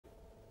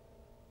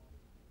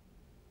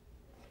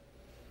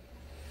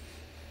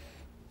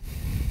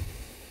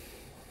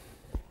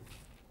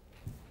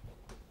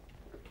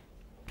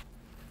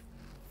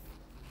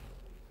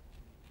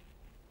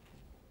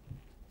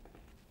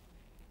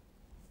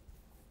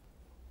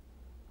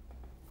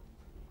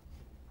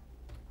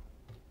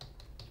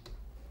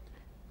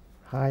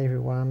Hi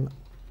everyone.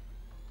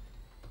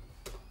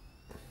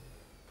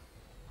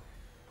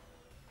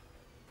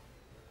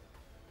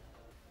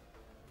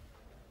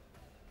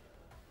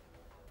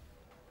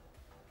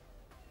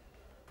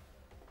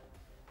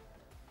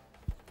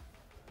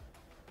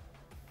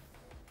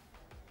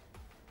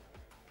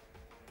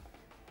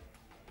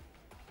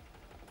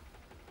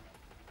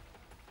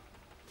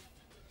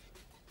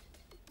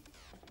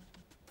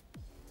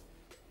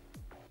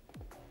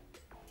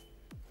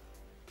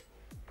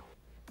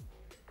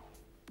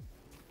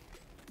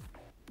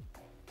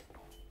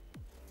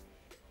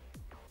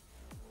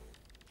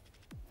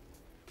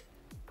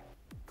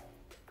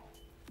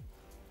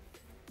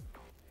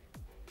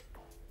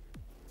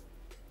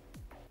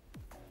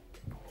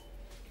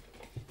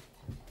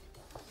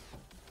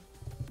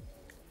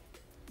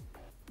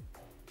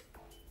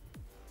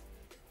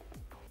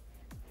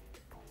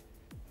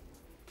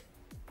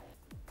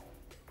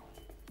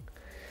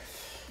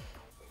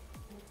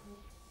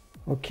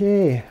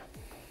 Okay,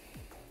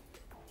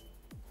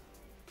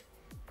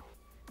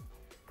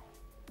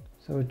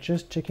 so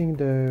just checking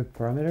the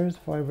parameters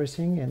for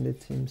everything and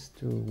it seems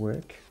to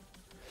work.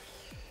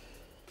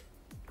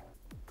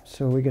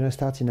 So we're gonna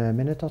start in a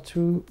minute or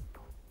two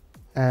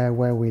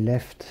where we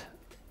left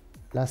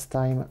last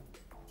time,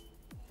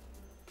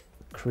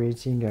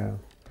 creating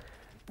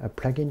a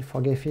plugin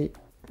for Gephi.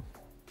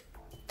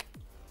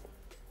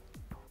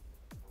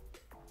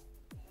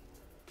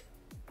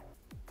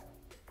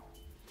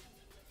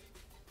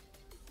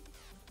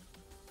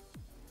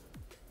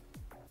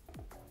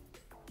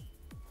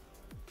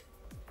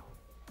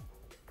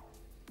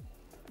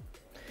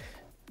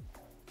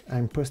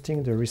 I'm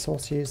posting the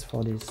resources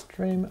for this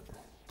stream.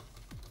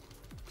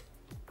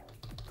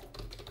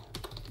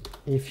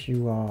 If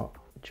you are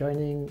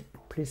joining,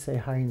 please say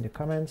hi in the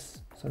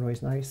comments. It's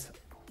always nice.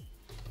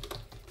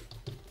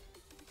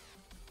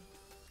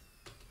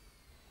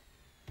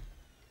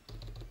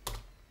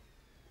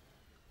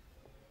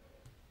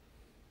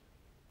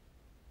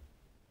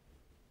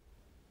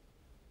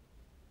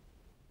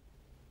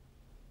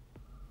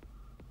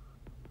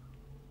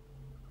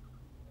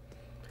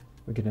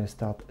 We're gonna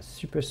start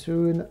super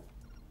soon.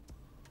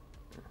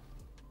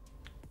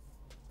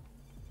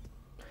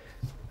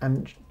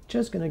 I'm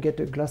just gonna get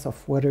a glass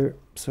of water,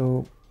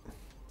 so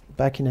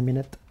back in a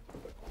minute.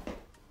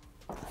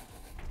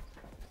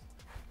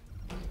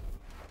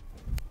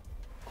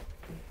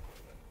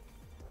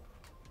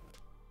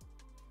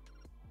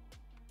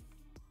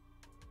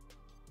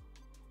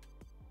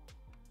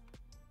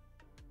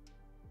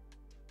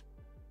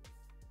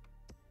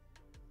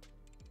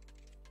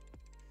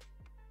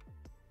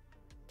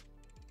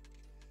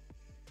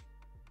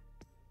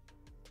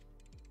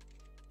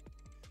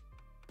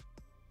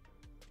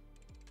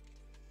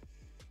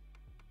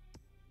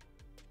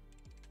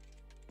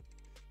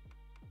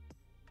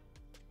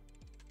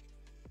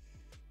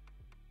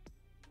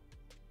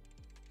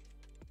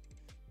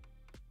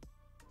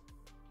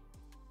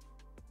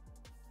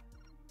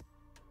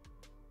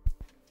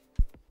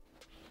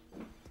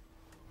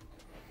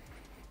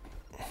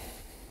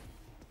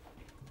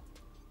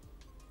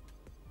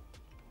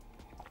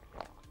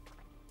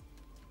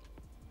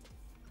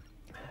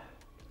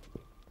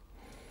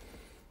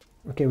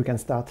 Okay, we can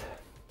start.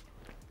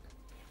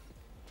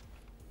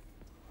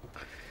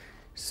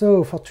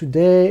 So for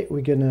today,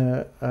 we're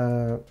gonna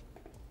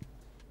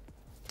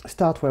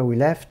start where we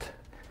left,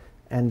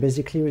 and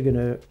basically we're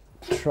gonna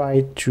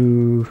try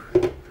to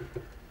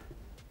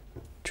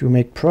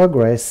make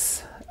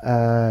progress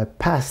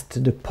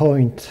past the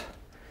point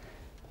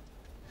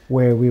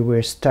where we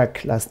were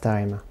stuck last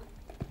time.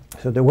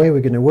 So the way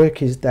we're gonna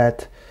work is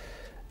that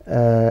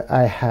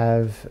I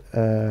have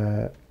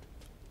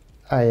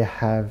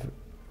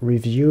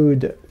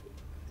reviewed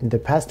in the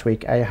past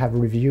week, I have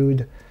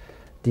reviewed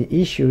the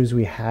issues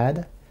we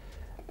had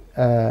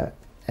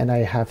and I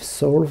have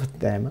solved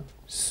them,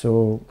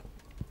 so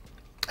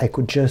I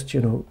could just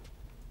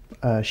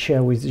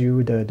share with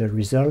you the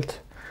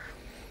result.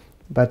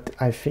 But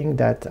I think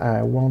that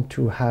I want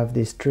to have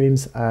these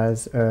streams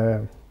as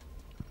a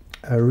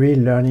real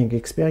learning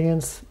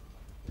experience,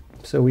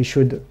 so we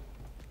should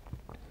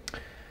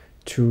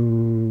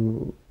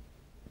to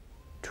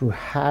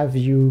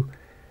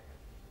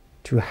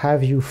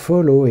have you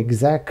follow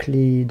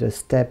exactly the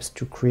steps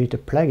to create a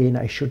plugin.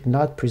 I should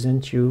not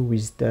present you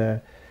with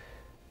a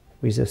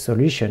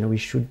solution. We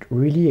should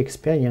really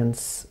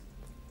experience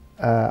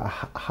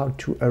how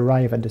to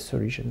arrive at the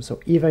solution. So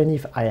even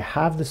if I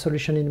have the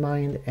solution in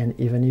mind, and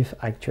even if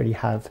I actually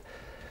have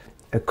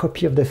a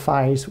copy of the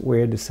files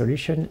where the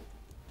solution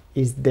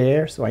is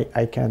there, so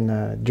I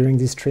can, during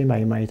this stream,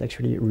 I might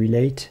actually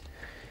relate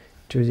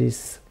to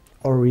these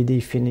already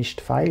finished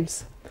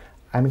files.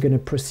 I'm going to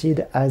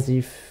proceed as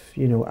if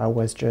I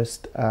was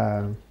just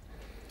a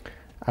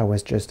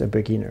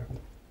beginner.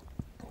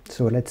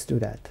 So let's do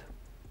that.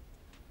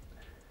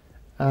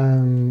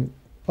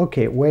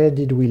 Okay, where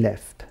did we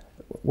left?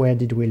 Where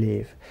did we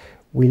leave?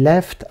 We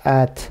left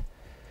at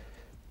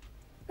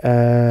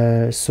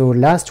so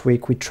last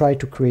week we tried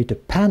to create a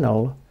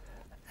panel,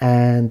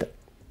 and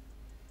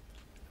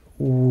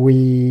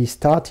we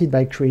started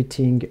by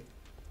creating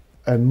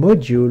a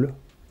module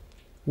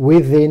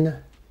within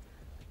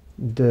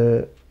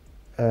the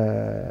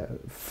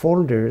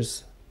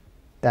folders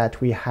that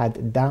we had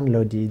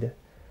downloaded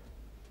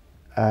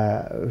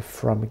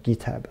from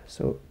GitHub.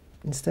 So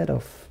instead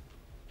of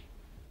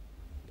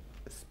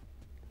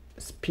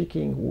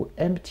speaking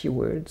empty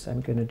words,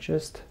 I'm going to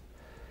just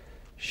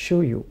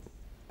show you.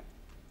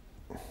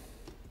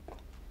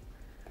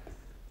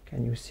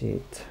 Can you see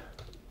it?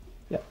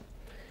 Yeah.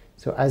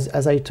 So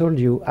as I told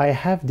you, I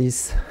have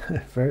this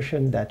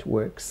version that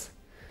works,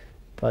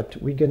 but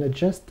we're going to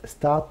just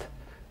start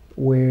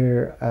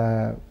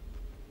where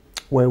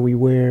we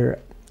were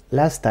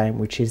last time,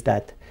 which is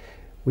that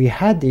we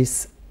had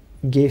this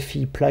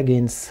Gephi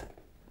plugins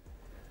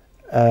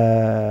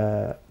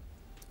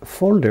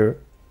folder,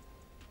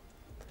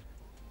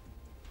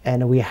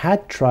 and we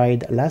had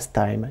tried last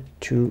time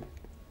to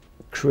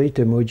create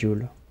a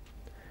module,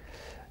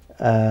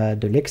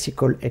 the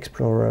Lexical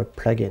Explorer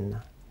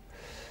plugin.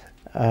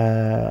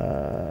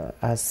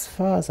 As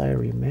far as I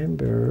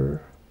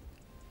remember,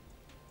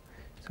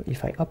 so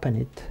if I open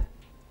it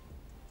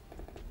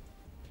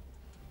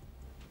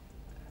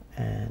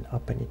and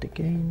open it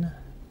again,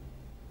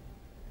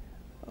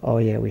 oh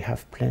yeah, we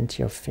have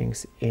plenty of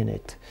things in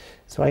it.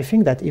 So I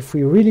think that if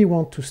we really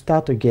want to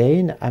start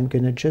again, I'm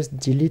gonna just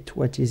delete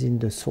what is in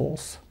the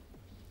source.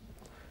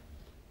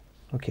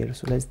 Okay,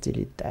 so let's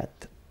delete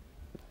that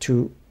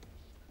to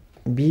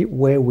be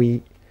where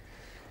we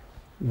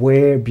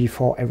were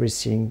before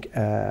everything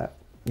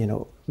you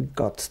know,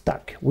 got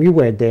stuck. We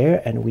were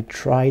there and we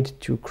tried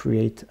to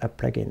create a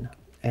plugin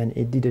and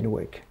it didn't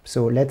work.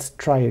 So let's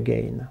try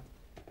again.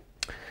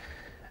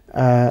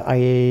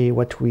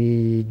 What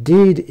we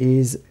did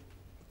is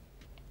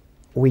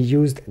we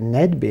used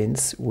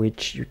NetBeans,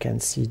 which you can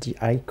see the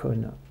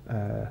icon.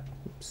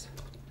 Oops.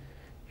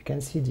 You can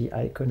see the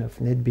icon of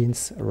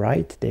NetBeans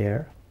right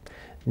there.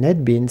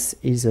 NetBeans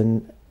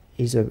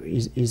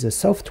is a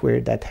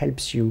software that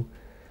helps you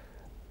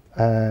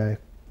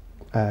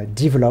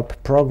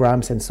develop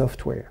programs and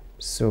software.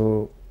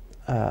 So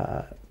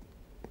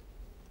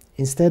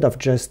instead of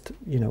just,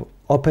 you know,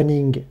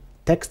 opening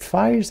text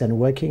files and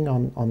working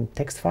on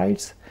text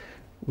files,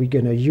 we're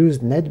going to use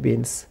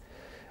NetBeans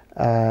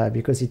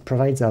because it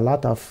provides a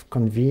lot of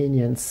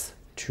convenience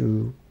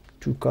to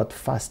code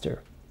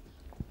faster.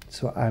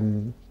 So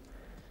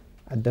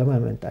at the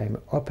moment I'm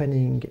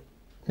opening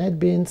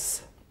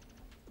NetBeans.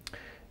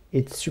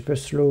 It's super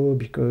slow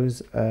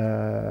because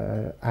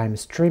I'm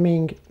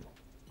streaming.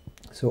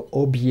 So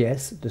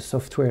OBS, the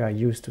software I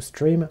use to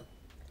stream,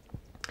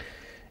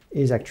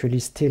 is actually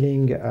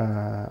stealing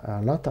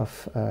a lot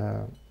of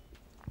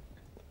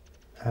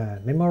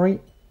memory.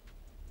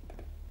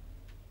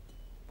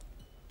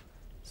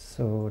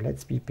 So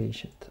let's be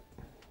patient.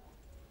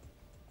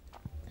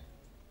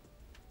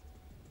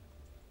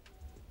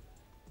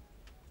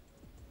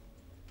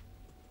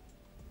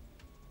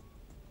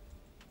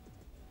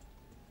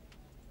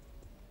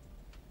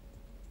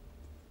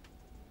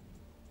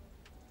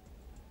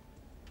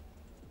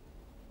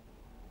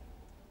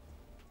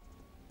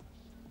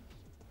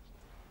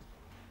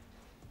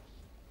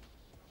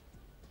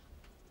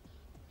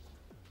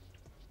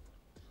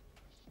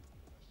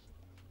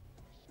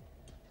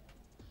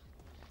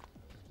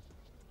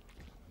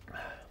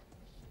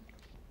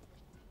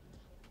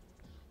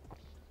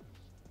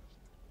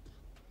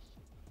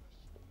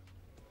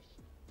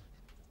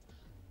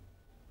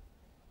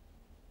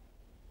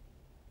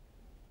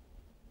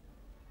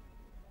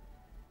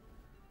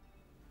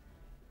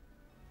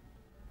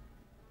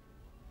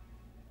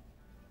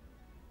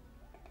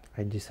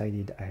 I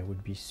decided I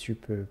would be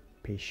super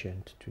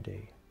patient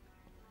today.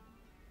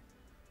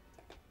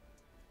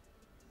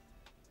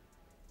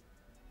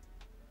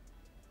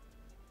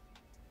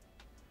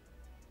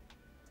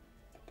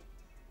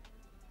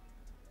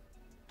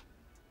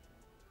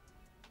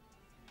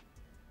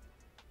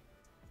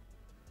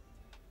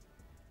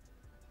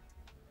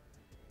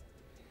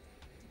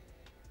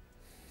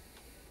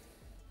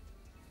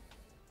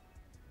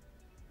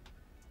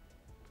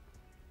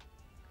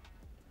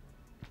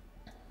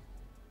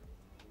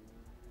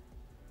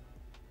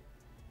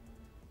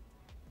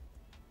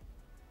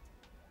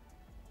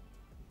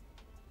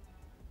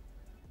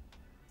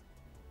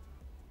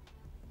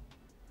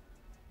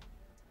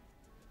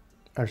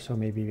 Also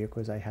maybe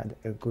because I had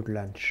a good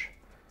lunch,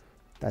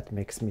 that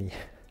makes me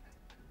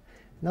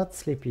not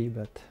sleepy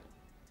but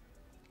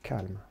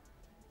calm.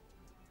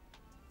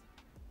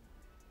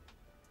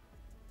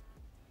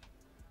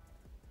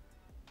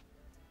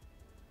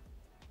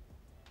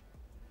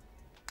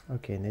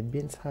 Okay,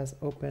 NetBeans has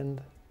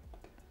opened.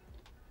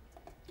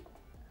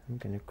 I'm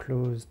going to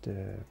close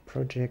the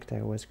project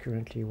I was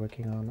currently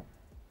working on.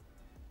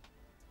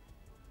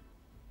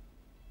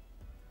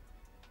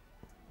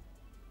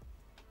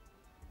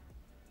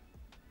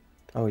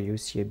 Oh, you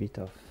see a bit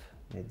of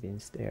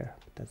NetBeans there,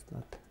 but that's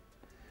not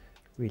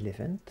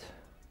relevant.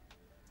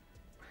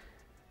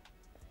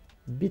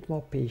 Bit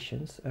more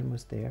patience,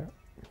 almost there.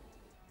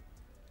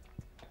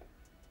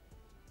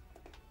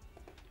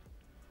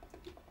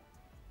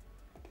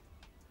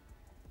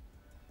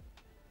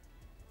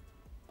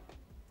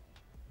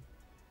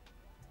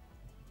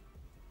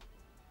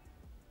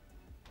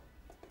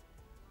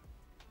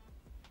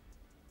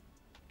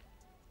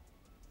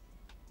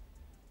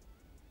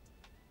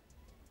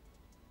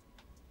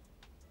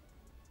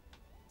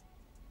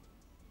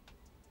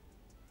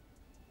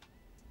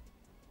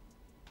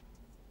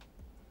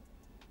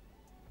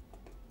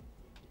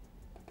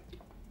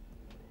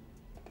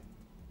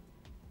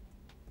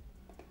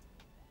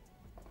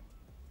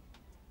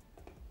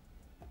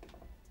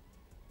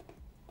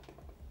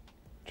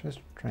 Just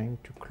trying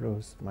to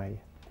close my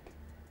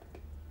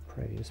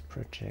previous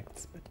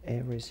projects, but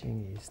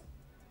everything is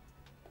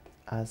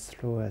as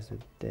slow as a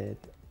dead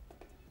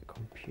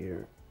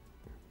computer.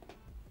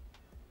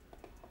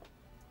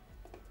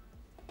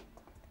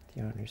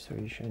 The only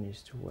solution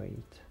is to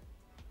wait.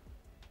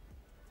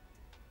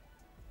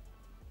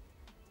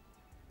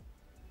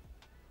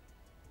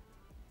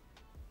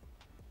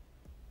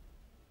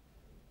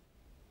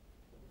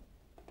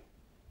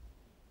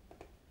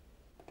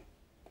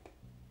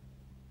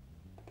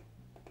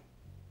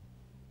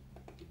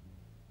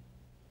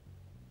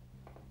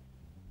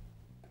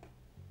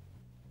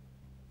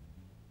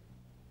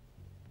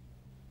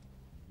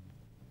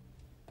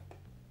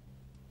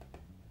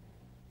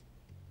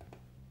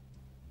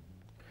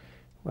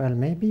 Well,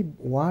 maybe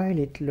while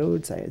it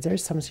loads,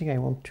 there's something I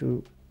want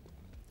to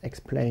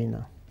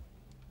explain.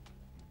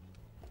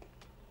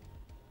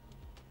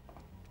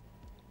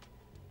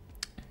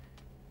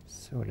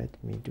 So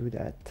let me do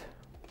that.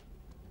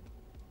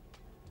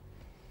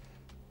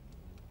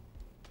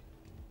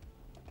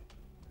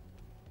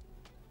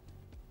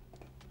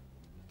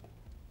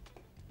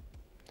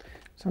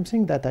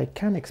 Something that I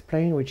can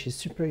explain, which is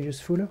super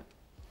useful,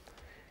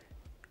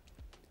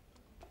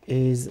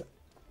 is,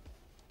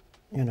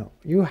 you know,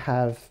 you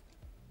have,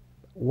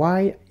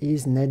 why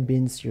is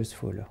NetBeans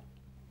useful?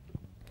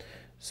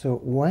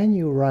 So when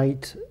you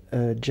write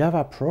a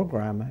Java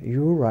program,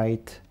 you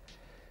write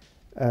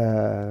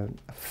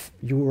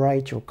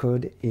your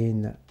code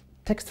in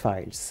text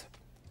files,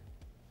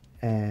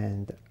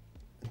 and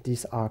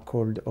these are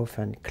called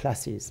often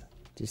classes,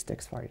 these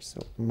text files.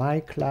 So my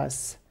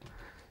class.java,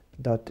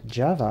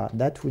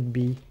 that would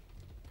be,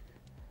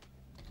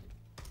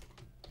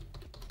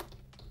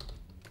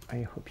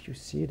 I hope you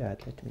see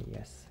that, let me,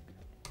 yes.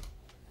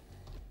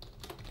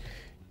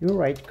 You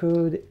write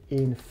code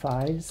in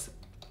files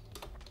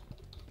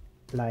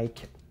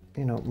like,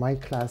 you know, my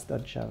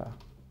class.java.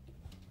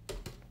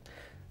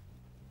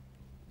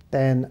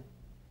 Then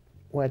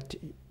what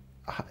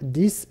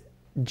this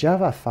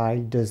Java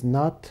file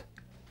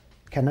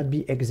cannot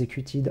be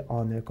executed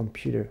on a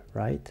computer,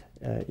 right?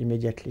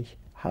 Immediately.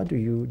 How do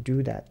you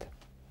do that?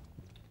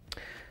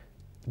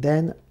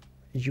 Then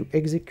you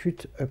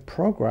execute a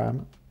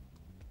program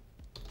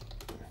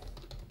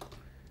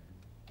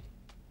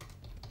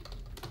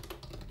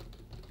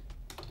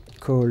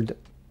called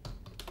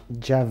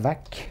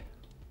javac.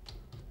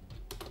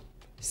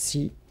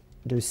 C,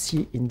 the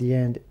C in the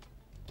end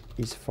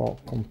is for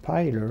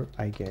compiler,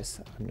 I guess,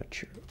 I'm not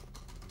sure.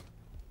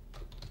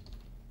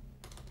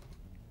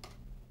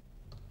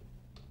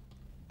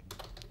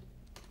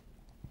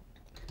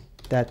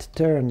 That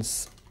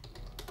turns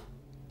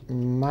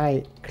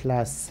my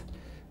class.java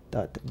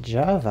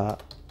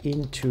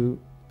into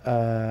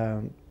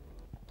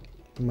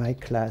my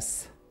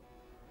class.class.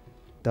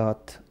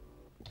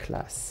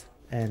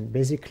 And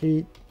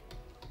basically,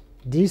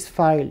 this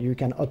file, you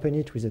can open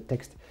it with a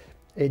text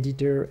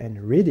editor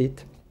and read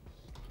it.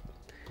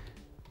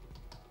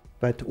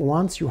 But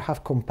once you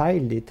have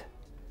compiled it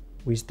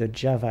with the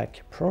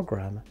javac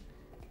program,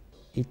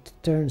 it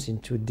turns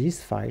into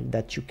this file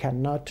that you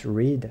cannot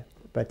read,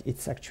 but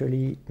it's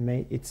actually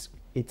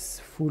it's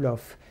full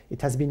of,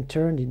 it has been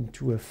turned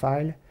into a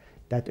file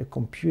that a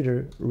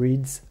computer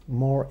reads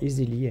more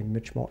easily and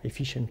much more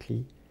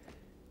efficiently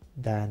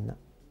than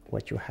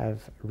what you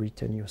have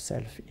written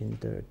yourself in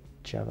the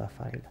Java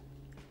file.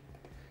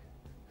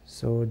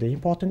 So the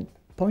important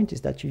point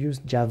is that you use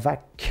javac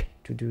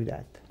to do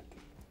that.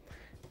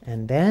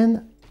 And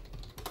then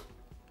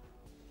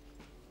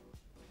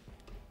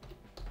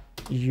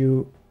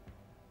you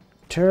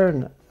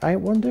turn, I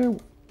wonder,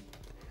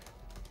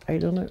 I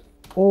don't know,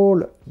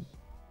 all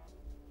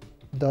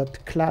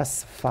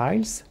 .class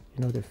files,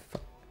 you know,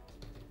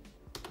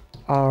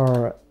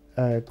 are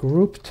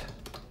grouped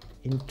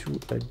into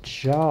a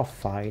jar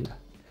file,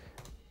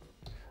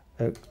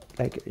 are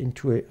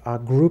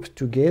grouped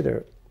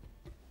together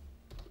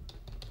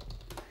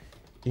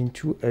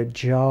into a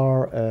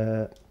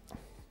jar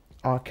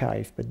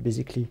archive, but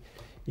basically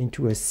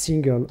into a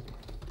single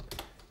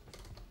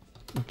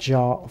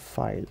jar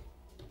file.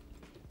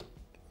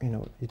 You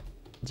know,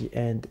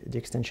 the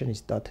extension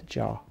is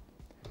 .jar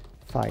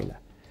file.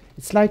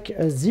 It's like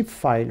a zip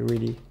file,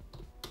 really,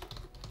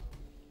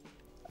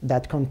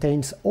 that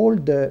contains all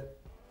the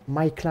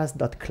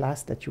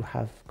myClass.class that you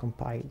have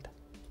compiled.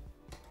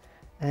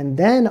 And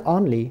then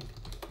only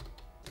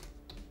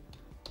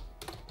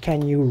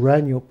can you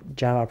run your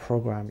Java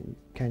program.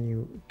 Can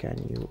you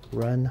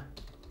run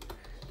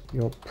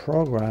your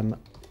program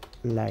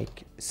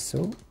like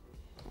so.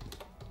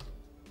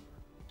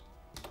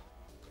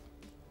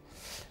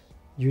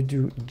 You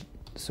do,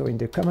 so in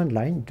the command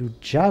line, do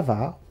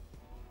Java,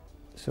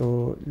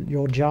 so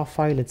your jar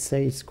file, let's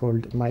say it's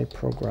called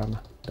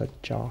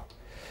myprogram.jar.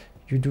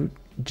 You do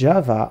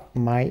Java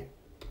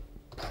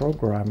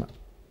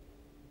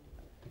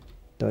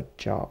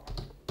myprogram.jar,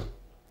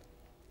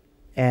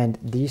 and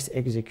this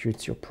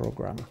executes your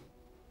program.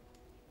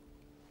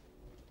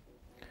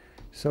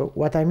 So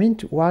what I mean,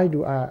 why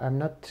do I'm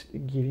not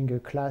giving a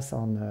class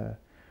on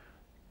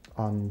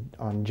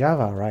on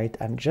Java, right?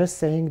 I'm just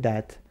saying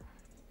that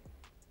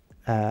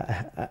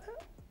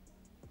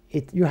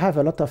you have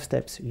a lot of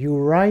steps. You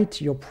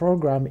write your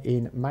program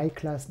in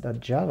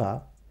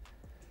myclass.java,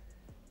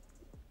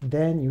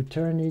 then you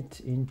turn it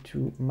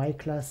into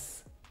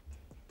myclass.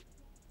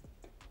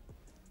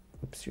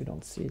 Oops, you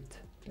don't see it.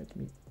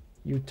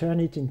 You turn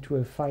it into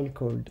a file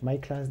called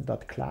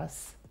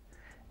myclass.class,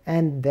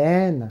 and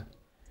then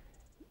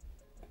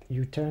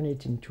you turn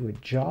it into a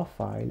jar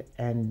file,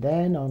 and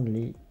then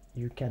only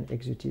you can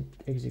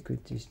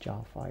execute this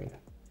jar file.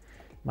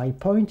 My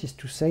point is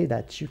to say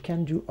that you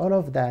can do all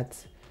of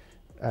that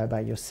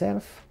by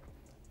yourself,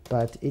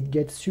 but it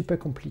gets super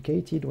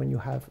complicated when you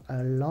have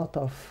a lot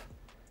of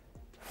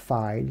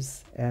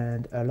files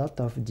and a lot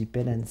of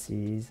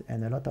dependencies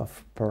and a lot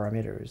of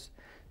parameters.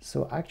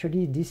 So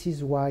actually this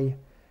is why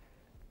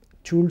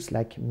tools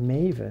like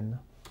Maven,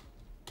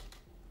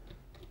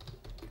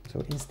 so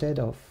instead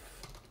of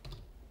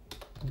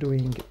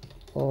doing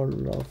all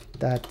of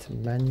that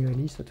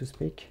manually, so to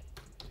speak,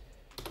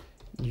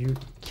 you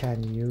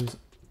can use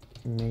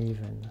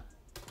Maven.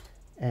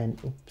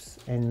 And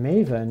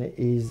Maven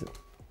is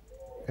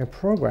a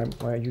program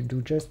where you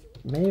do just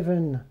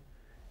Maven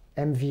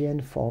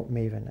MVN for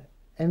Maven.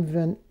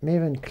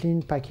 Maven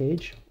clean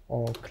package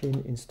or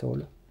clean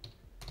install.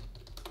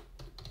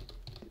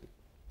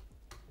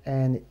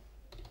 And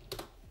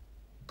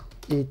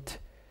it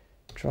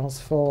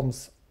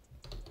transforms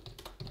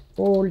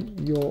all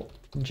your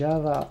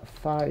Java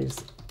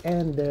files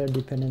and their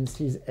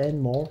dependencies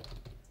and more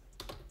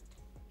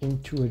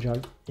into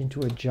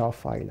a jar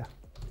file.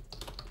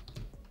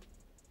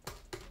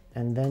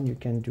 And then you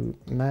can do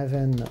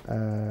maven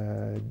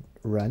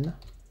run,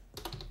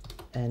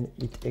 and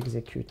it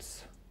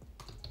executes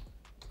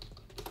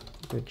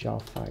the jar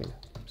file.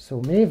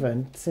 So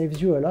Maven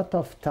saves you a lot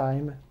of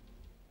time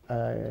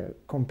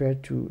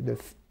compared to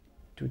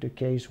the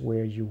case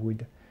where you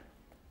would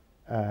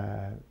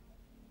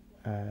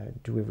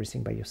do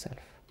everything by yourself.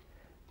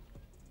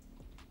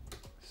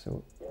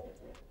 So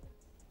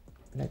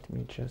let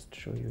me just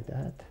show you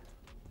that.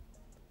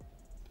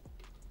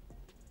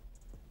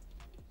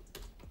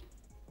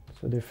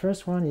 So the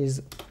first one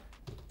is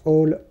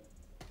all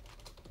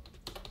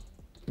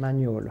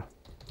manually.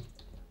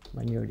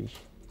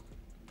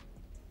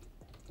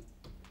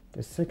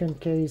 The second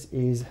case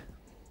is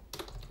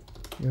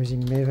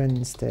using Maven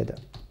instead.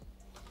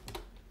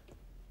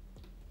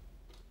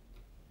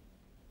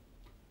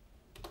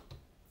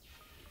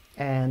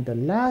 And the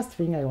last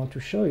thing I want to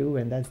show you,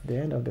 and that's the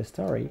end of the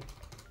story,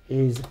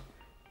 is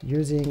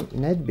using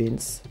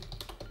NetBeans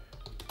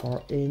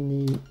or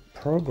any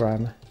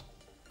program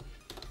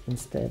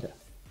instead.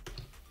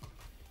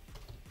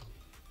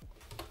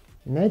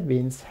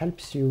 NetBeans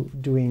helps you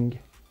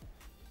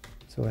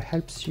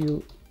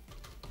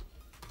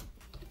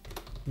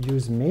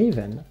use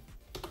Maven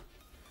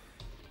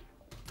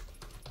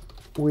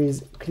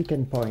with click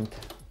and point.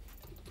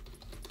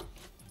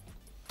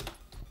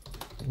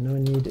 No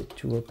need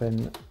to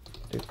open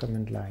the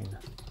command line.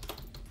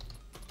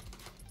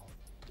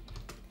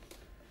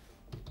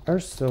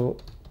 Also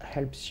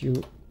helps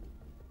you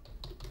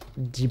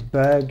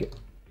debug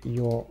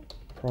your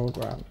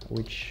program,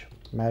 which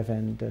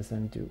Maven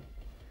doesn't do.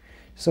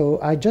 So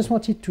I just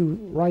wanted to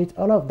write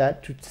all of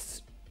that.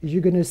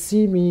 You're going to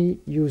see me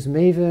use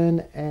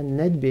Maven and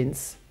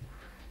NetBeans,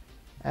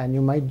 and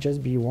you might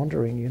just be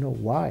wondering,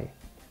 why?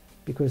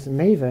 Because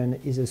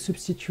Maven is a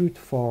substitute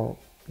for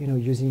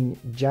using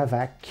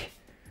Javac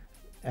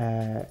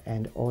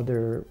and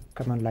other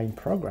command line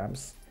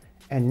programs,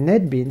 and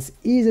NetBeans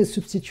is a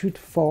substitute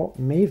for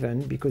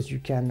Maven because you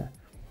can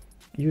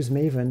use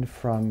Maven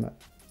from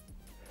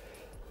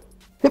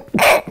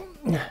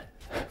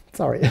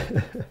sorry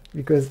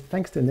because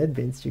thanks to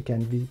NetBeans you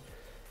can be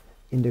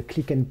in the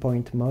click and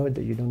point mode.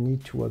 You don't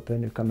need to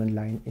open a command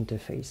line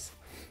interface.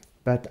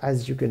 But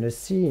as you're gonna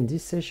see in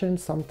this session,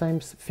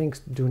 sometimes things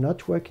do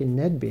not work in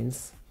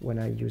NetBeans when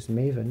I use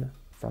Maven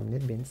from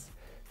NetBeans.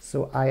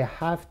 So I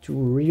have to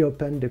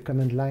reopen the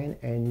command line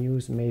and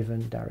use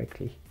Maven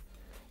directly.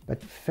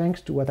 But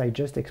thanks to what I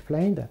just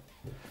explained,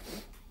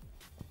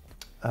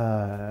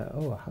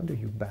 oh, how do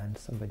you ban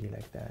somebody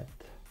like that?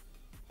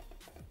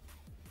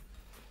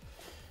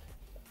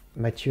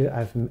 Mathieu,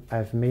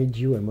 I've made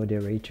you a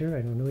moderator.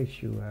 I don't know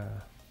if you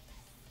are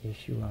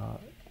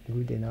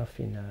good enough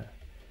in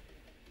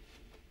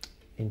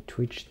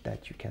Twitch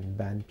that you can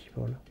ban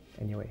people.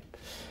 Anyway,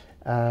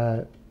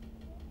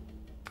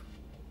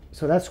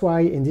 so that's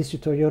why in this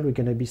tutorial we're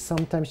going to be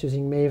sometimes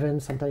using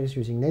Maven, sometimes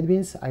using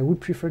NetBeans. I would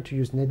prefer to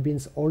use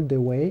NetBeans all the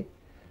way,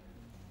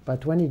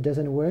 but when it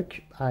doesn't work,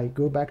 I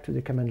go back to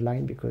the command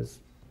line because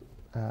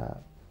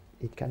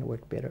it can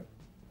work better.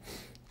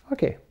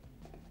 Okay.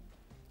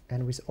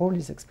 And with all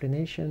this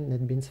explanation,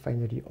 NetBeans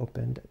finally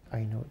opened.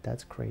 I know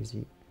that's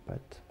crazy,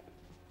 but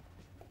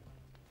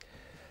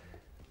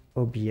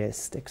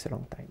OBS takes a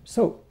long time.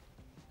 So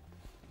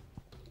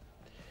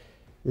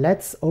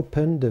let's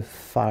open the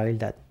file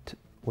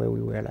where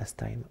we were last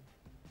time.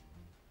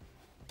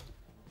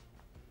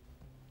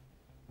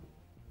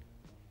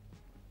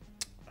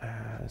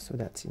 So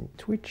that's in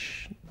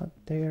Twitch, not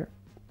there.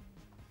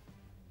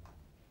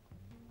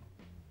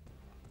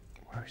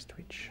 Where's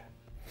Twitch?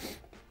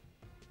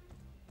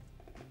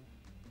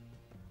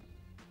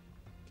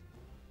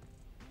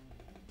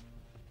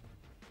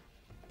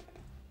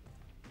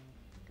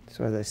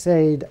 So as I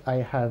said, I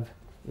have,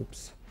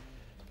 oops,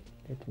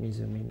 let me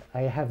zoom in.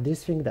 I have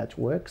this thing that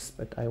works,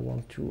 but I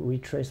want to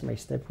retrace my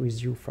step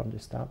with you from the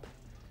start.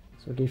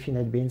 So Gephi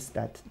NetBeans,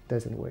 that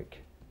doesn't work.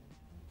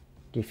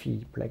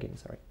 Gephi plugin,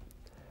 sorry.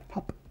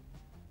 Hop.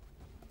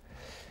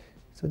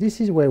 So this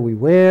is where we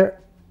were.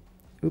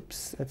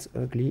 Oops, that's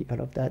ugly,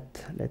 all of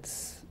that.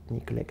 Let's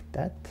neglect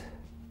that.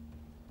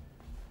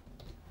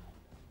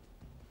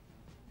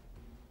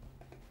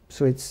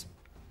 So it's,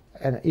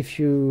 and if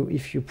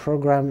you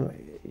program,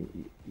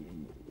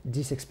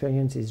 this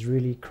experience is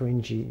really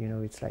cringy, you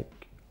know, it's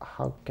like,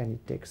 how can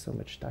it take so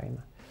much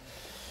time?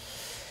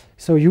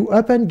 So you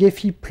open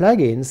Gephi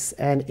plugins,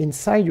 and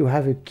inside you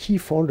have a key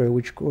folder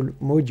which called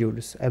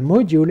modules. A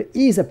module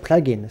is a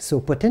plugin, so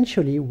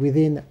potentially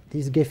within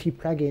this Gephi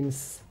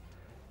plugins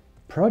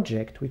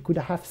project we could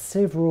have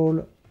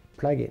several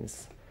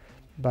plugins,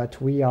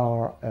 but we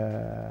are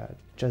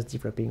just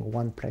developing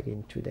one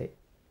plugin today.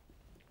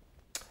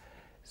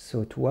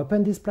 So to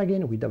open this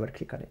plugin, we double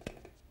click on it.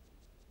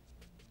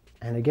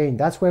 And again,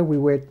 that's where we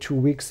were 2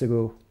 weeks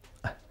ago.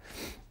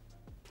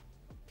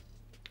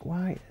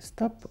 Why?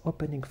 Stop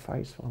opening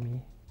files for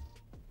me.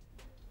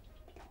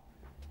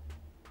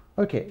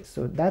 Okay,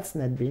 so that's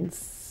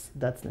NetBeans.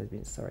 That's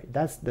NetBeans, sorry.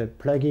 That's the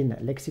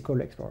plugin, Lexical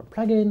Explorer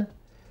plugin.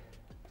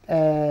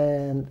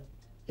 And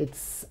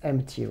it's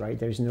empty, right?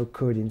 There's no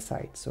code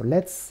inside. So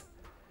let's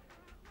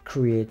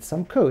create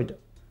some code.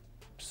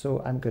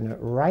 So I'm gonna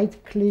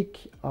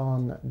right-click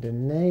on the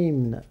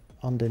name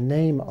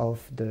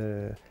of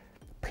the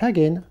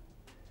plugin.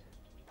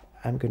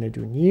 I'm gonna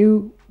do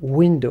new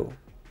window.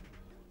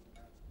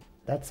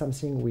 That's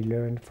something we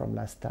learned from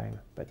last time,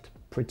 but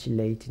pretty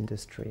late in the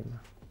stream.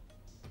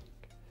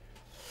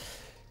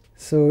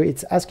 So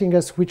it's asking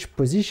us which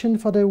position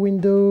for the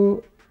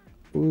window.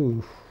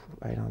 Ooh,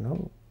 I don't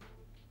know.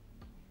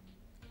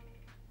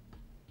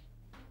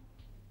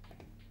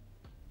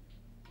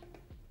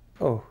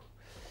 Oh.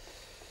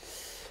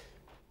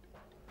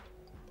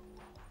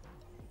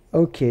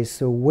 Okay,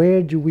 so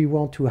where do we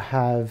want to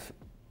have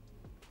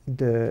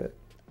the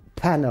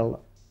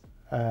panel,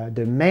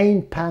 the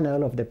main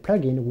panel of the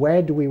plugin?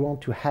 Where do we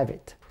want to have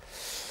it?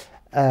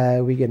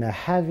 We're gonna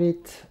have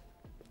it,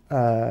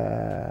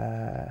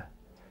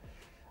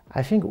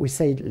 I think we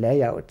said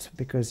layout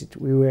because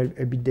we were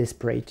a bit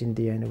desperate in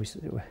the end.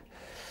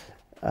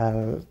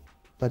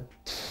 But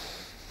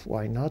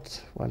why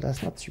not? Well,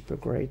 that's not super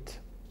great.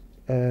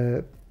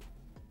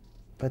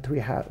 But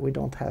we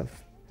don't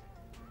have.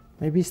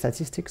 Maybe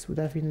statistics would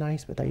have been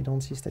nice, but I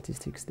don't see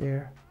statistics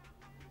there.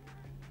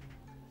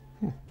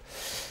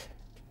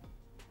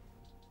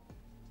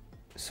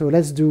 So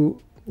let's do,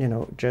 you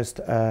know, just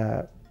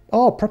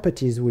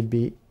properties would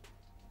be.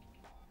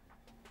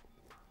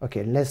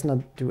 Okay, let's not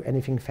do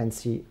anything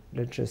fancy.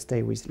 Let's just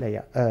stay with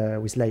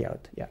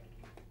layout. Yeah.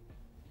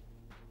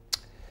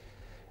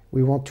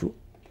 We want to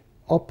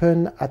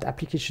open at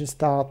application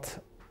start,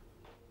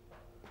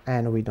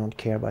 and we don't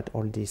care about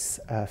all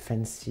these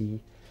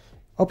fancy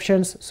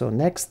options. So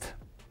next,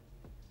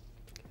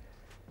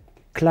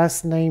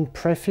 class name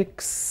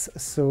prefix.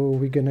 So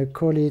we're gonna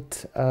call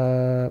it.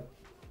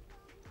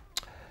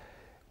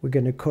 We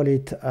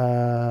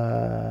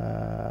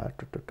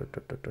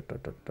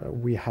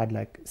had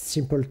like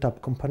simple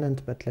top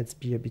component, but let's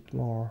be a bit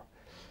more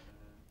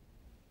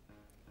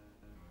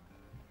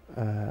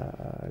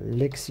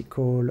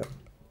lexical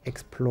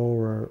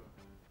explorer.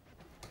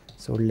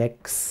 So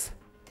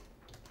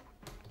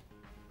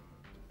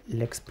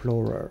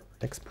Lexplorer,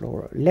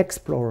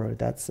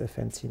 that's a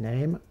fancy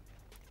name.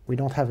 We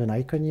don't have an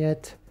icon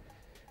yet,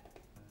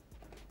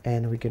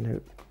 and we're gonna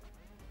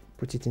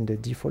put it in the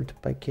default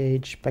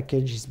package.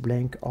 Package is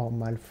blank or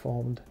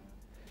malformed.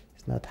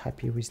 It's not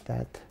happy with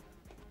that.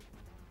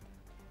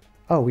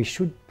 Oh, we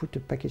should put a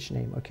package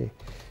name. Okay,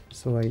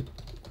 so I'm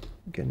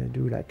gonna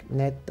do like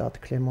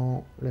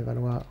net.clément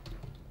levallois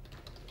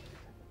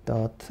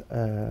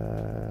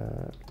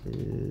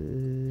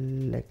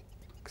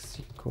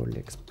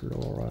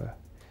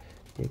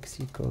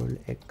lexical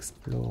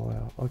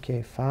explorer.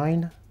 Okay,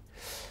 fine.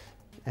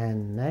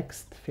 And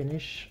next,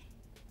 finish.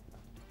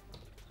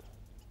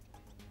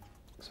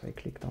 So I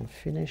clicked on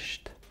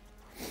finished.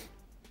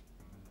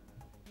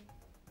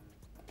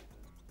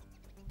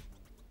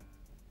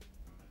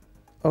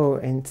 Oh,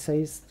 and it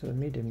says, so I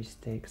made a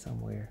mistake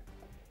somewhere.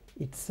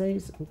 It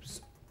says,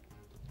 oops.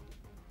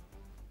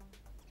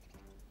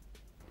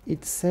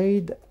 It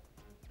said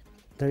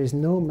there is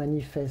no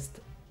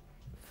manifest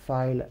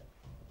file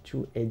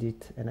to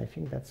edit, and I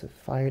think that's a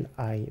file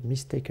I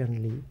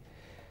mistakenly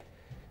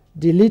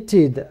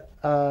deleted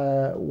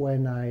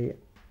when I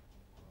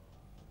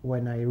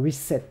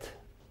reset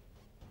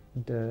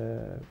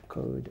the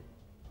code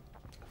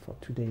for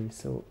today.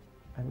 So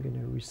I'm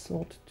gonna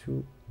resort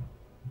to,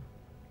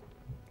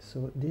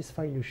 so this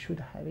file, you should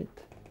have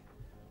it.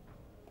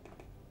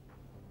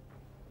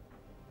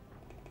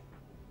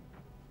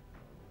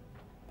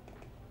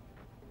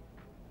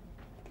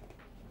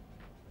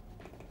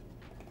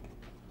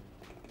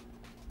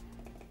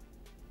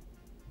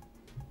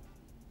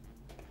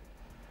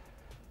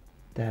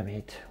 Damn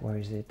it, where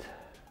is it?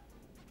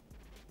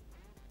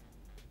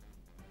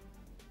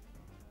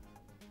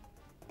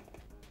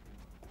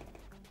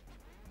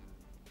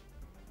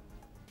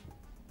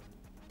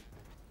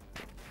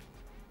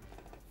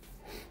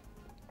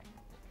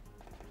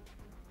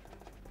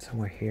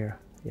 Somewhere here,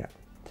 yeah.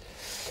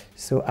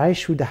 So I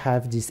should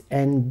have this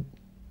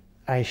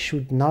I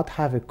should not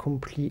have a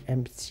complete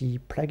empty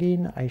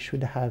plugin. I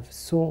should have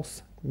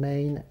source,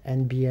 main,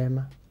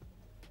 nbm,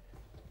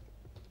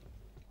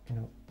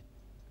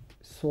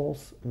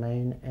 source,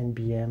 main,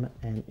 nbm,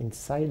 and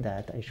inside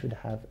that I should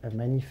have a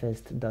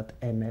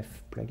manifest.mf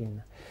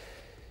plugin.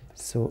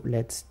 So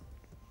let's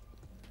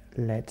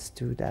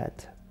do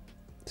that.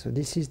 So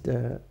this is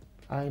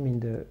I'm in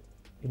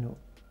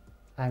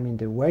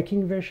the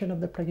working version of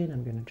the plugin.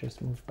 I'm going to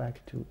just move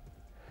back to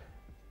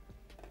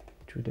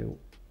the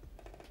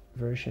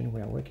version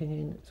we are working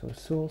in. So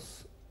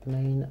source,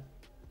 main,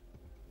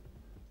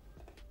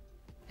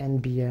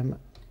 nbm,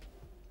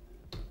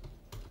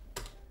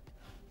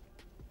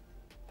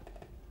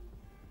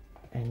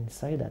 and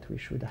inside that we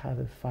should have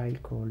a file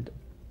called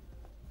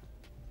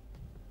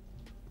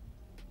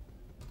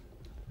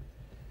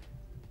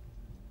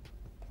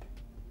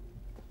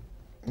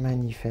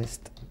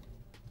manifest.mf,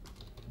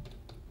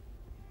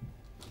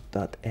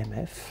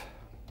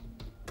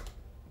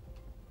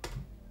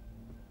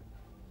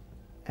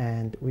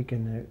 and we're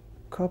gonna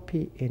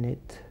copy in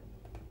it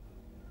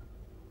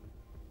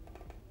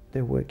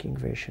the working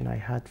version I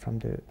had from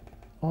the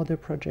other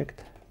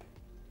project.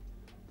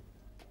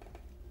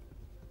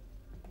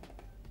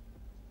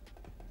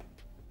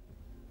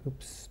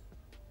 Oops,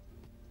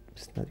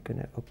 it's not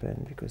gonna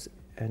open because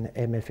an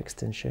MF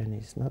extension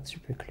is not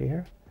super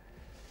clear.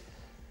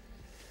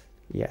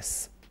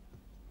 Yes.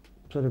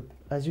 So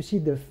as you see,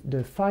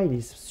 the file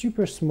is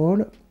super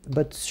small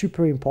but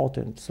super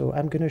important. So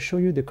I'm going to show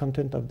you the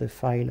content of the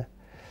file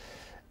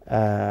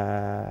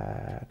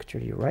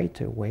actually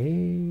right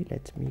away.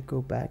 Let me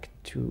go back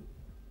to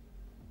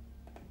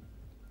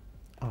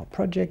our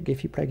project,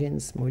 Gephi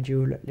plugins,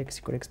 module,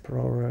 lexical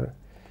explorer,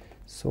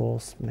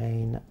 source,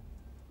 main,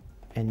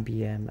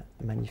 nbm,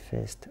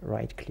 manifest,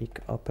 right click,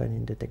 open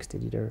in the text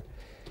editor,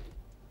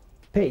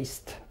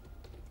 paste.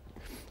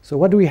 So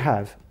what do we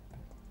have?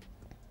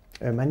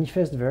 A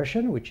manifest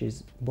version, which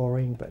is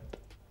boring, but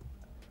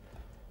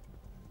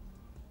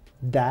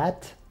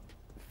that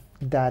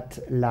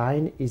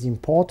line is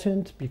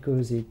important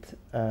because it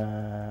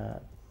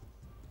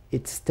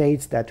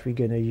states that we're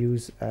going to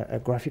use a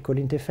graphical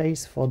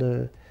interface for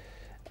the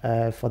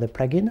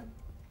plugin.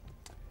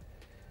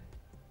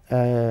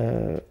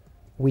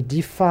 We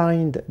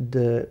defined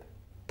the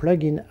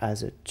plugin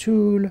as a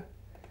tool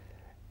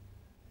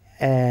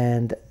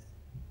and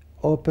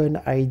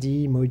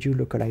OpenIDE-Module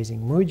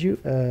localizing module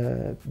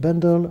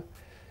bundle.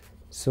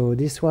 So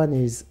this one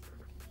is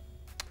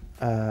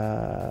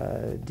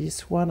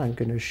this one I'm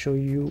going to show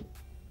you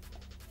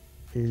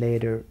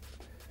later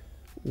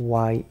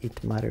why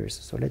it matters.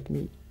 So let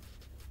me,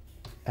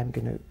 I'm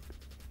gonna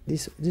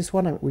this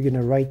one we're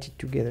gonna write it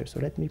together. So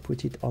let me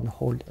put it on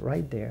hold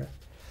right there.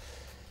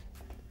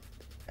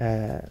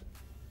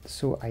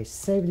 So I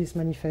save this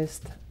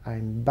manifest.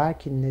 I'm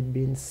back in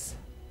NetBeans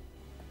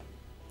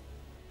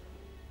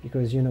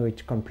because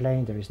it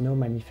complained there is no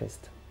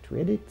manifest to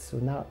edit. So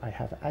now I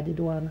have added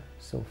one.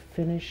 So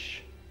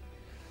finish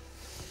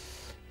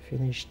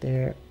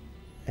there,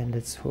 and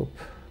let's hope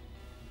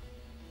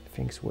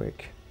things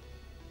work.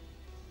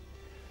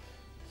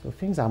 So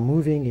things are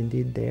moving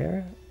indeed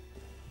there.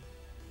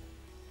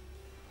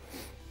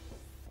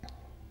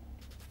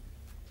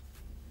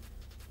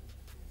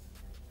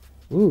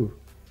 Ooh,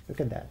 look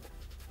at that.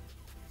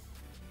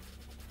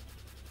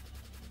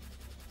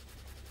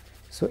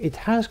 So it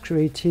has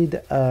created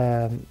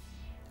a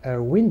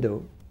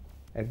window,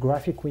 a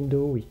graphic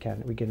window.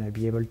 We're gonna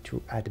be able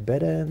to add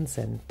buttons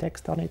and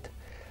text on it.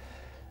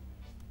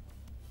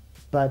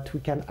 But we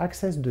can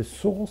access the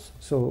source,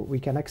 so we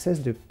can access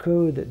the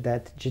code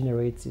that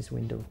generates this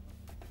window.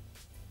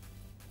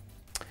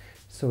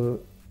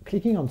 So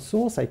clicking on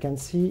source, I can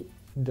see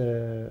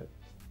the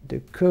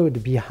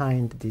code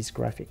behind these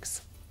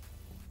graphics.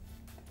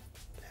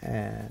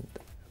 And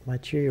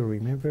Mathieu,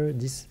 remember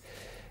this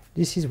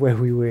is where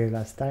we were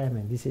last time,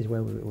 and this is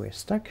where we were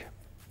stuck.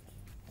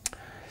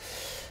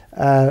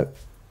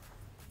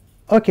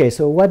 Okay,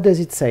 so what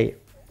does it say?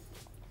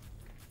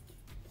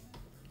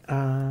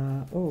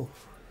 Oh,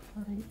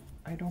 sorry,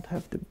 I don't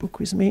have the book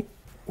with me.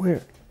 Where?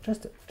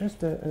 Just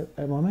a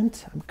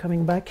moment, I'm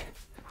coming back.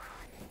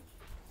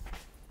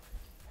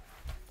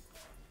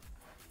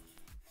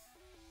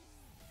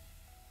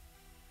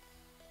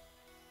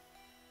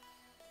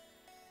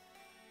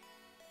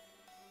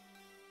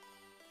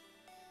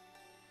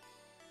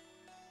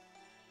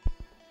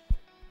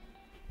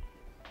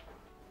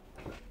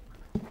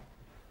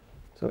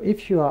 So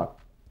if you are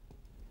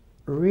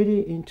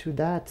really into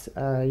that,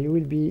 you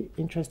will be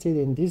interested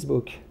in this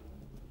book,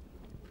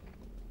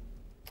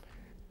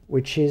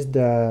 which is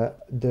the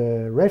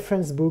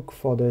reference book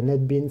for the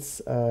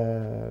NetBeans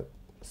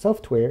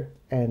software,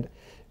 and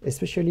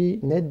especially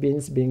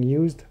NetBeans being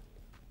used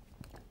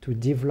to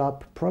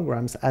develop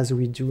programs as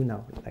we do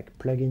now, like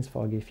plugins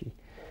for Gephi.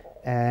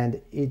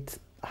 And it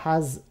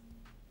has,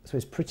 so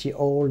it's pretty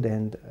old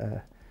and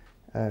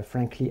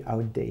frankly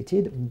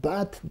outdated,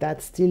 but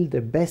that's still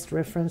the best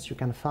reference you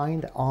can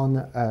find on,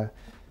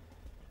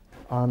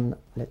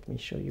 let me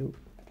show you,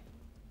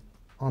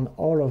 on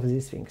all of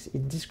these things.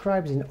 It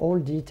describes in all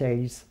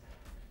details,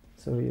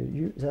 so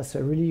that's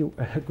a really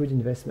good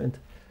investment.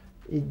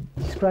 It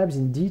describes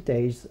in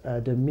details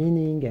the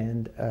meaning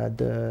and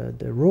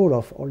the role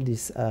of all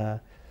these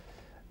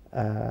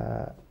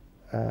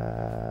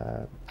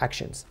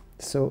actions.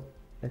 So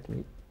let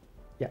me,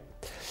 yeah.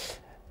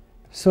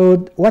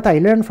 So what I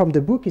learned from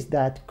the book is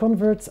that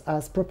converts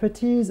as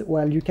properties,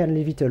 well, you can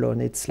leave it alone.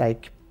 It's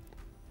like,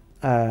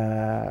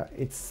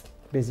 it's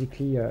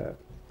basically,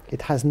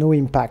 it has no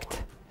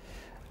impact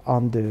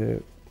on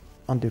the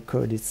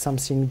code. It's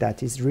something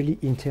that is really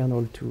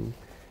internal to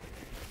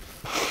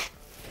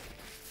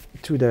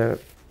the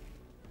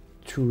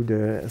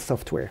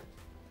software.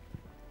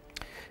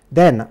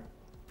 Then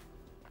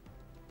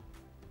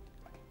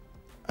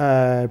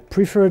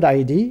preferred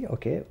ID,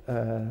 okay,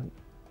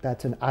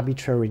 that's an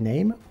arbitrary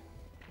name.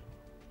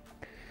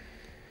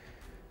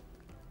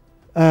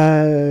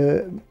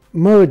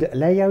 Mode,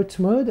 layout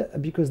mode,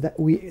 because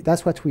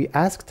that's what we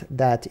asked,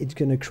 that it's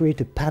going to create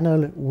a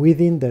panel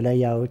within the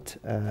layout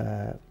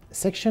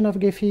section of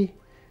Gephi,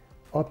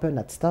 open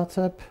at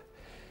startup.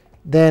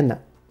 Then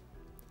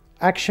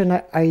action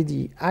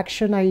ID.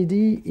 Action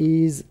ID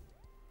is,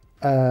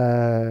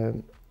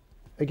 again,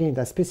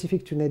 that's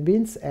specific to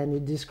NetBeans, and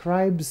it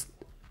describes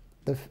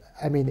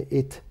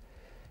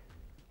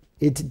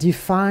it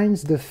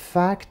defines the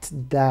fact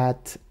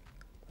that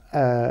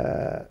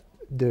the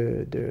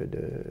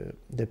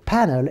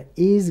panel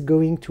is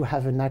going to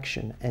have an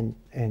action, and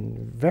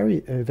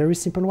a very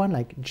simple one,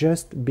 like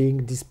just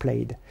being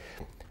displayed.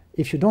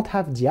 If you don't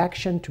have the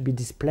action to be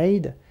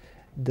displayed,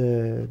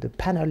 the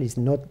panel is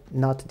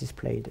not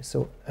displayed.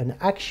 So an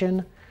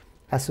action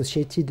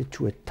associated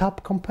to a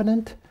top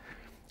component,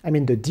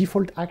 the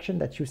default action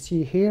that you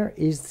see here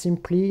is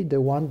simply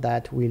the one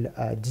that will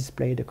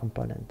display the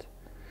component.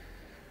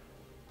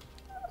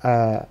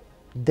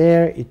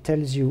 There it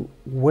tells you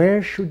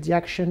where should the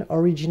action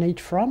originate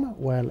from.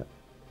 Well,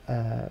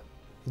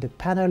 the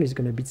panel is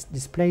going to be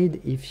displayed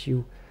if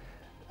you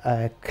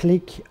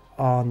click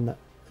on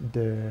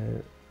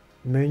the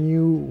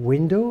menu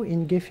window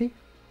in Gephi.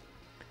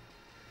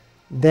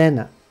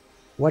 Then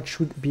what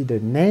should be the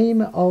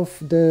name of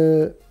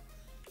the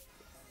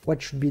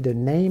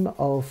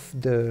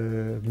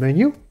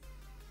menu?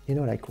 You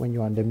know, like when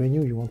you're on the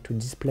menu, you want to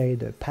display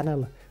the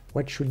panel,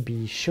 what should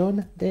be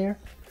shown there?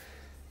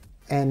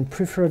 And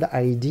preferred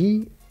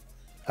ID,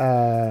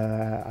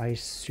 I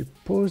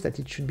suppose that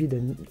it should be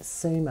the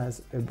same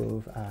as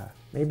above.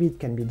 Maybe it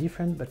can be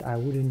different, but I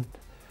wouldn't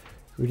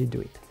really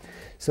do it.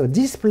 So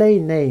display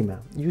name,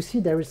 you see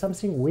there is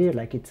something weird,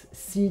 like it's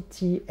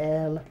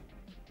CTL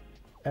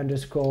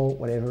underscore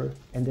whatever,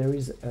 and there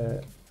is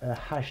a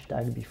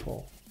hashtag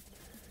before.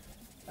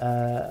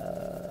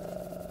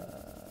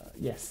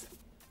 Yes.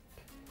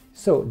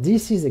 So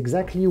this is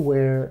exactly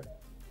where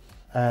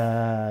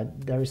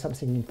there is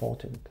something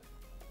important.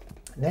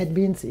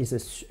 NetBeans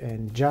is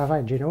and Java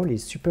in general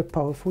is super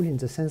powerful in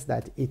the sense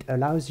that it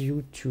allows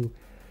you to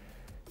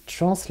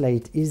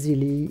translate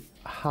easily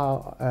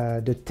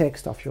the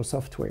text of your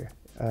software.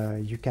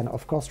 You can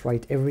of course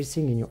write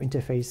everything in your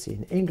interface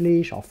in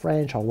English or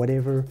French or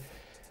whatever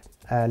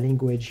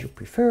language you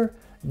prefer,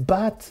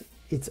 but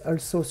it's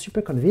also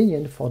super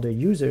convenient for the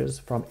users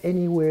from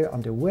anywhere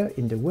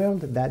in the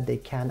world that they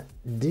can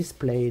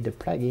display the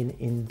plugin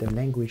in the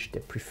language they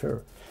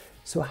prefer.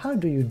 So how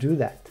do you do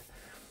that?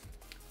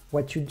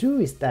 What you do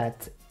is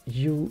that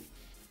you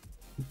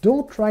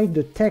don't write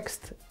the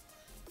text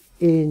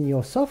in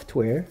your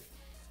software,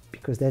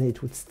 because then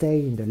it would stay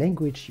in the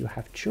language you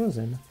have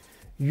chosen.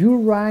 You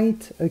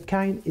write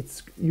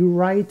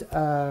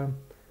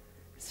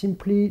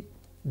simply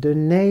the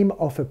name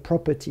of a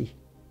property,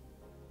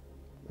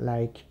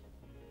 like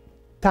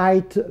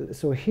title.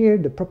 So here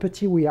the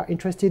property we are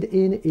interested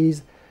in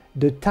is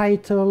the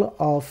title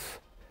of,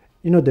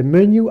 the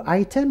menu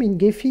item in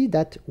Gephi,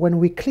 that when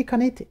we click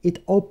on it,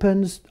 it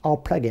opens our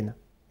plugin.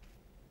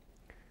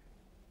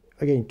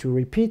 Again, to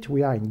repeat,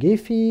 we are in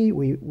Gephi,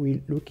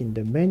 we look in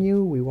the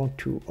menu, we want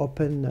to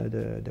open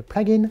the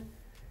plugin.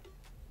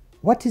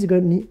 What's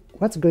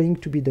going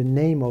to be the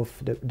name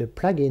of the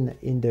plugin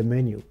in the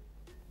menu?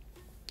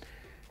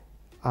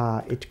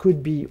 It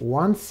could be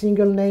one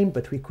single name,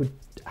 but we could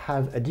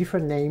have a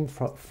different name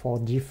for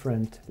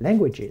different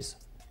languages.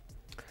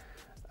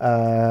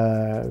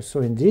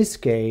 So in this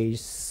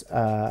case,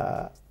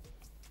 as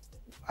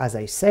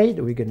I said,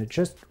 we're going to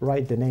just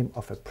write the name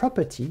of a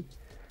property,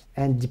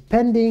 and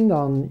depending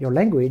on your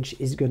language,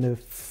 it's going to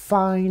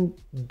find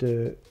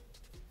the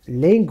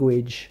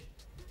language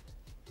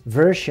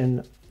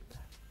version.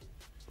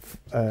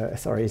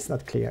 Sorry, it's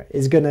not clear.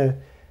 It's gonna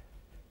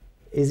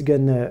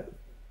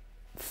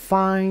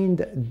find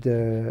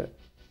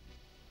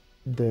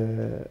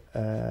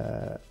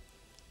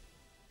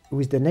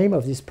with the name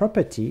of this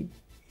property,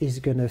 is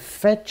going to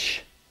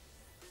fetch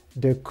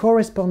the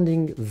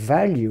corresponding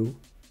value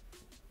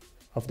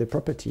of the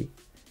property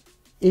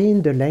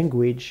in the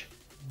language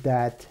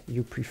that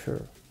you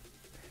prefer.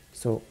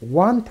 So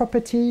one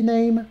property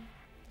name,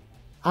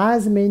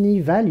 as many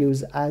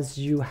values as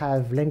you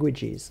have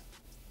languages.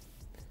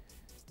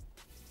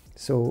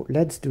 So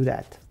let's do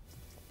that.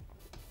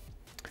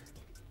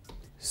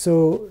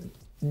 So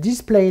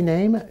display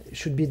name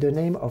should be the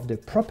name of the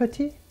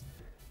property,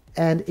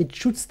 and it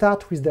should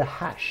start with the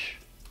hash.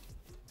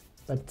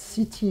 But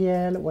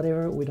CTL,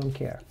 whatever, we don't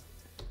care.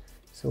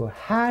 So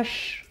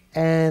hash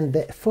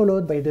and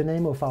followed by the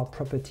name of our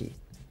property.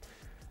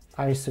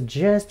 I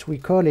suggest we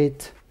call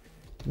it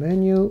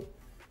menu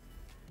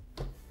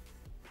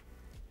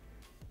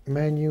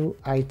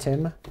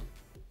item,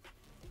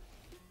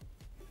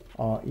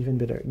 or even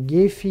better,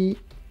 Gephi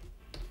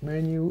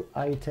menu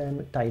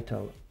item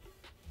title.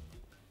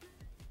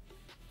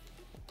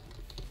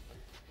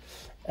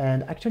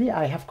 And actually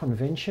I have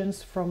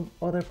conventions from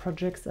other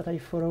projects that I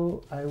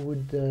follow.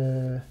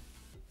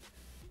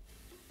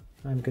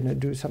 I'm gonna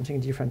do something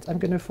different. I'm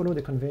gonna follow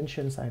the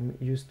conventions I'm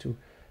used to.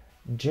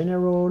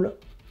 General,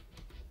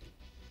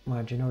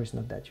 well, general is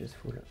not that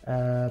useful.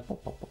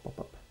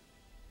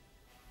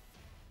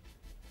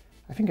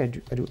 I think I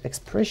do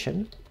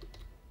expression,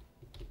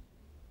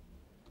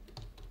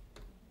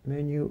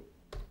 menu,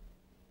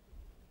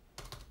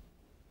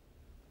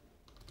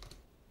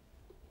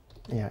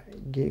 yeah,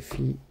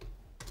 Gephi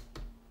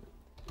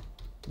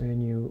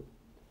menu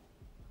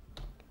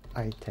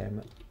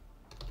item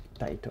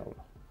title.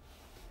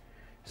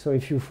 So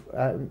if you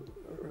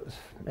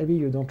maybe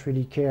you don't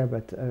really care,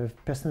 but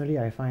personally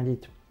I find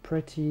it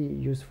pretty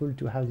useful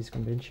to have these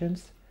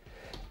conventions.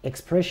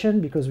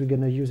 Expression, because we're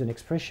going to use an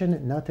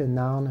expression, not a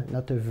noun,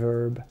 not a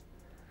verb,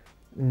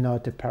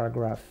 not a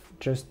paragraph,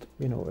 just,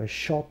 you know, a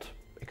short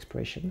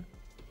expression.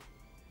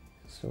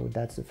 So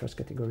that's the first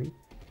category.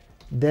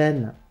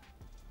 Then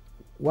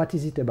what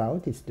is it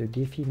about? It's the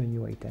Gephi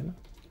menu item.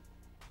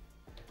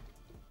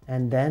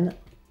 And then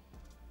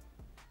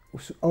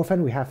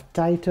often we have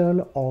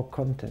title or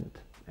content,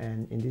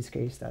 and in this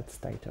case that's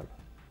title.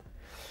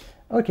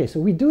 Okay, so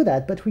we do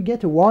that, but we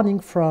get a warning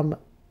from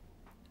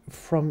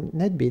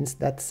NetBeans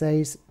that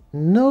says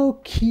no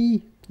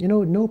key, you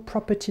know, no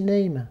property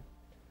name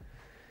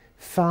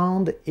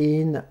found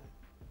in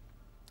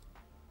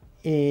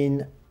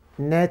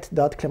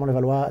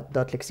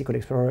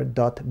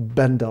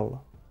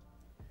net.clémentlevallois.lexicalexplorer.bundle.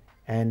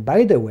 And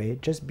by the way,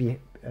 just below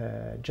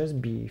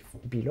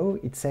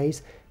it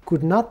says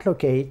could not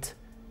locate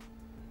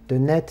the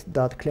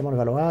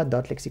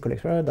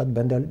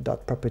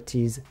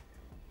net.clémentlevallois.lexicalexplorer.bundle.properties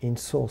in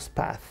source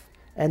path.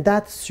 And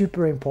that's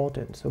super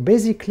important. So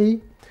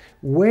basically,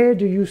 where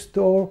do you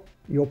store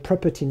your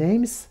property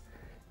names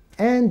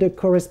and the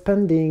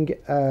corresponding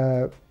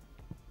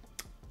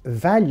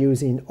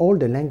values in all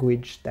the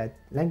languages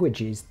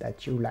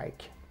that you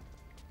like?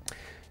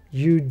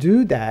 You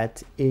do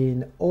that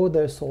in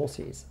other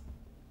sources.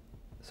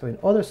 So in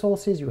other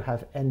sources you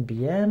have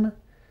NBM,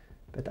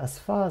 but as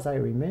far as I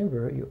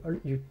remember,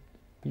 you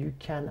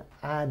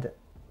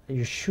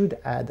should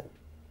add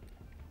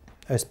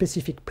a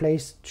specific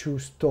place to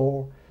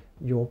store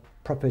your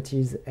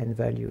properties and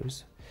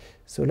values.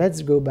 So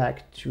let's go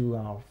back to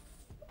our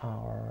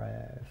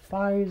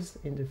files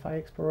in the File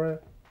Explorer.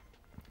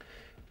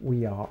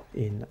 We are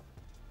in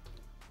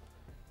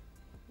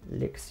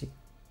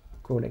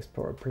Lexical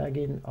Explorer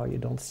plugin. Oh, you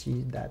don't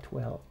see that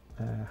well.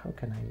 How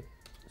can I?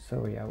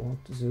 Sorry, I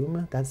won't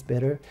zoom. That's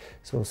better.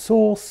 So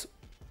source,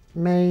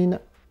 main,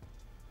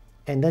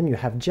 and then you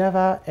have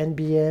Java,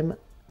 NBM,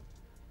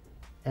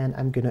 and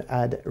I'm going to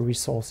add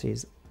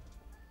resources.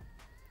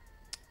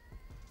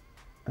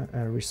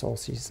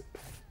 Resources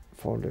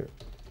folder.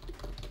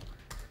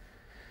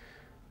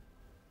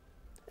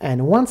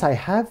 And once I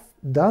have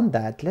done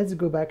that, let's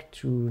go back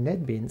to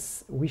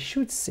NetBeans. We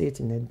should see it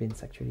in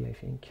NetBeans actually, I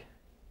think.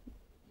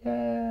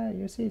 Yeah,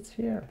 you see it's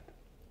here.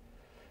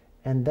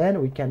 And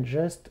then we can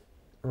just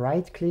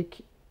right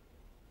click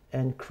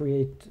and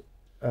create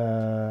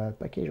a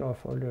package or a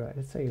folder.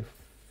 Let's say a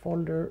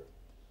folder.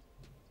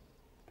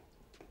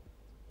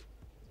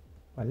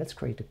 Well, let's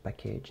create a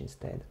package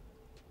instead,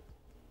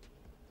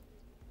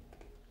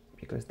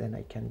 because then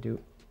I can do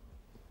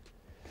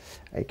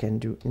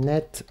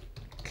net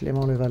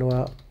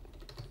clémentlevallois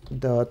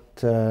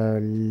dot how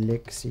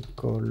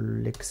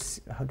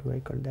do I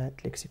call that?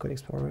 Lexical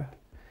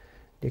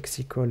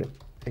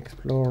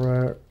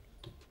Explorer,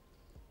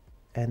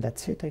 and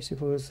that's it, I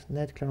suppose.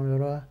 Net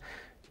clémentlevallois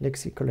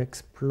Lexical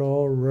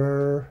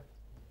Explorer.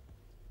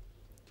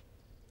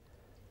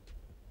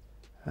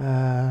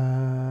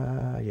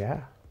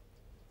 Yeah.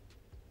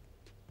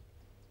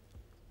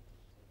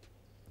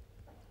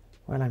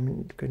 Well,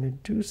 I'm gonna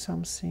do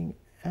something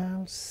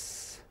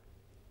else.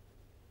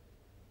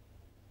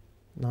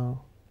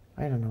 No,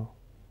 I don't know.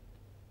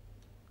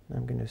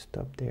 I'm gonna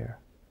stop there.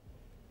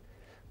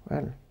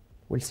 Well,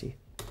 we'll see.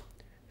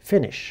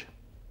 Finish.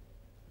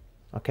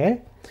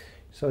 Okay,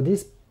 so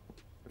this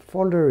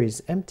folder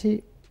is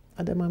empty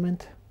at the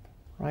moment,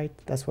 right?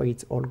 That's why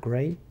it's all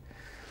gray.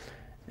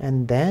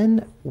 And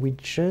then we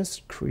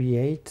just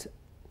create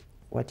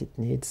what it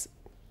needs,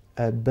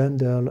 a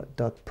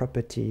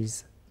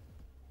Bundle.properties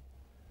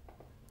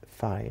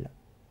file.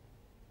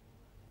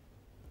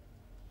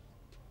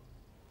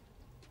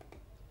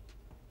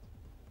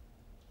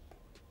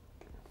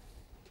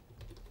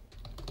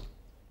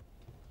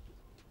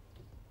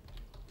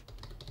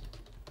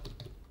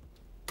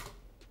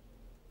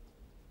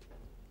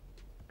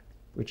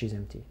 Which is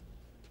empty.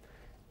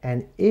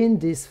 And in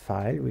this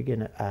file, we're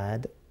going to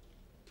add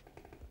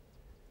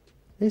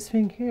this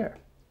thing here.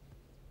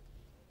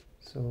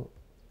 So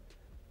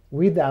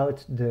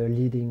without the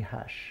leading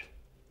hash.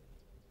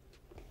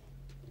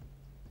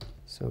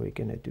 So we're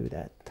going to do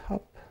that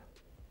top.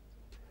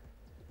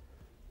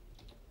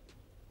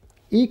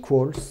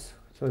 Equals,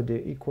 so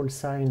the equal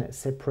sign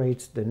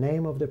separates the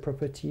name of the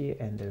property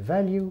and the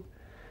value.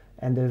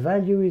 And the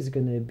value is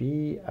going to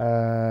be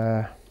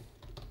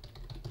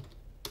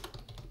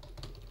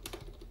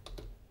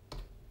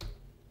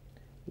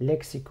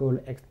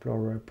Lexical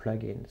Explorer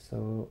plugin.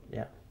 So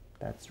yeah,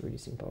 that's really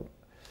simple.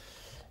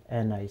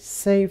 And I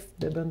save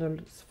the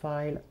bundles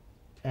file,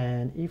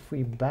 and if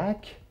we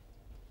back,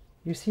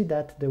 you see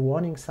that the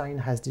warning sign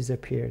has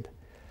disappeared.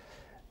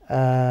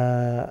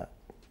 But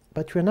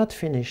we're not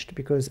finished,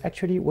 because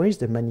actually, where is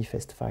the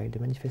manifest file? The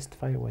manifest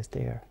file was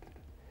there.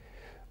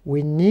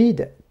 We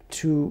need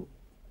to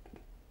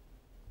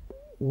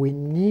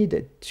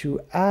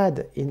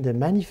add in the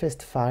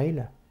manifest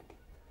file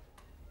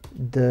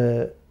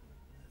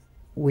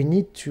we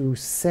need to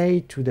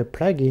say to the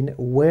plugin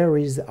where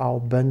is our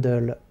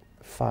bundle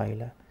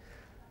file,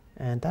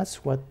 and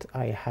that's what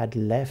I had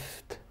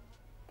left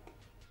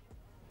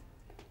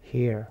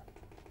here.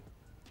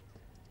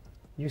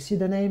 You see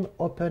the name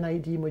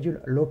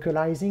OpenIDE-Module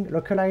localizing.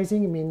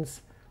 Localizing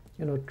means,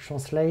 you know,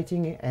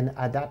 translating and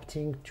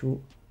adapting to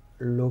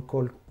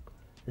local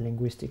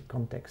linguistic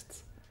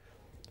contexts.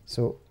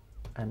 So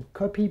I'm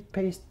copying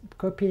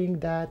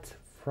that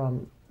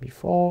from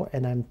before,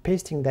 and I'm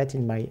pasting that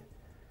in my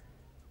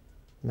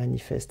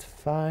manifest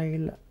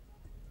file.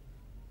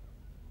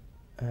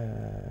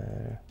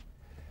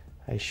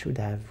 I should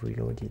have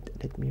reloaded.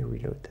 Let me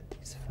reload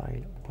this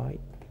file. Why?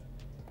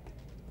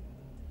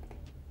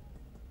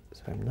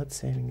 So I'm not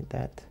saving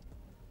that.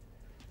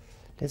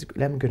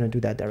 I'm gonna do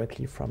that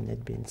directly from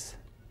NetBeans.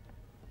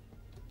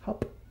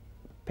 Hop,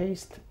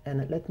 paste,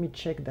 and let me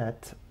check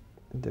that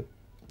the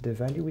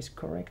value is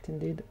correct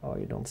indeed. Oh,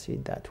 you don't see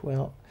it that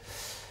well.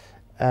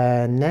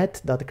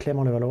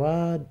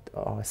 Net.clément-levallois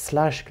or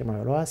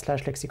 /Clément-levallois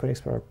 / Lexical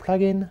Explorer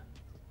plugin.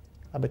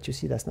 But you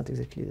see that's not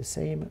exactly the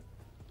same.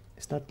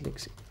 It's not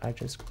I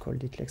just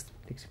called it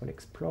Lexical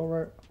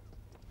Explorer.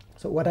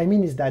 So what I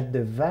mean is that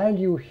the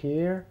value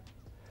here,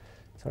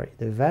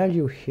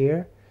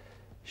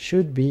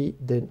 should be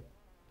the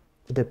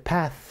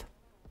path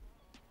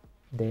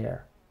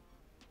there.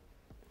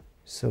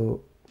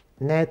 So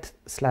net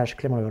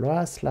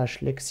 /Clément-levallois /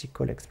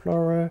 Lexical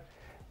Explorer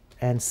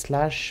and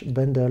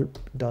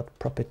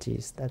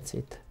 /Bundle.properties. That's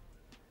it.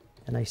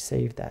 And I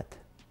save that.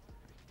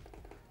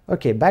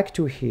 Okay, back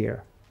to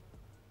here.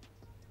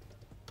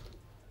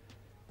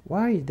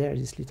 Why is there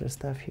this little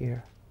stuff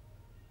here?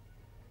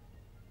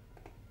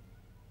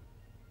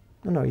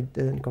 No, it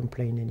doesn't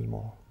complain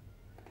anymore.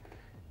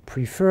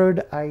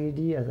 Preferred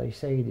ID, as I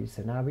said, is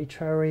an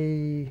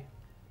arbitrary.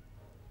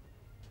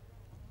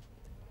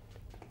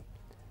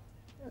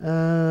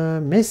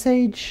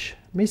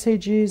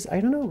 Messages, I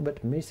don't know,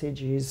 but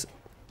messages.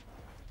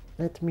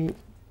 Let me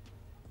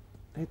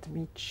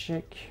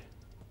check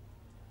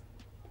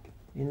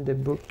in the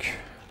book.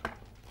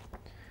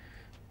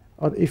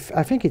 Or if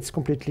I think it's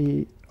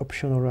completely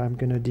optional, I'm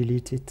gonna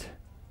delete it.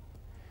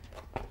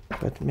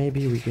 But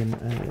maybe we can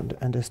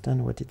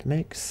understand what it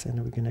makes,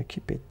 and we're gonna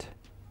keep it.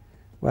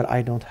 Well,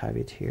 I don't have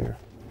it here.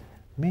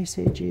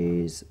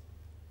 Messages.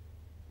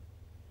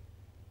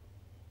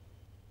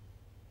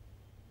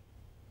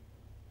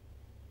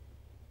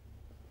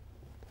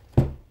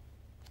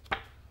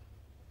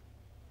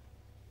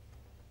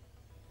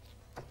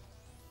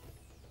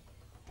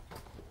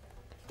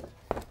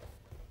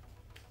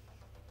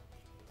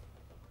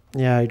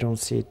 Yeah, I don't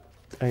see it.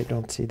 I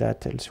don't see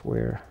that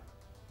elsewhere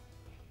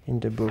in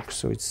the book,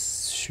 so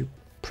it's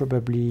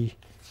probably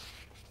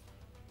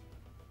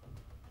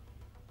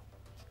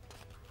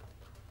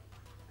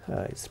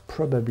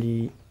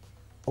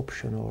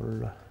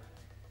optional.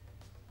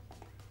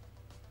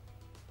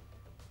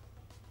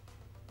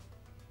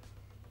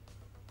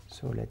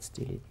 So let's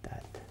delete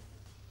that.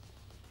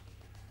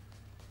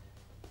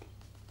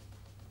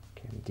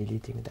 Okay, I'm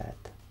deleting that.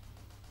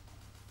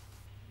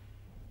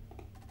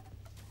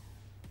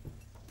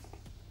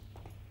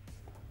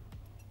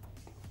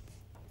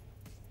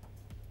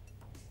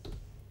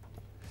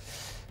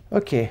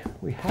 Okay,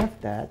 we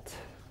have that.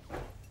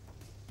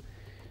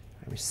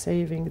 I'm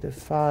saving the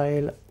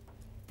file.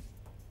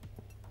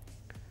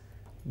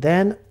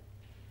 Then,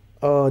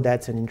 oh,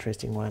 that's an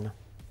interesting one.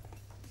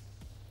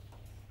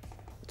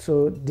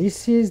 So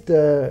this is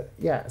the,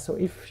 yeah, so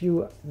if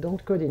you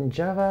don't code in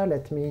Java,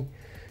 let me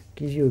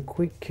give you a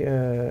quick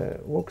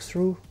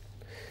walkthrough.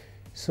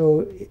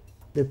 So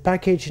the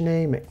package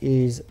name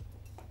is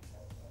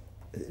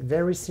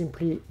very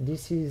simply,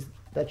 this is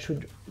that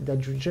you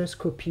just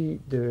copy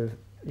the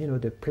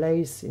the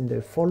place in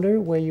the folder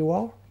where you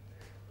are.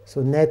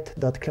 So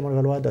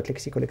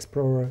net.clementvalois.lexical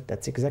explorer,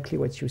 that's exactly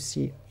what you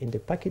see in the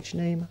package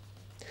name.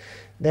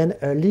 Then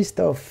a list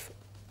of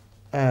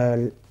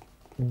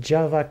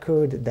Java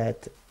code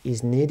that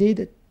is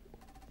needed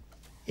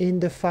in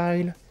the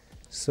file.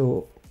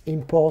 So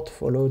import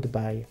followed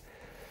by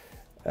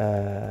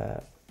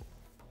the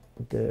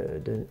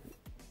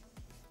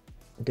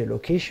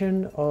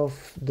location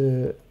of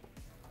the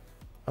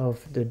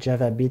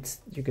Java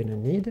bits you're gonna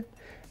need,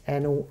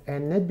 and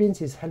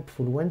NetBeans is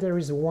helpful when there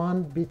is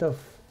one bit of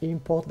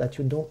import that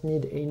you don't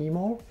need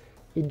anymore.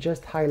 It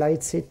just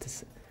highlights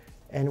it,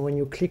 and when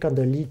you click on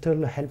the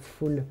little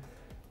helpful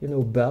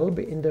bulb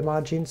in the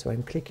margin, so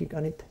I'm clicking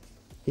on it,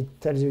 it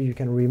tells you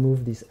can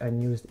remove this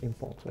unused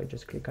import. So I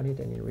just click on it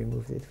and it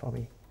removes it for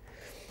me.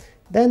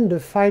 Then the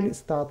file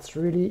starts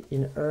really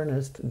in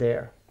earnest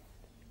there.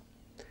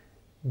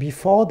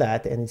 Before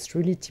that, and it's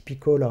really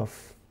typical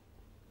of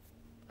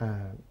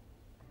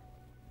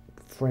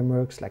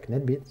frameworks like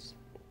NetBeans,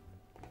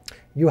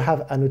 you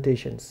have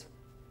annotations.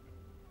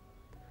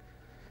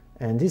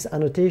 And these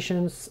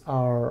annotations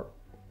are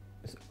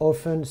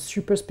often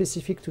super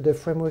specific to the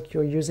framework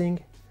you're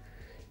using.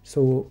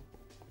 So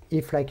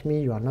if, like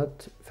me, you are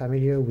not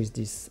familiar with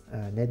these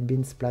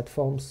NetBeans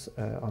platforms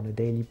on a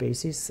daily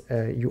basis,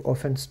 you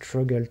often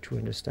struggle to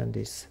understand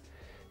these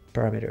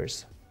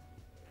parameters,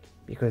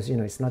 because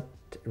it's not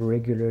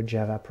regular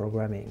Java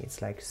programming.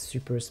 It's like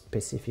super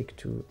specific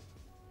to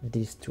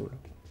this tool.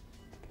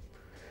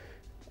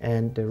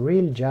 And the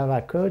real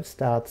Java code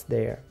starts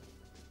there.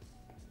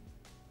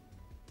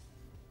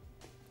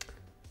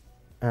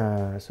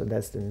 So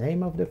that's the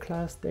name of the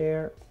class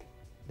there.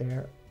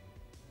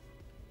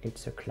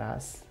 It's a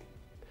class.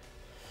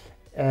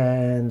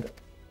 And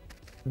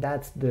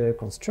that's the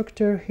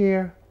constructor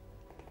here.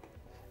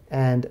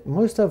 And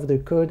most of the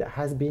code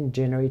has been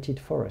generated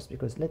for us,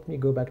 because let me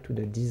go back to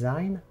the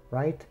design,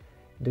 right?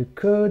 The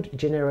code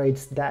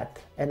generates that,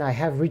 and I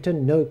have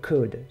written no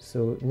code.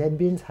 So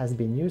NetBeans has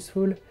been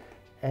useful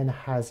and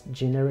has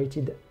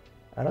generated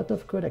a lot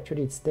of code.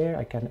 Actually, it's there.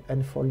 I can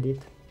unfold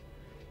it.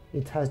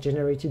 It has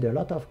generated a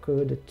lot of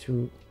code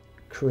to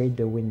create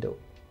the window,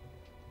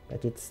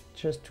 but it's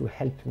just to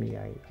help me.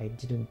 I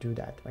didn't do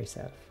that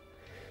myself.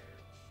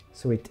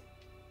 So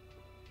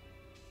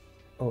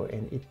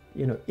and it,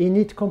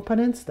 init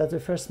components, that's the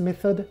first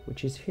method,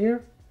 which is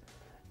here.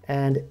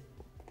 And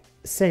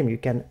same, you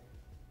can,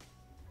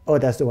 oh,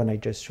 that's the one I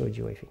just showed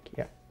you, I think,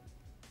 yeah.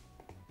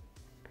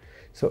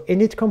 So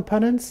init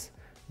components,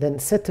 then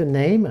set a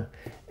name,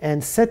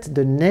 and set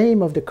the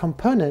name of the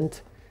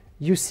component.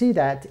 You see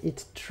that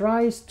it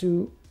tries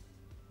to,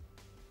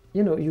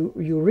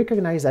 you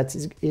recognize that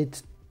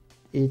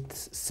it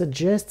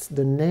suggests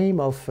the name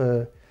of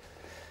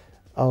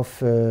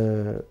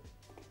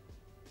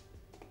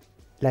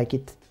like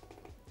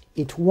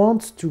it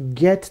wants to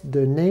get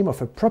the name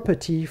of a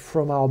property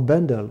from our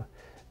bundle,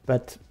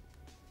 but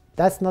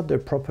that's not the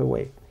proper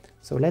way.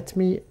 So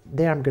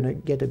I'm gonna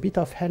get a bit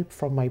of help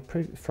from my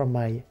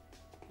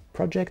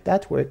project.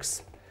 That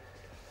works.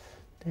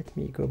 Let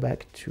me go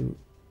back to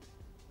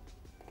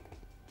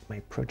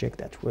my project.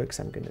 That works.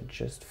 I'm gonna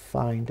just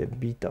find a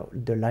bit of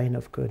the line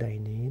of code I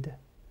need.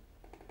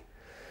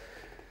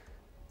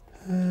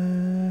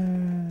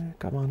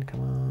 Come on.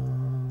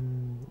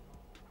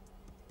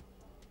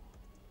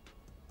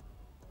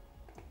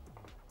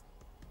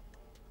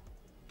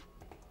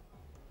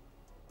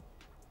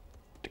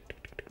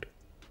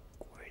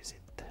 Where is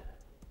it?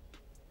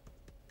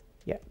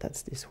 Yeah,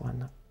 that's this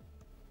one.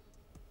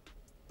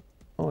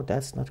 Oh,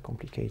 that's not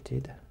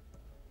complicated.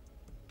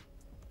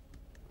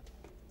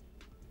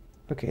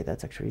 Okay,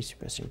 that's actually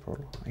super simple.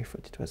 I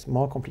thought it was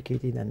more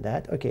complicated than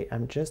that. Okay,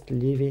 I'm just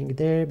leaving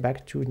there,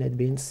 back to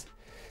NetBeans.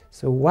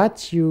 So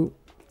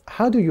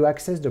how do you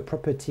access the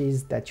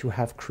properties that you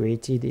have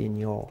created in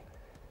your,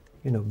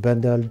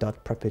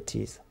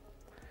 Bundle.properties?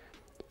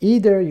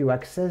 Either you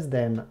access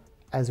them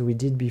as we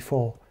did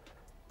before,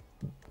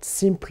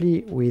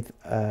 simply with,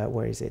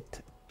 where is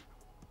it?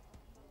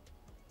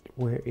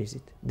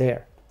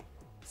 There.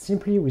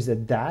 Simply with a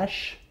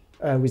dash,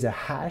 with a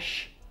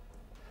hash,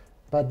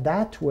 but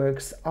that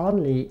works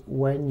only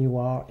when you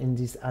are in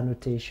these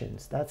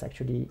annotations. That's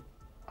actually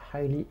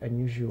highly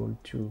unusual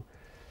to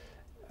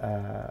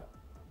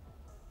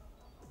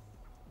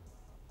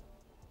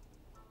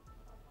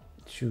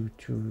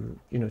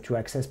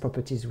access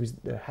properties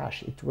with the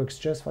hash. It works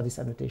just for these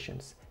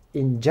annotations.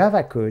 In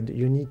Java code,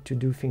 you need to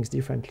do things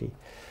differently.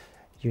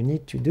 You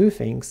need to do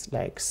things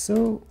like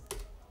so.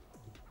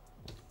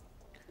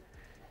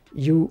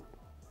 You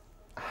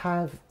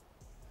have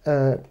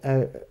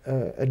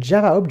a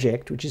Java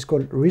object which is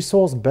called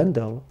resource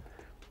bundle,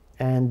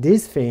 and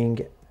this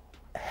thing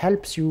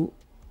helps you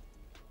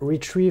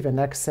retrieve and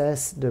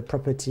access the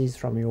properties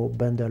from your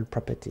bundle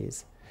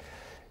properties.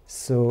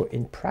 So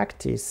in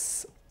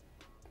practice,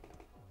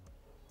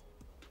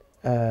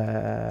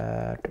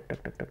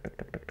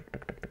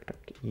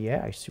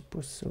 Yeah, I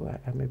suppose so.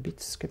 I'm a bit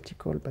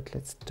skeptical, but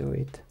let's do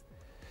it.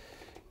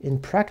 In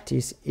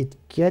practice, it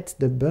gets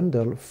the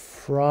bundle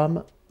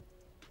from...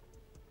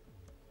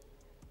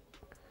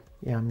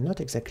 Yeah, I'm not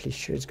exactly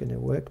sure it's going to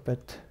work,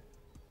 but...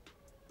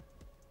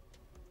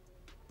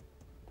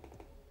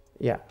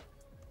 Yeah,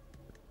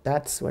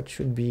 that's what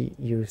should be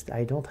used.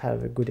 I don't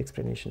have a good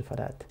explanation for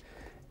that.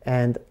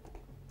 And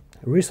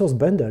resource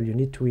bundle, you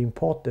need to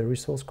import the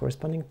resource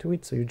corresponding to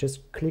it. So you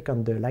just click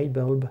on the light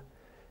bulb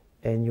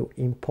and you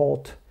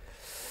import.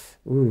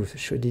 Ooh,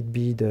 should it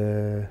be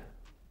the...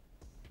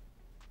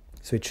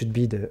 So it should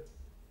be the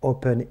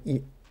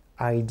OpenIDE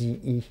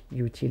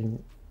util.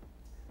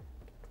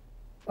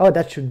 Oh,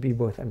 that should be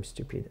both. I'm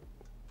stupid.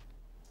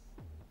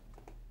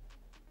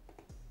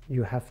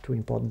 You have to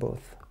import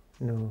both.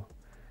 No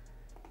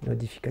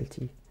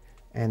difficulty.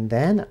 And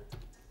then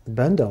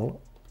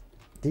bundle,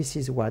 this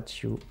is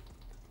what you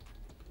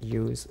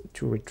use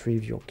to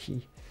retrieve your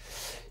key.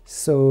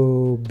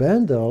 So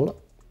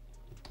bundle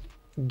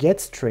get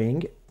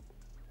string,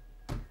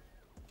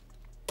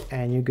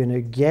 and you're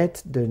gonna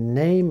get the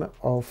name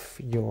of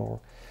your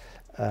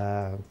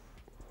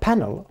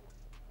panel.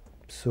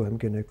 So I'm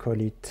gonna call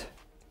it,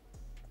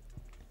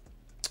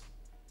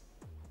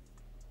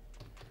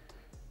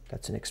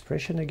 that's an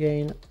expression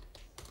again,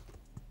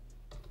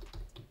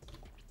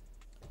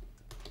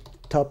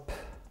 top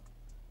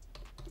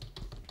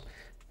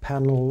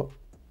panel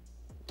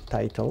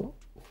title.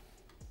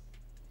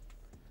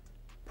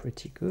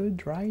 Pretty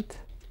good, right?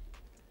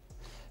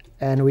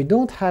 And we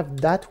don't have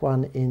that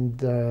one in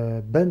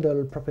the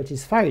bundle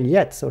properties file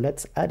yet, so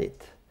let's add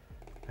it.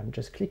 I'm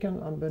just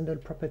clicking on bundle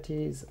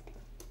properties,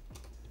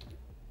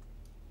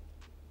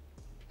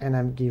 and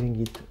I'm giving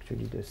it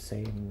actually the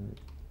same,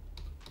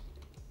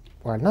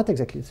 well, not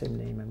exactly the same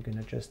name. I'm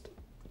gonna just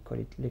call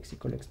it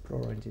Lexical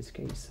Explorer in this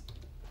case.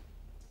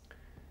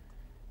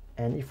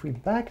 And if we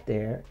back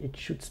there, it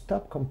should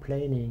stop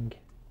complaining.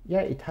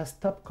 Yeah, it has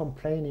stopped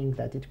complaining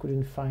that it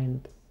couldn't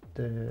find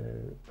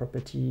the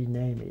property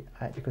name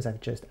because I've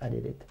just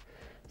added it.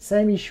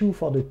 Same issue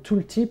for the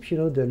tooltip, you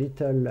know, the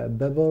little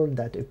bubble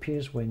that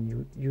appears when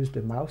you use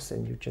the mouse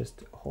and you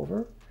just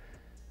hover.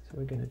 So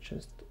we're gonna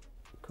just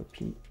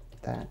copy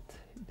that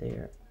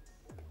there.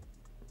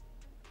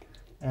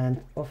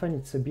 And often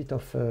it's a bit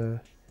of a,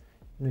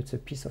 you know, it's a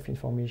piece of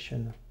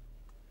information.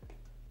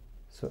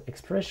 So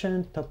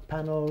expression, top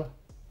panel,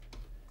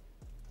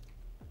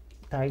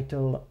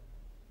 title,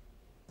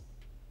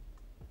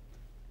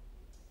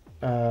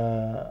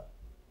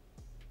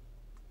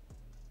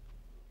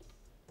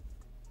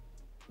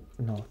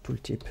 no,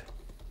 tooltip.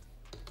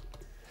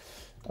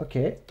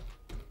 Okay,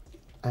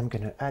 I'm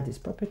gonna add this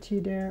property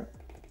there.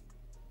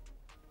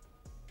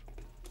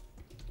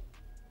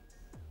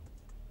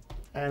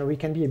 And we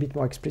can be a bit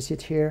more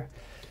explicit here.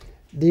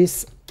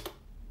 This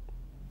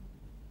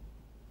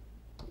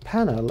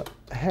panel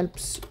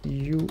helps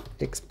you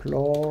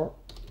explore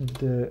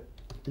the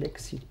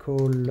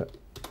lexical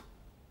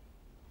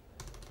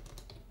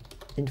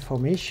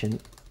information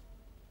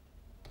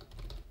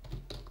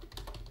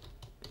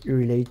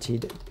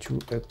related to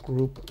a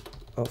group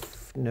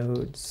of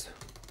nodes.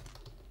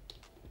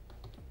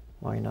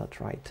 Why not,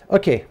 right?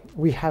 Okay,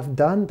 we have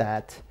done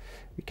that.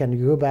 We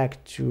can go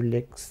back to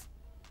Lex.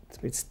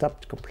 It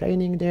stopped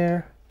complaining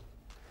there.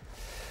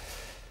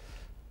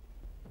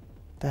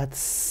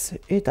 That's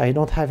it. I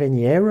don't have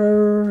any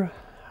error.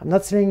 I'm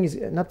not saying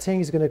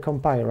it's going to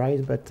compile,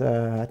 right? But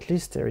at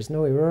least there is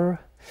no error.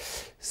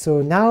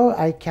 So now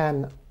I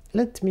can,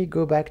 let me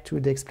go back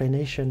to the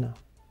explanation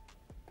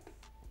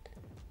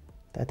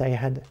that I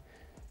had.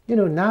 You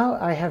know, now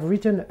I have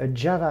written a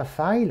Java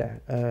file.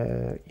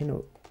 You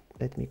know,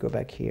 let me go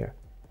back here.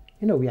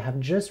 You know, we have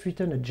just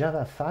written a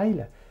Java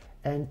file,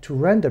 and to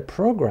run the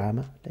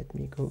program, let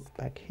me go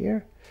back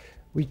here.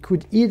 We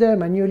could either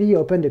manually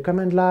open the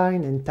command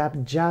line and tap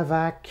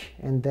javac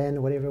and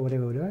then whatever,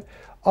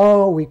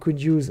 or we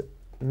could use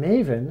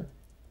Maven.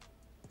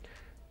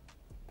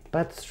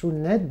 But through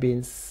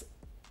NetBeans,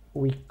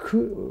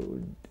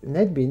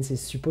 NetBeans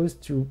is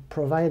supposed to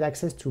provide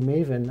access to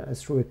Maven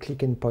through a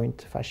click and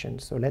point fashion.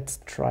 So let's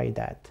try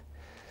that.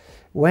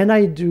 When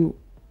I do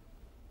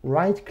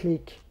right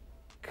click,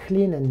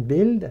 clean and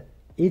build,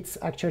 it's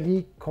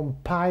actually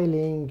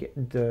compiling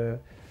the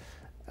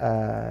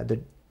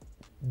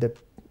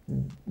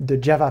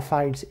Java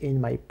files in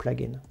my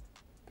plugin.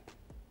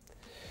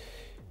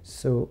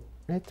 So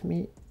let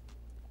me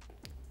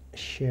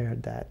share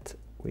that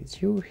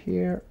with you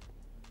here.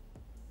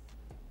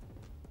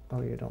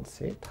 Oh, you don't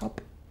see it.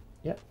 Hop.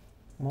 Yeah,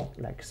 more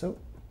like so.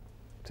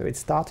 So it's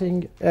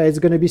starting. It's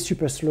going to be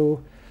super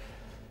slow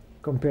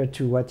compared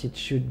to what it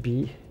should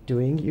be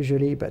doing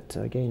usually, but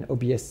again,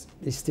 OBS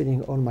is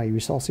stealing all my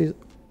resources.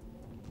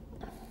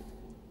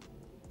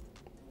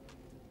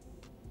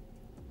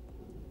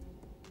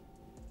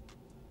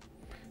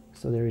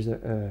 So there is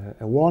a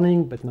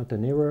warning, but not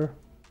an error.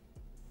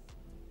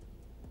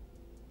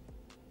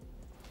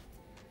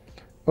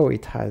 Oh,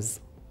 it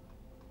has.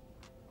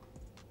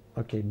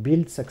 Okay,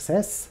 build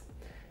success.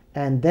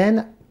 And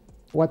then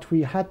what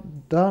we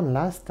had done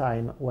last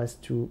time was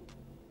to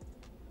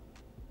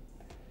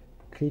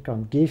click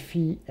on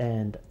Gephi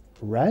and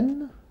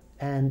run,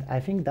 and I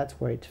think that's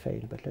where it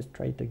failed, but let's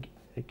try it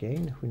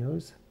again, who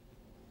knows.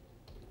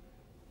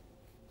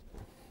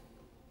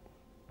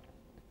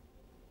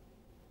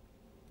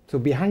 So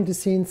behind the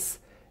scenes,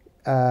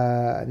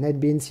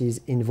 NetBeans is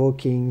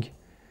invoking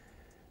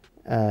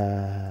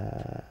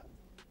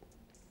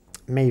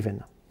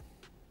maven,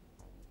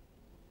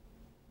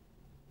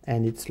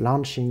 and it's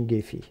launching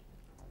Gephi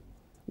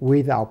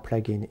with our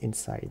plugin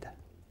inside.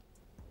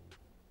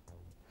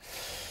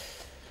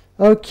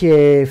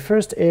 Okay,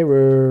 first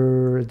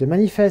error. The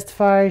manifest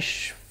file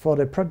for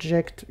the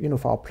project,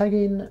 for our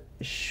plugin,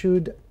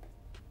 should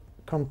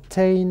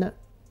contain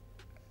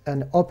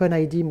an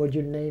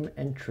OpenIDE-Module-Name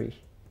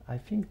entry. I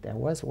think there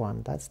was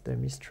one. That's the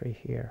mystery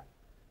here.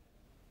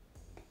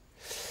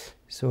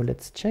 So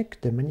let's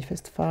check the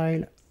manifest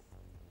file.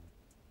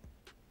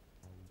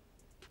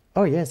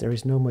 Oh yes, there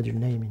is no module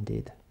name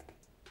indeed.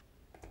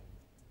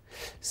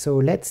 So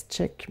let's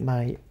check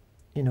my,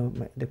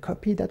 the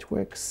copy that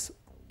works.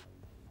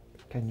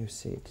 Can you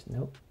see it?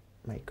 No,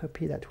 my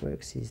copy that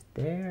works is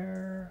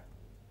there.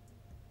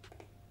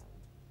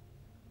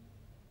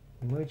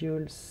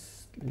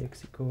 Modules,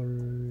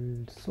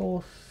 lexical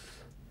source,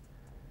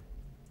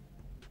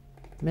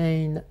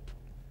 main,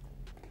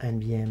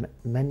 npm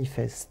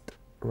manifest,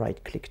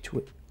 right click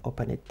to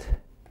open it.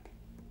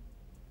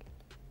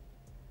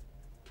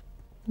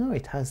 No,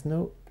 it has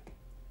no.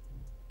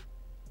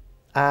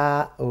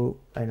 Oh,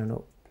 I don't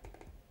know.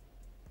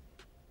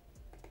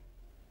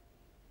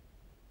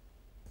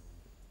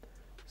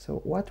 So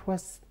what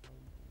was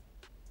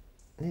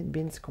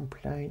NetBeans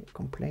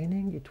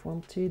complaining? It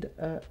wanted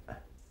a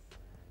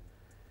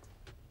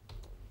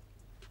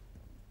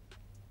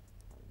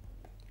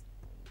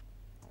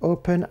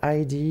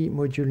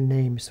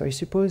OpenIDE-Module-Name. So I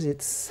suppose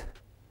it's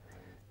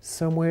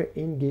somewhere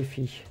in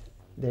Gephi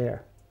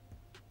there.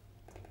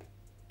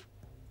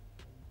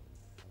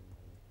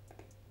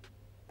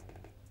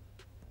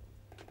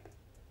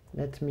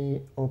 Let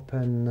me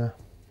open,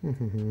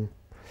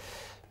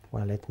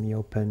 well, let me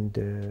open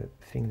the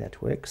thing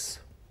that works.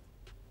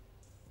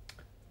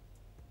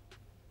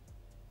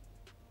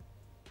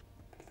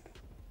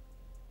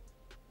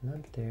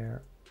 Not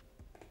there.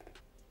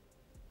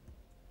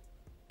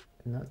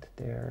 Not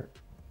there.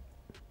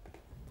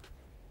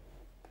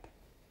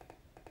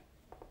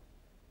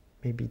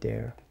 Maybe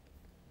there.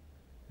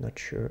 Not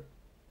sure.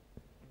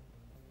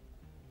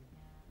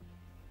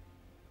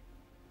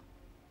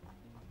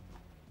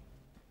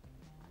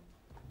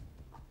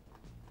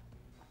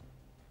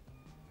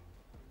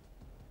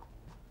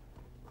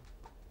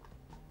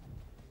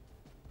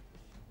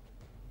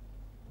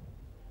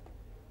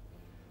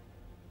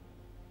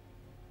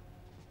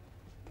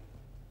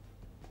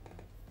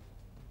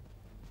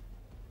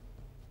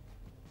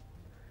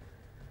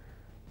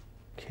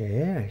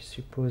 Okay, I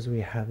suppose we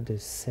have the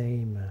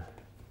same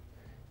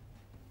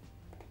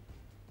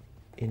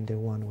in the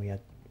one we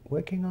are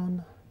working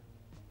on.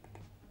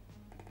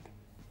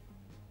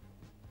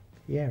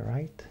 Yeah,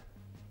 right.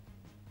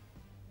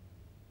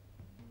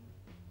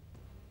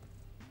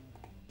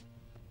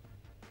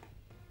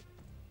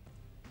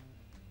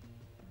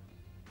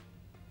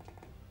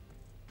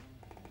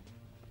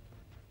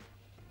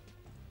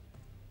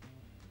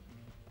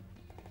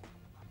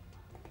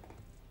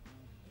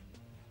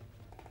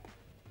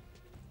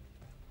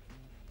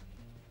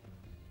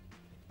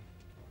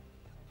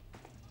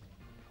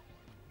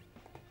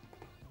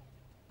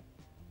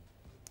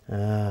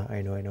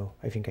 I know.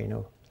 I think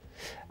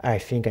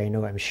I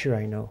know. I'm sure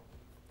I know.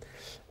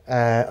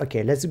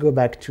 Okay, let's go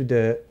back to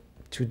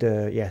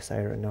the, yes,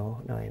 I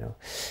know. No, I know.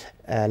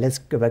 Let's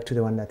go back to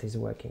the one that is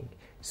working.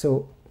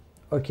 So,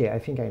 okay, I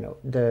think I know.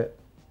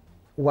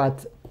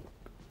 What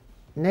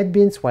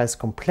NetBeans was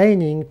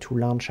complaining to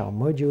launch our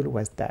module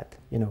was that,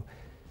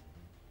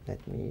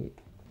 let me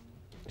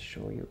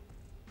show you.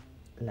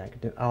 Like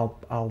our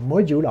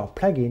module, our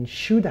plugin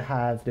should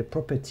have the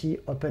property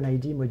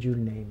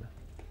OpenIDE-Module-Name.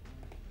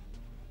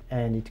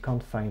 And it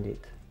can't find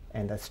it,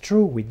 and that's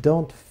true. We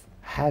don't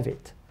have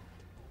it,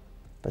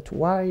 but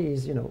why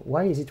is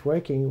it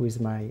working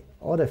with my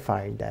other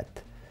file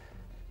that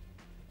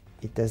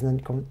it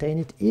doesn't contain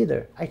it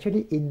either?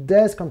 Actually, it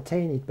does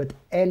contain it, but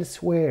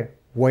elsewhere.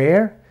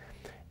 Where?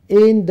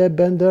 In the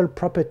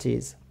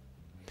Bundle.properties.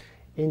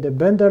 In the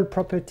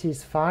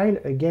Bundle.properties file,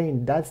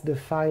 again, that's the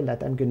file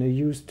that I'm going to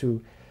use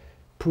to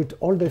put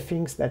all the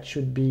things that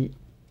should be,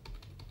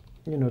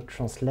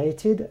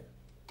 translated.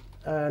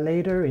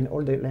 Later in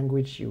all the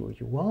language you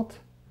want.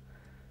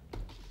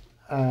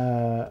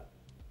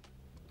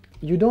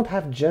 You don't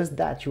have just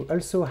that. You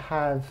also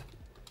have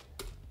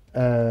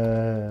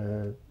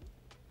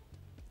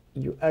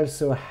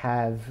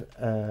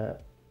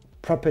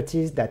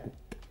properties that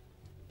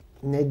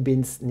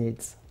NetBeans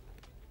needs.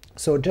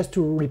 So just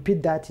to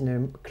repeat that in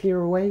a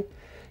clearer way,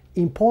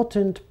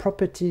 important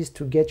properties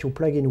to get your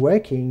plugin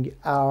working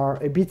are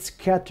a bit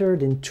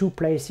scattered in two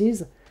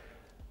places.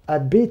 A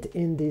bit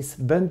in this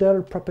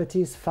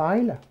Bundle.properties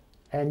file,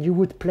 and you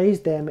would place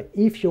them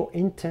if your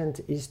intent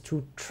is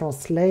to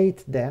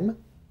translate them,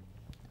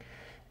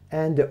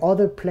 and the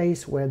other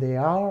place where they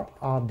are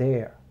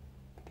there,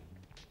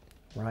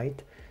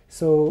 right?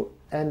 So,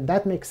 and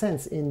that makes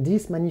sense. In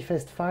this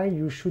manifest file,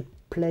 you should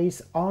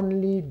place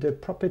only the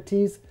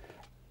properties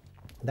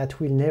that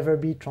will never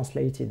be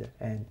translated.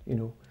 And, you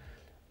know,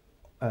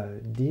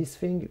 this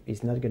thing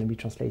is not going to be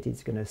translated.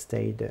 It's going to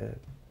stay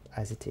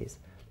as it is.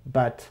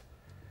 But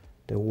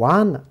the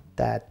one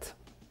that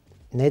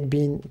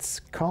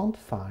NetBeans can't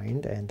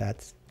find, and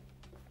that's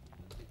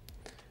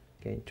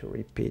going to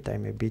repeat,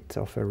 I'm a bit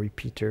of a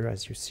repeater,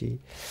 as you see.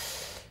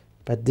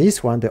 But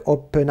this one, the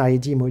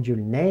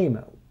OpenIDE-Module-Name,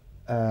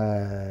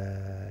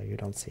 you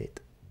don't see it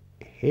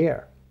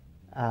here.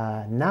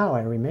 Now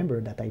I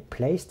remember that I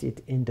placed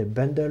it in the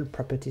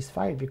Bundle.properties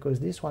file, because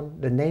this one,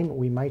 the name,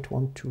 we might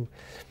want to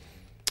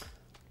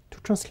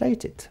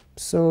translate it.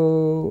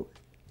 So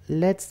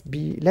let's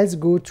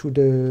go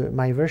to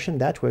my version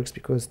that works,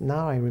 because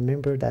now I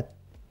remember that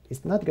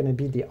it's not going to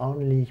be the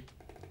only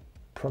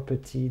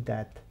property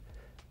that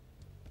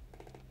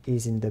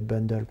is in the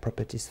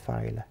Bundle.properties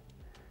file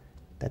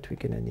that we're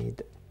going to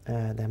need.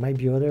 There might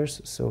be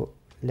others, so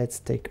let's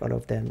take all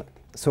of them.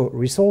 So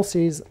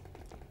resources,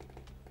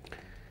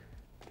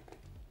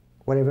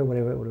 whatever,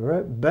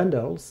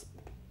 bundles,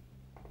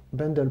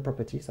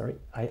 Bundle.properties, sorry,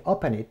 I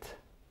open it.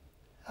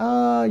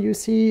 You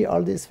see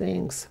all these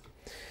things.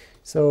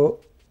 So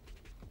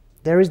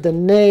there is the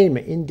name,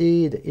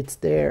 indeed, it's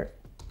there,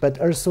 but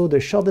also the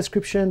short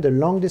description, the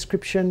long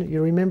description.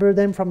 You remember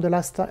them from the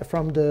last time,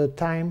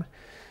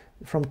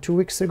 from 2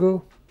 weeks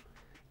ago?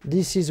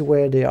 This is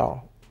where they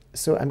are.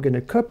 So I'm going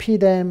to copy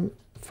them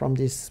from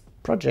this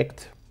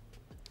project.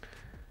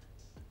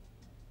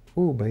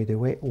 Oh, by the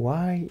way,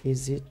 why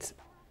is it,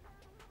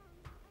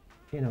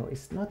 you know,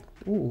 it's not,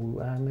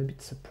 I'm a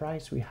bit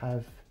surprised we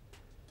have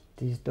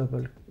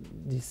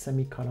this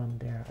semicolon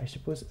there. I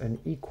suppose an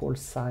equal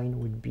sign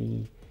would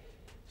be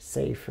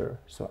safer.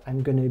 So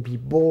I'm going to be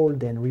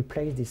bold and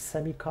replace these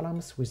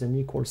semicolons with an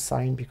equal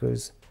sign,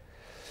 because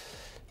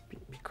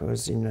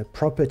in a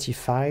property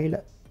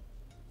file,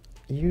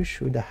 you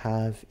should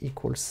have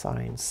equal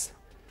signs.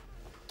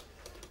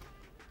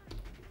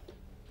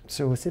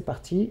 So c'est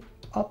parti,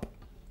 hop,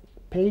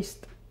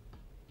 paste.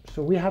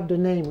 So we have the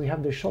name, we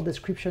have the short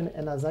description,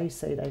 and as I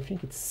said, I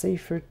think it's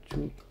safer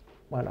to,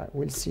 well,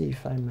 we'll see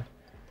if I'm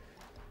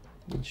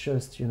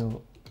just, you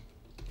know,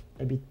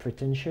 a bit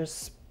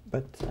pretentious,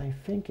 but I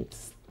think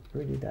it's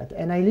really that.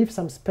 And I leave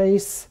some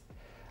space.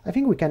 I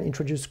think we can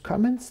introduce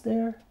comments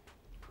there.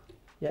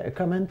 Yeah, a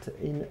comment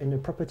in a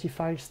property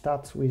file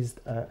starts with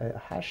a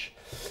hash.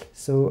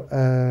 So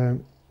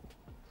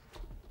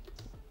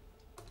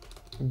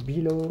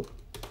below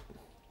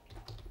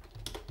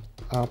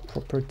our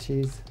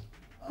properties,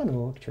 oh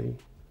no, actually,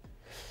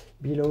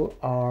 below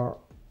our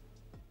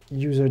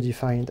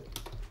user-defined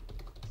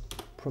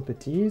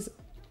properties,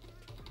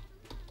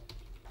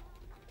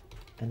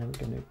 and I'm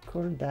going to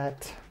call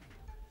that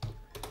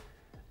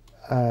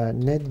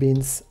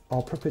NetBeans,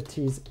 our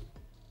properties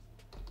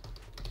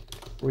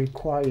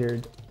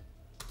required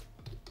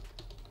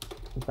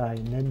by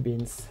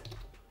NetBeans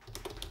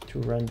to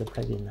run the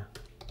plugin.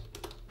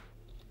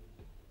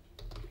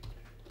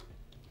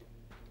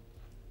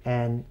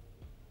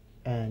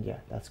 And yeah,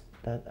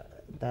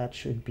 that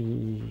should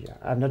be,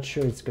 I'm not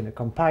sure it's going to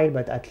compile,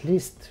 but at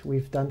least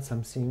we've done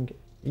something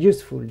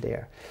useful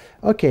there.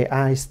 Okay,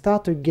 I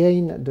start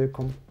again the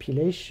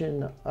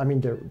compilation, I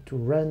mean to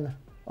run,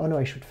 oh no,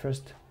 I should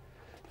first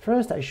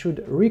I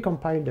should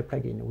recompile the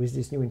plugin with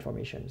this new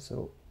information.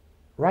 So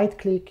right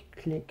click,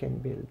 click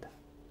and build,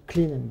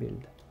 clean and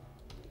build.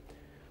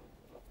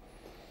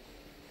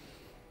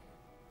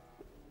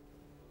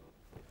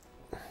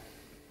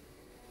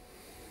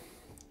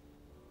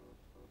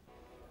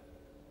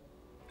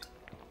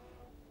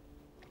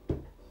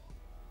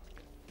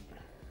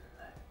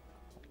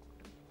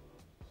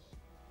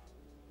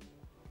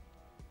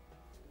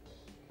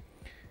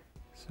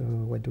 So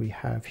what do we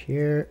have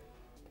here?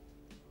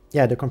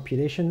 Yeah, the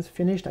compilation's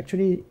finished.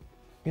 Actually,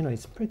 you know,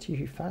 it's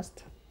pretty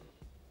fast.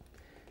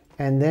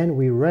 And then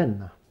we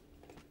run.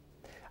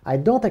 I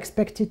don't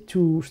expect it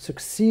to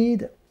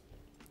succeed,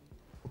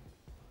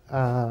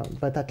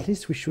 but at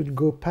least we should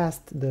go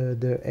past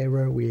the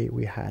error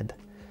we had.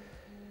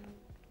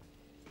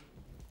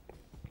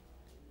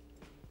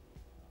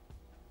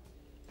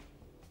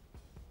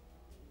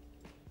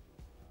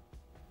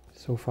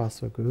 So far,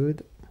 so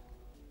good.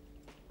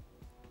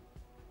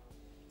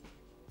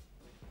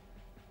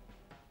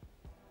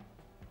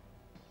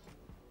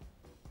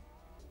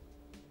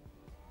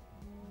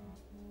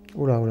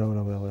 Oula, oula,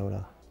 oula, oula,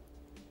 oula.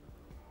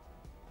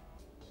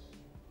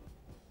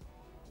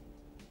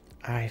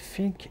 I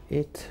think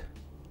it...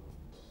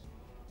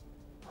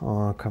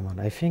 Oh, come on.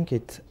 I think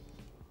it...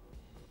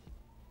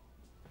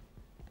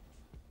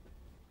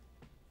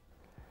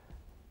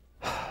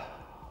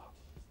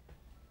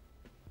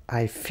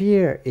 I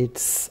fear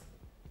it's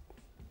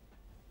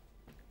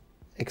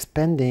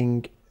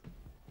expanding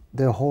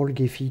the whole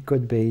Gephi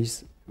code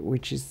base,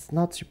 which is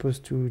not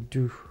supposed to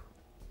do.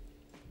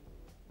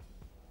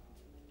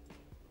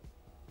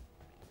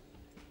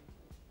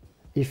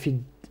 If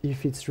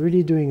if it's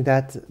really doing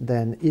that,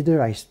 then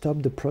either I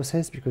stop the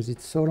process because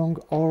it's so long,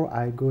 or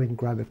I go and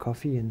grab a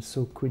coffee, and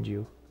so could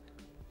you.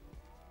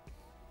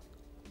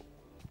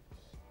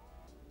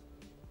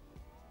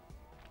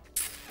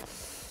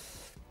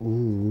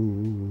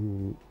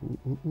 Ooh.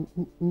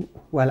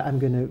 Well, I'm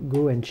gonna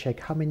go and check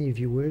how many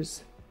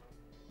viewers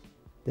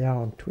there are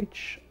on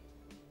Twitch.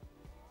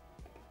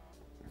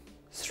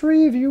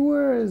 3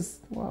 viewers!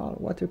 Wow,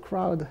 what a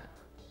crowd.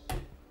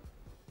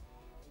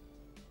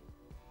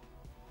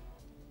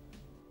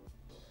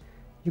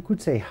 You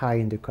could say hi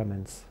in the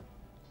comments.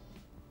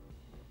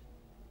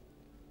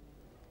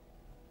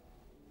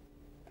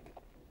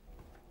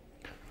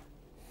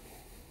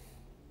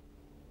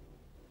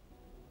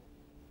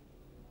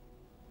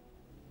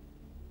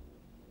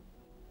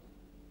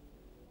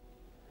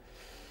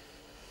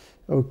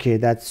 Okay,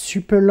 that's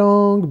super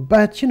long,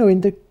 but you know,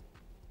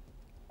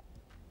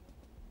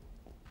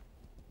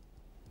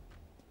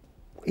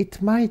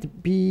 it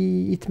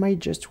might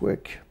just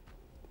work.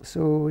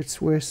 So it's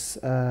worth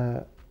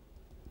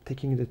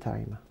taking the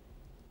time.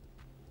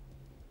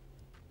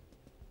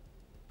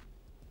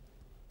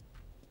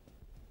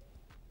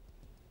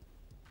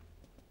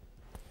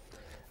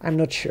 I'm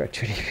not sure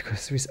actually,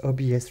 because with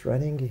OBS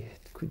running,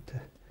 it could.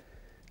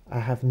 I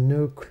have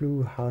no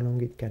clue how long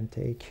it can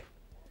take.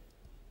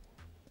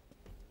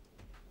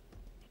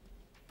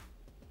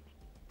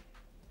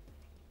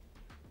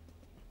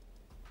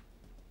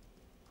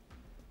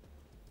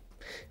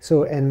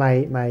 So, and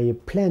my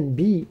plan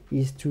B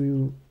is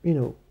to, you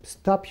know,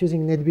 stop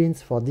using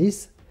NetBeans for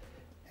this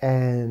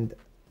and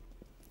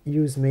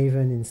use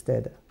Maven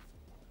instead.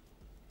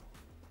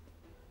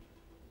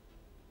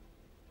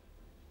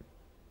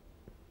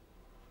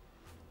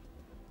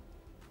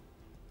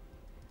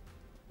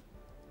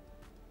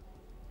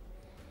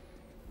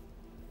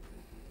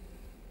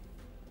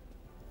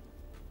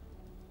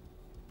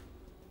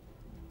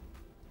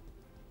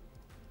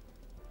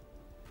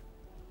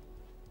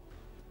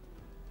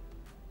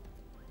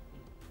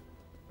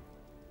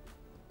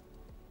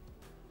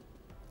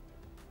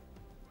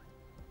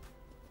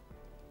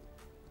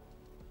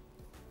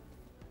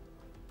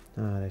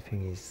 The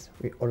thing is,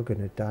 we're all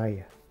gonna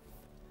die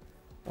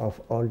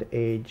of old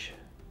age.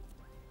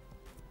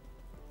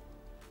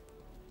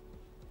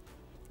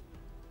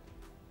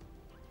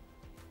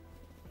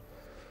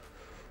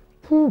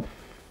 Whew.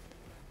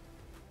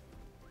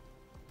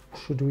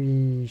 Should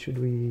we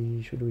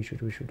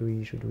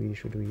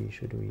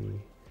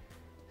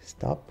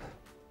stop?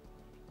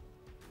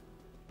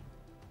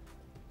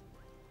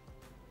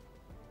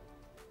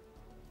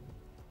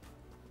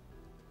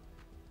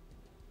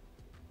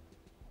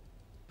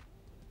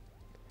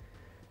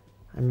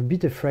 I'm a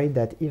bit afraid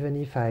that even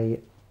if I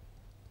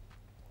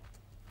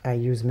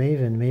use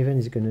Maven, Maven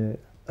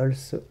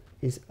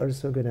is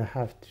also gonna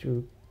have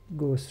to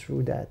go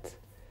through that.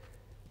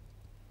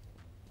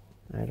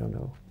 I don't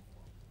know.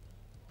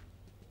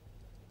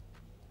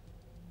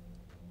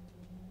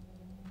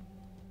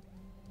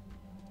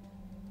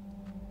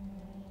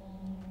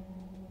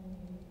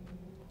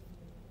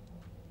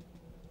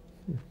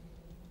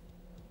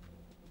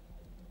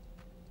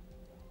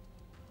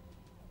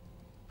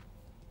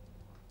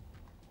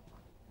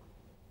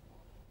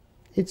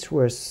 It's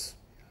worth,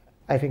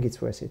 I think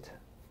it's worth it.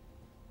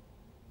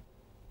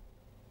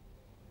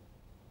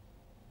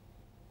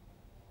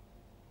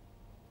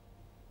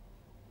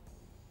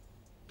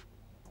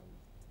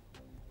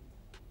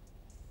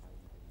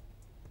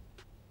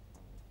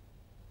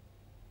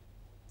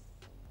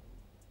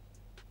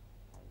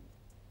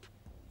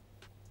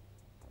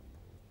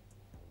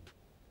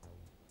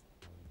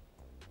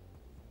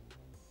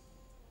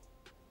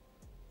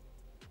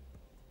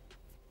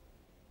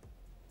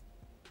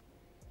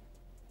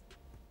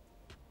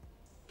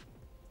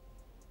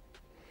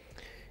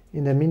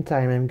 In the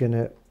meantime, I'm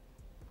gonna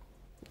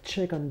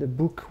check on the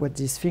book what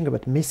this thing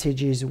about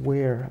messages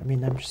were. I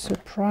mean, I'm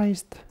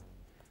surprised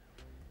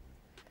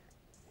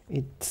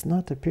it's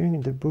not appearing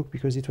in the book,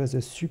 because it was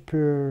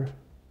super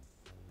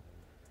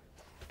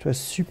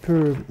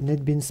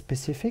NetBeans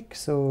specific,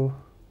 so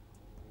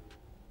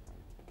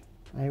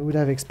I would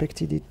have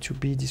expected it to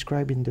be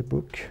described in the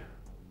book.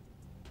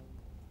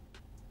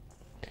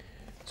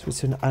 So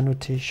it's an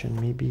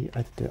annotation, maybe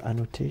at the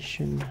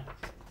annotation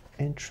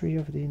entry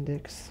of the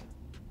index.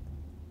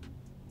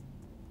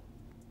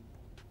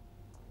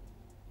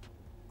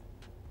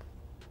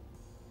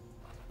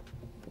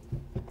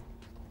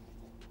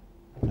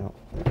 No.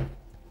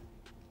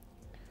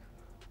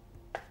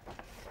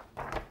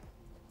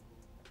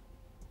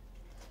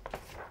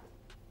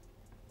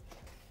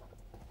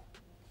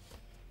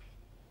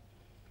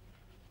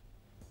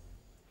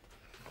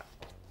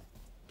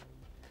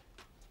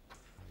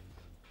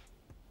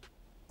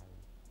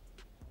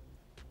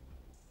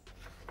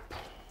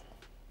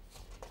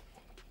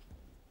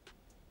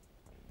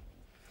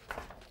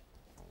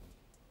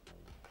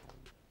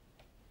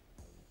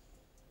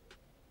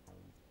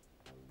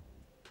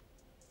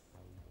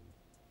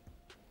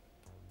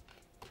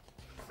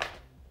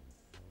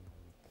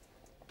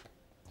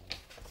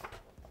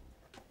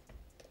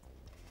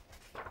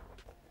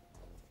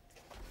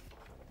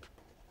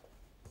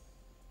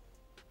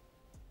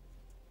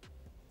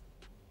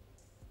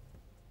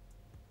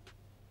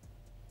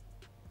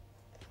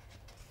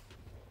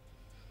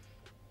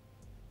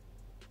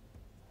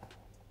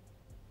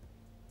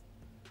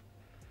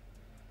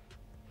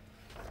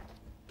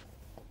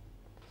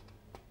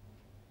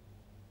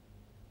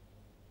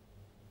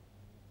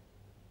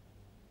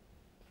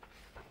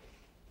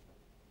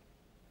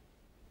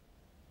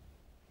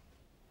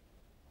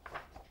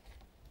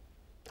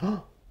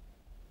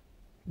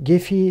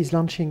 Gephi is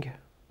launching.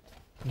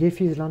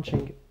 Gephi is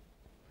launching.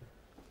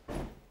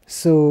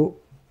 So,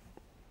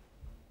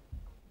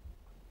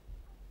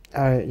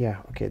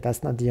 yeah, okay,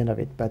 that's not the end of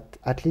it, but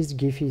at least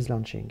Gephi is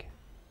launching.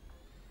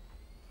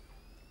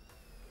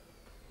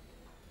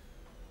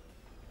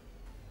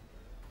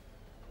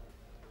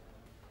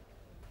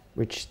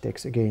 Which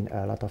takes, again,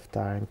 a lot of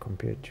time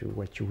compared to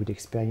what you would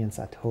experience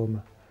at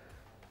home.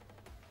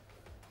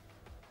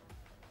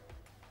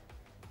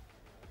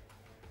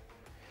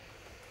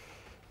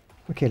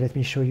 Okay, let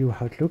me show you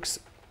how it looks.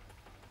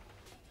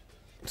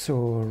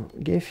 So,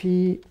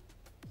 Gephi,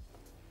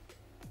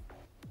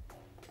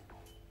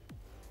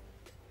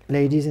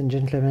 ladies and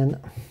gentlemen,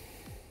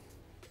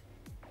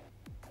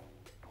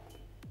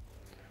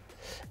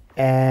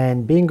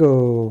 and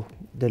bingo,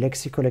 the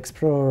lexical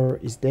explorer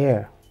is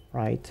there,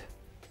 right?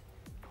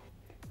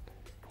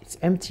 It's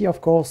empty,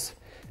 of course,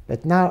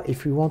 but now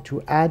if we want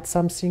to add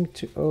something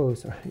to, oh,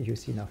 sorry, you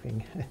see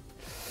nothing.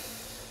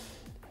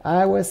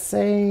 I was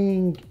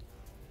saying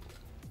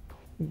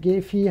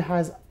Gephi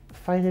has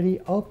finally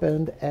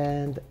opened,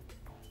 and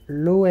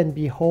lo and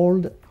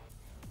behold,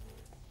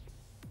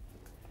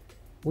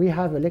 we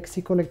have a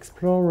lexical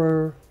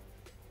explorer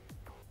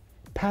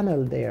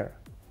panel there.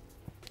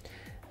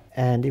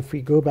 And if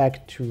we go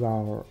back to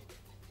our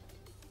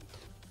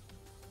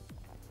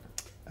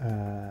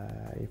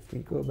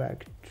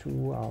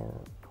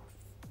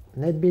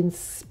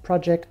NetBeans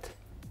project,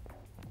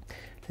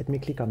 let me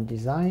click on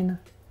design.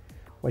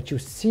 What you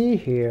see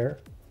here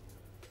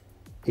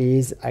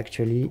is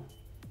actually,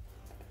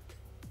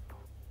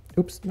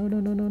 oops, no,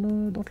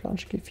 don't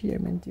launch Gephi, I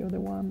meant the other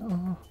one.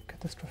 Oh,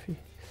 catastrophe.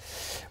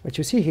 What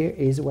you see here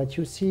is what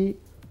you see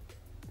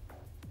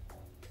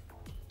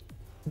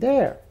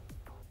there.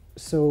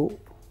 So,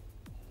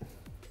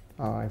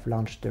 oh, I've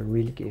launched the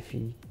real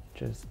Gephi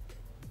just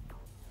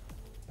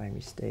by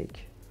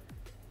mistake.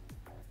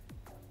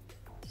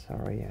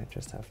 Sorry, I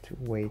just have to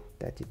wait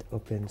that it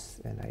opens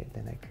and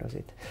then I close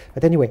it.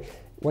 But anyway,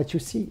 what you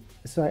see,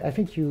 so I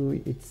think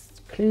it's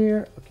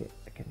clear. Okay,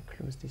 I can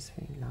close this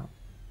thing now.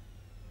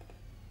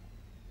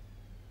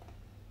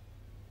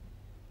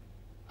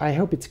 I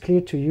hope it's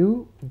clear to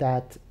you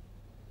that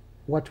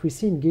what we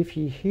see in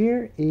Gephi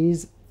here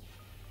is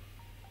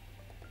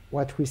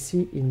what we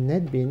see in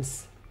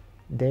NetBeans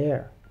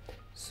there.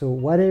 So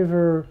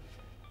whatever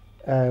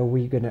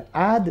we're going to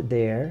add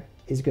there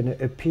is going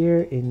to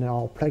appear in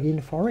our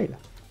plugin for real.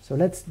 So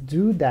let's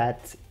do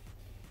that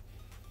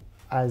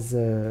as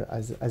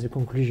a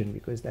conclusion,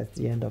 because that's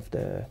the end of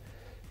the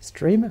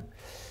stream.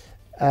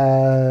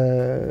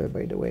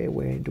 By the way,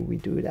 where do we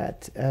do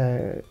that?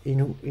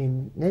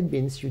 In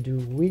NetBeans, you do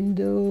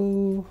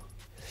window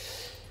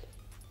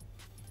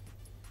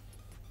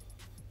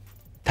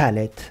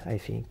palette, I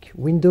think.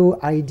 Window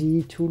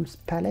ID tools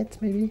palette,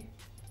 maybe?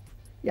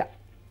 Yeah.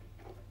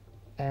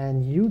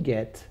 And you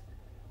get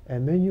a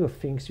menu of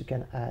things you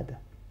can add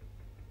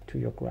to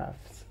your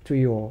graphs, to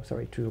your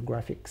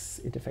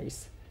graphics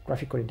interface,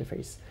 graphical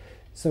interface.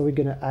 So we're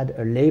going to add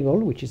a label,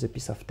 which is a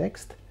piece of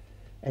text.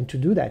 And to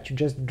do that, you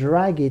just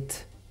drag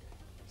it.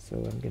 So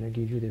I'm going to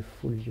give you the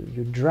full view.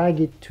 You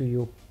drag it to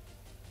your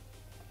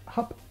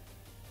hop.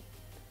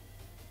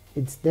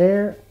 It's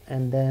there,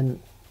 and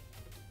then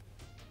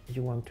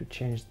you want to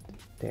change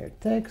their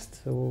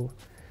text. So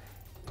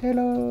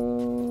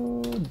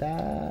hello,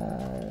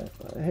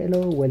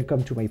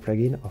 welcome to my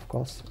plugin, of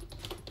course,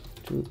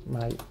 to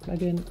my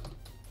plugin.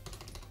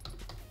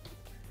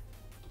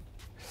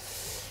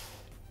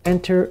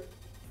 Enter.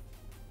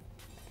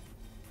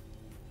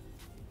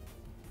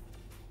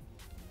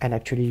 And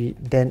actually,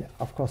 then,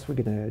 of course, we're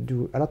going to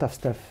do a lot of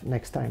stuff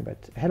next time.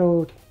 But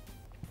hello,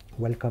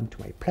 welcome to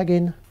my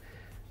plugin.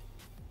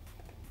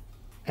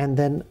 And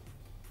then,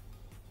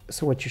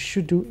 so what you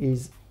should do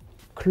is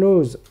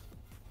close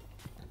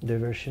the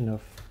version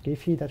of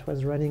Gephi that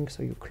was running.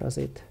 So you close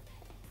it.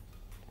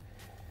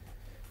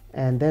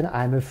 And then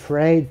I'm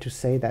afraid to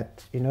say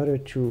that in order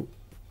to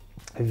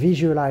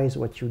visualize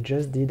what you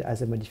just did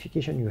as a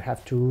modification, you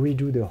have to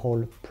redo the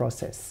whole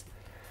process.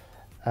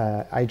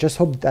 I just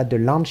hope that the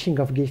launching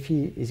of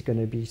Gephi is going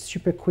to be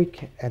super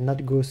quick and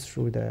not go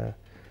through the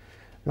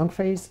long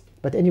phase.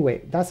 But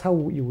anyway, that's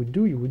how you would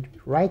do. You would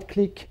right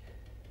click,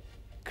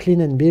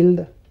 clean and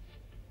build.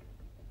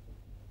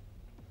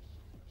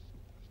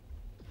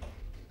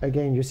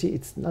 Again, you see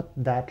it's not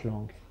that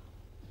long.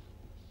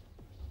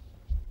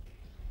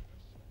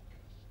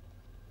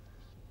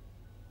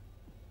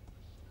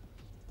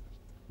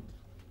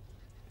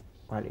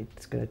 Well,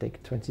 it's going to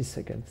take 20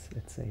 seconds,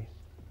 let's say.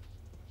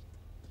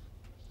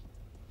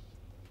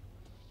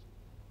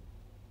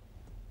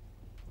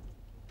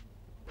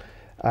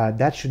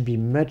 That should be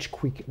much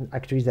quicker.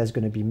 Actually, that's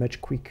going to be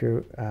much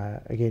quicker.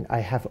 Again, I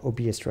have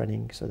OBS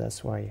running, so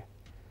that's why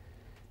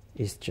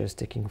it's just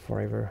taking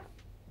forever.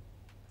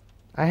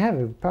 I have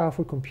a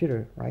powerful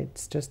computer, right?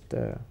 It's just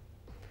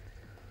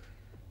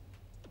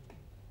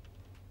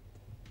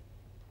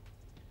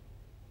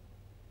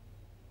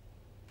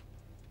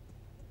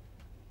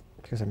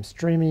because I'm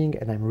streaming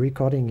and I'm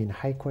recording in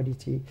high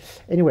quality.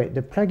 Anyway,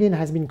 the plugin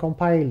has been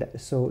compiled,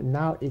 so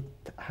now it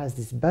has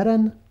this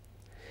button,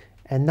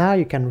 and now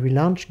you can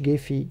relaunch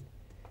Gephi,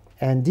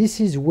 and this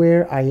is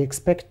where I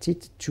expect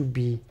it to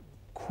be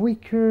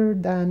quicker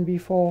than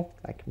before,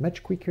 like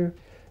much quicker,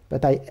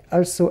 but I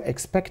also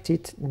expect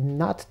it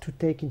not to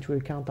take into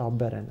account our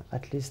button.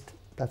 At least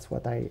that's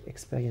what I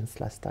experienced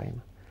last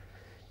time.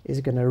 It's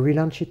going to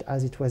relaunch it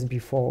as it was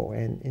before,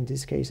 and in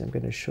this case I'm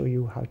going to show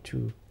you how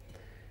to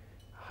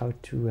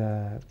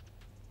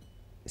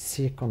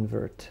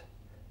circumvent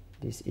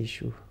this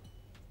issue.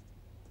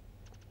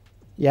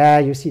 Yeah,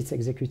 you see it's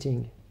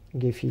executing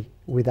Gephi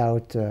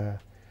without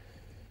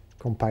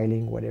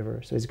compiling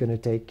whatever, so it's going to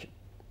take,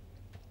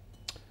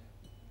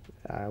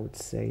 I would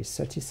say,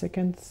 30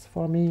 seconds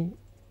for me,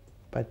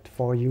 but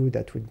for you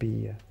that would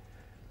be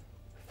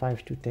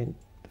 5 to 10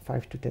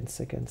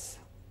 seconds.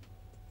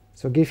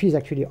 So Gephi is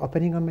actually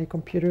opening on my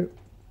computer.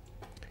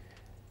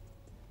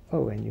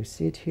 Oh, and you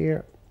see it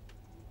here.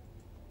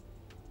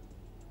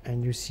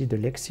 And you see the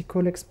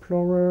lexical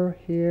explorer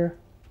here.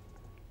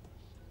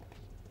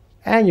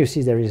 And you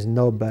see there is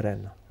no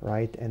button,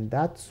 right? And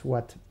that's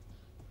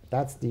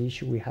the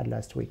issue we had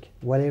last week.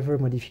 Whatever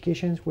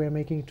modifications we're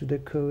making to the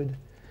code,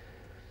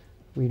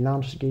 we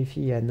launched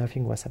Gephi and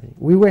nothing was happening.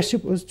 We were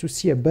supposed to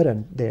see a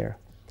button there.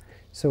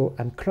 So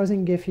I'm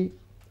closing Gephi,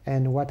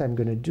 and what I'm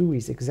going to do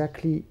is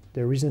exactly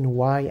the reason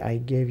why I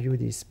gave you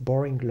this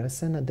boring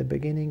lesson at the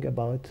beginning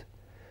about,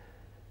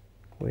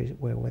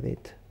 where was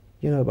it?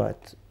 You know,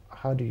 about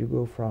how do you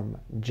go from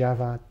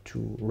Java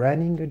to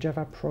running a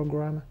Java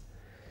program.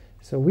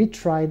 So we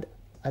tried,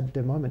 at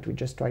the moment, we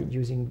just tried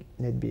using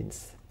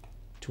NetBeans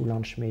to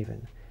launch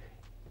Maven.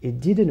 It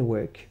didn't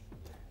work.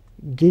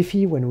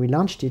 Gephi, when we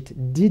launched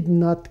it, did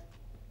not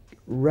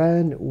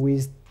run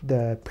with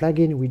the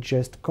plugin we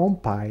just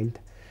compiled,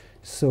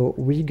 so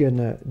we're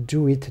gonna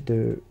do it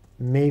the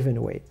Maven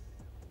way.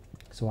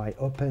 So I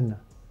open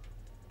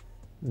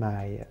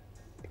my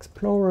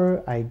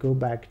Explorer, I go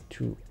back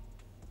to,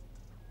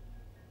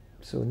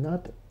 so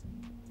not,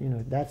 you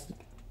know, that's,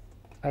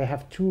 I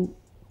have two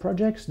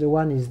projects. The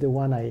one is the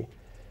one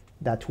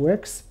that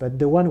works, but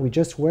the one we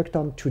just worked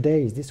on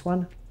today is this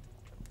one.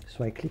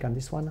 So I click on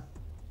this one,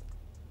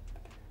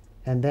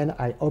 and then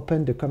I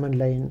open the command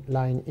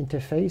line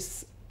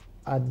interface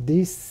at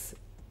this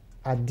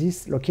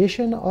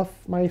location of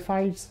my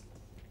files.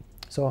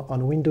 So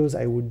on Windows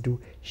I would do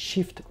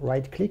Shift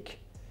right click.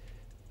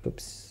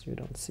 Oops, you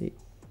don't see.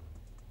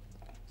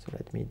 So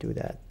let me do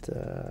that.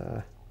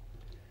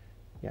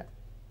 Yeah,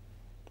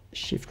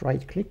 Shift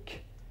right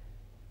click,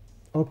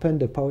 open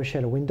the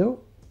PowerShell window,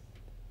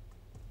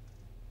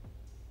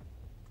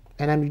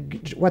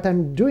 and what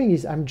I'm doing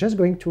is I'm just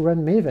going to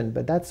run Maven,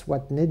 but that's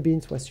what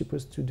NetBeans was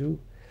supposed to do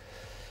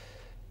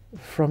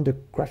from the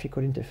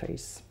graphical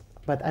interface.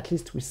 But at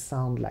least we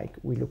sound like,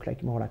 we look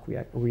like more like we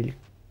are real,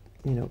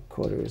 you know,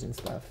 coders and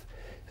stuff.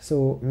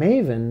 So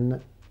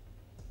Maven,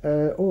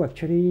 oh,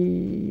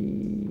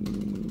 actually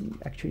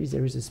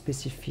there is a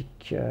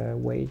specific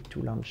way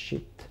to launch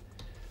it,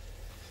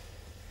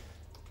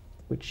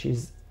 which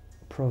is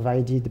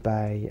provided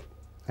by,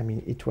 I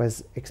mean, it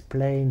was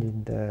explained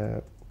in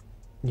the,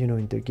 you know,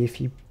 in the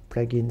Gephi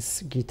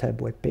plugins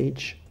GitHub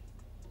webpage.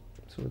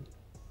 So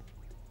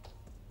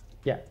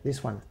yeah,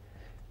 this one.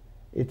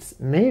 It's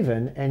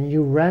Maven, and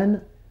you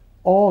run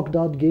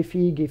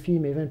org.gephi, Gephi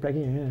Maven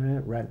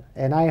plugin, run.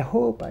 And I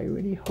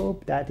really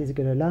hope that is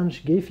going to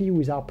launch Gephi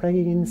with our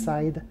plugin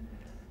inside,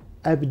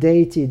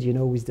 updated, you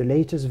know, with the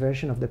latest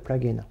version of the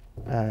plugin.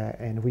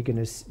 And we're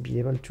going to be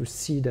able to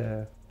see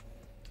the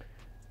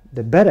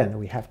button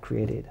we have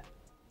created.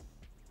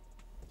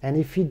 And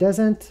if it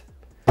doesn't,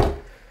 I'm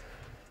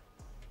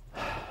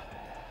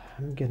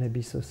going to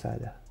be so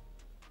sad.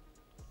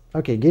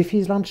 Okay, Gephi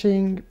is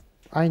launching.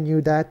 I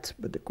knew that,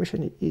 but the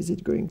question is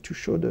it going to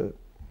show the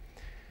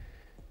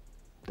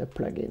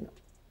plugin?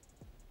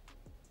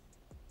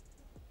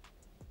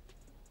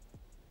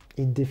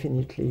 It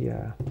definitely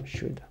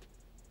should.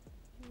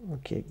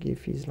 Okay,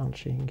 Gephi is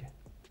launching.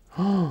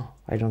 Oh,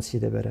 I don't see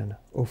the button.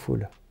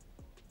 Awful.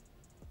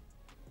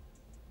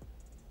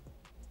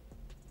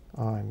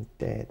 Oh, I'm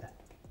dead.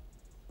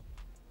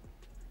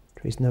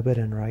 There is no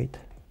button, right?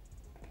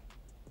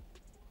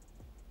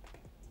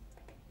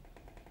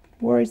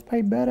 Where is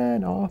my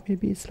button? Oh,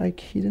 maybe it's like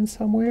hidden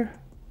somewhere.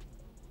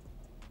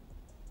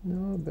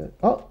 No, but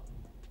oh,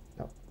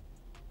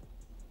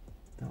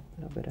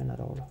 no button at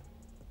all.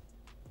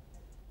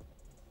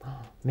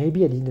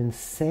 Maybe I didn't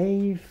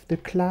save the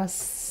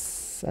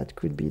class. That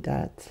could be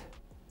that.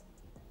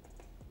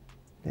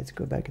 Let's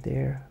go back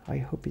there. I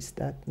hope it's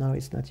that. No,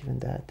 it's not even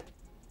that.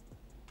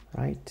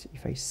 Right?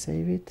 If I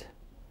save it.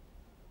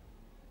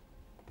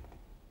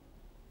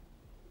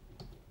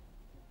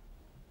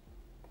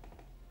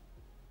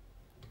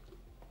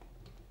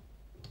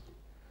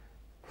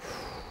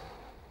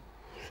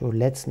 So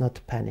let's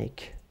not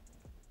panic.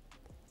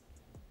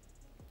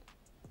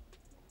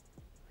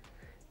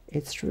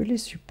 It's really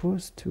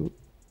supposed to.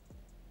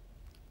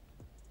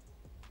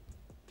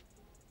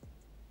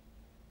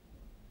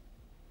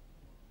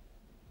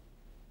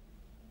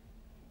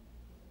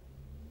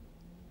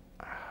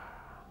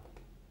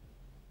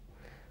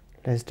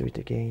 Let's do it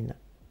again.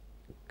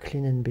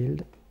 Clean and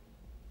build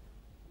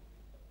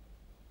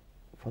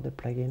for the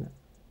plugin.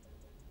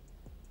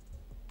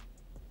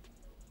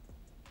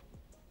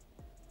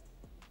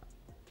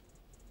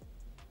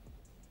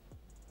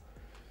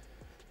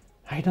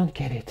 I don't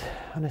get it.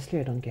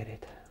 Honestly, I don't get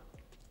it.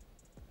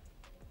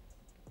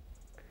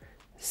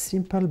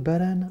 Simple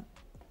button.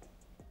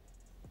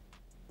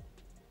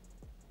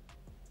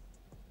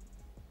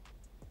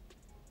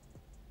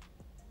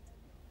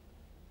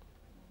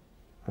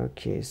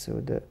 Okay,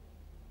 so the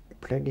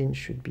plugin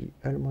should be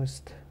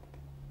almost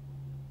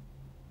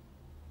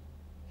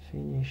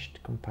finished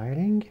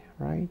compiling,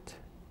 right?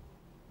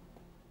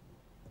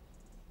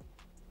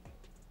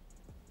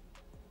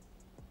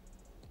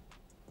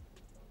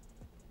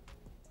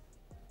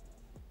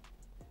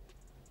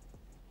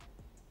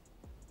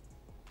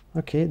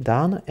 Okay,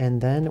 done.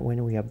 And then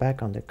when we are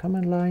back on the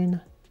command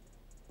line,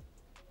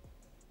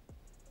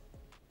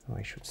 oh,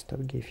 I should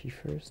stop Gephi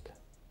first.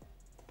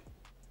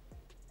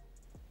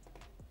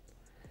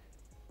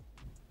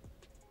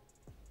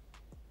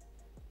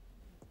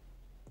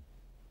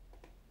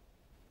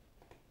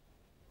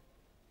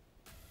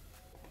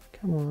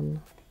 Come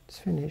on, it's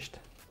finished.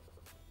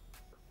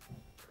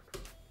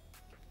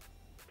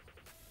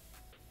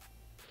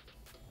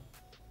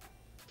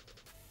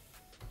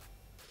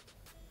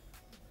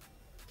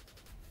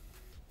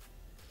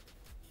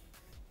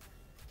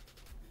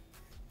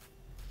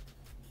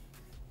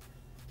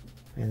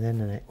 And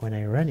then when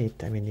I run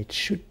it, I mean, it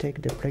should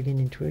take the plugin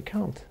into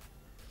account.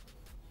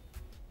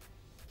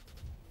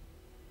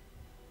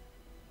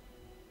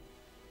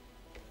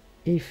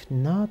 If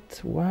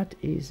not, what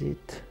is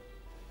it?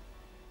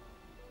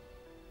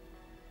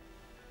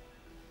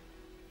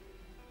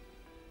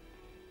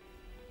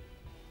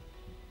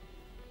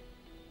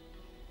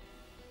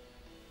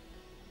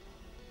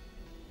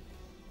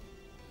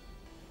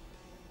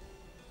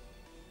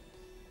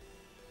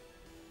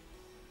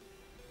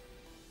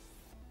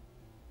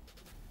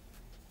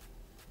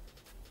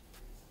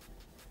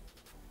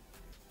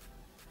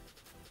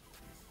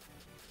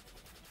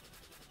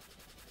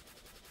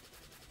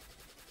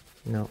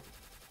 No.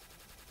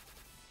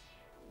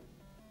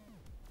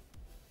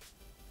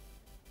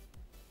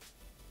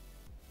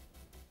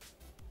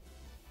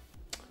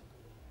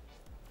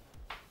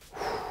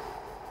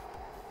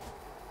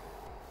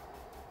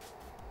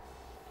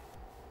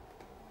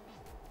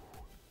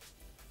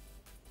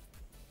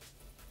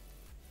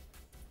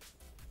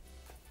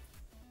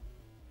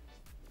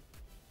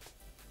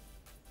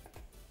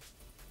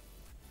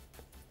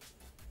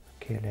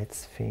 Okay,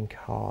 let's think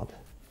hard.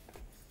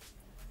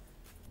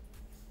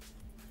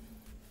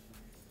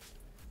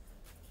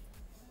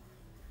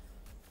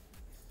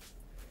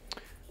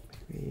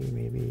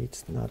 Maybe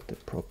it's not the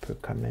proper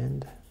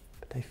command,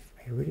 but I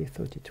really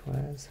thought it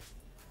was.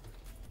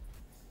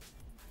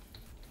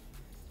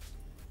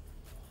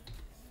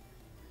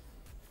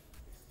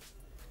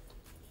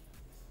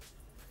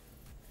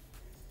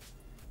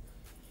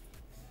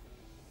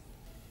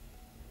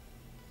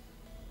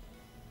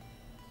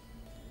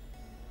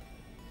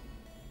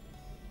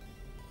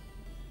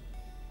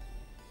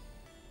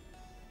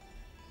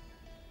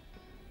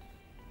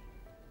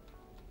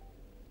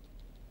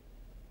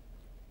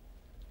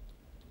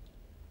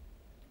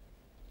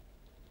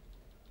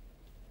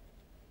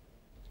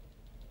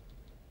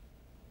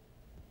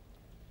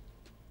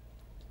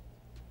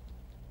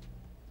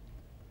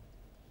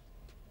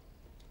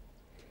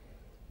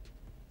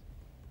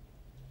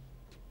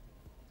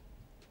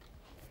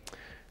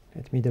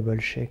 Let me double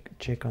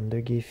check on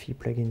the Gephi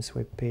plugins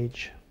web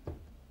page.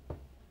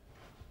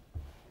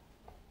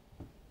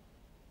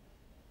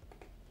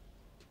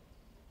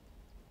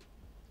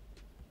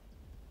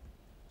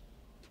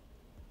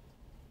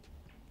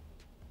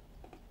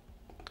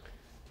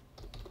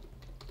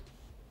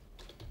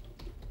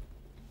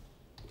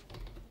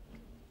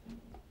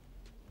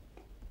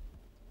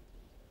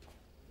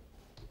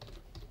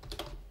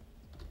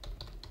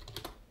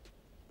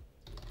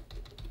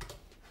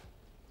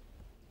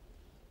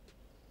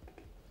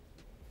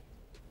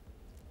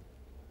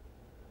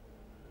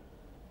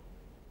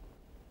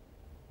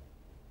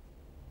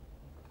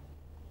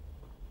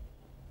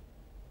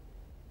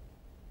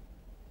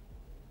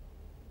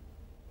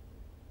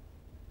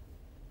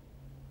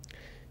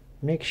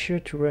 Make sure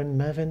to run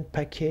maven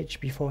package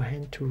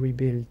beforehand to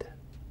rebuild.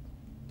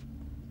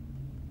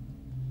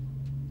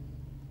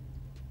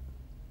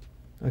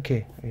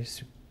 Okay,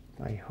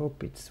 I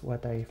hope it's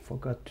what I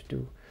forgot to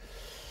do.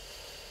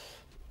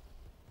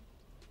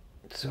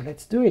 So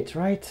let's do it,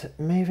 right?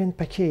 Maven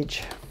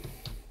package.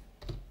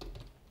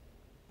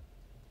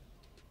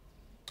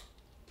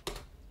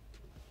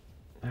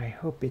 I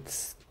hope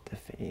it's the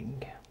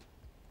thing.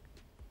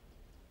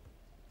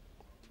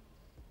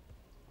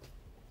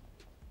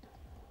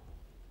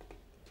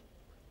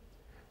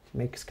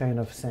 Makes kind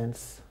of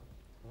sense.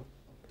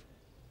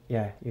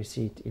 Yeah, you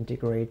see it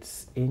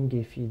integrates in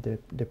Gephi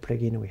the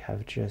plugin we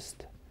have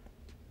just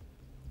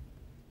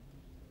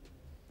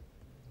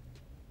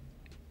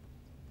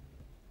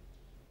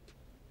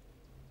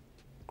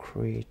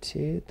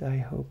created. I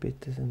hope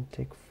it doesn't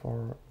take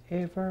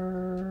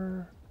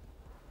forever.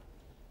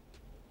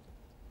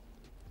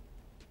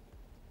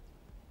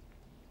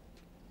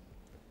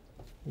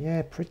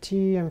 Yeah,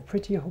 I'm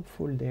pretty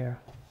hopeful there.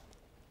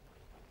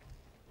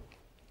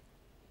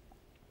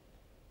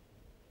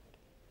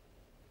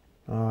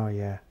 Oh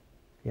yeah,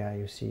 yeah,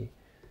 you see.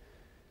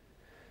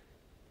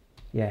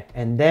 Yeah,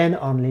 and then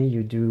only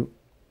you do,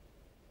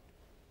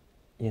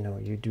 you know,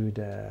 you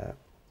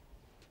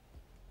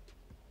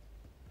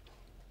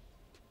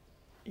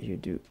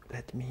do,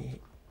 let me,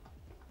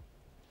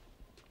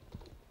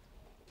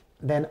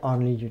 then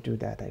only you do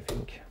that, I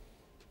think.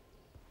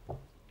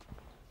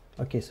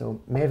 Okay, so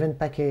Maven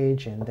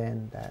package and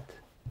then that.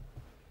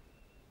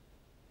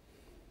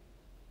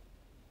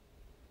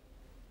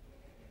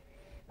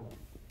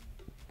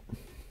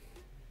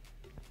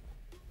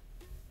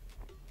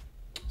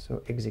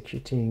 So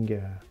executing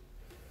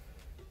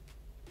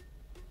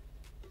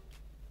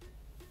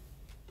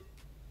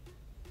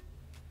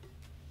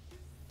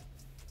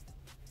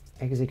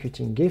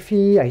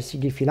Gephi. I see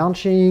Gephi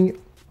launching,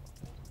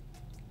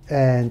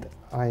 and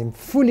I'm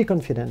fully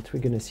confident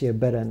we're going to see a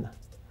button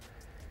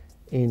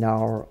in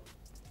our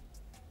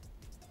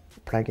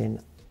plugin.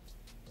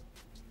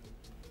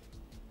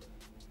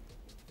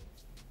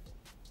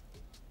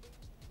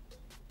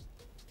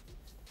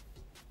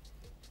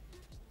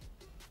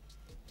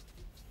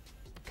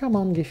 Come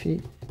on,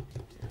 Gephi.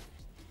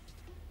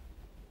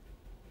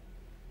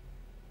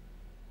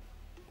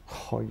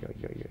 Oh, yo.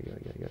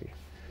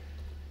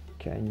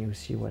 Can you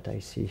see what I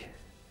see?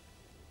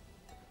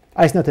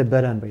 Ah, it's not a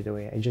button, by the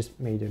way. I just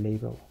made a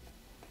label.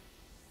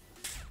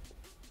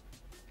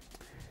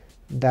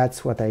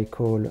 That's what I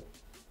call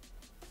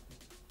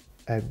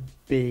a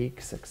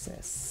big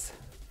success.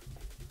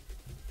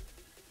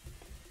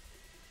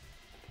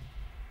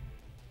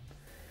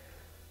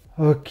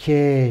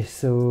 Okay,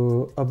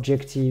 so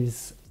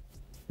objectives.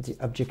 The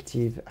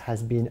objective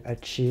has been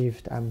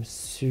achieved. I'm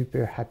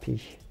super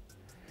happy.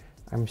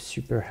 I'm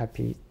super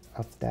happy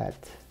of that.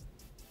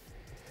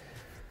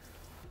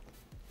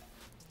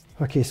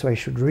 Okay, so I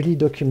should really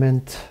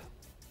document.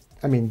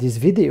 I mean, this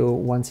video,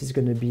 once it's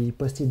going to be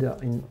posted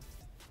in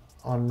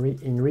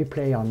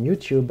replay on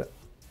YouTube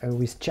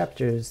with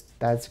chapters,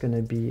 that's going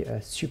to be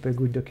a super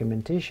good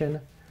documentation.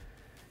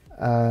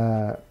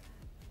 But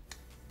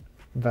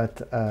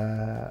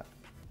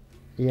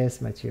yes,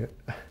 Mathieu,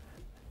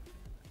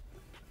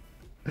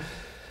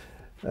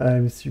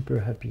 I'm super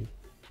happy.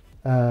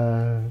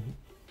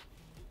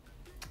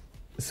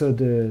 So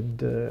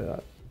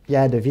the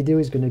video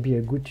is going to be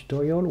a good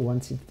tutorial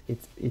once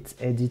it's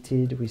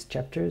edited with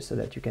chapters, so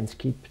that you can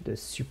skip the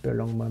super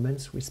long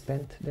moments we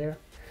spent there,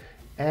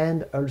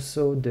 and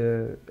also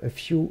a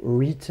few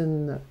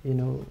written, you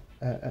know,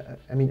 a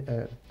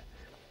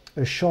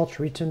short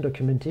written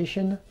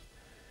documentation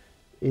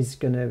is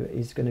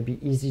gonna be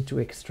easy to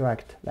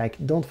extract. Like,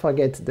 don't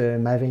forget the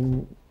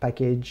Maven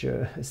package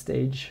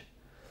stage.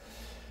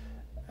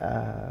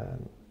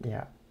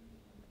 Yeah.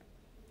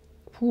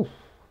 Whew.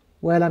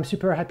 Well, I'm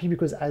super happy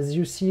because, as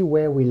you see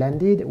where we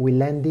landed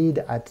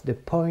at the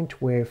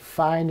point where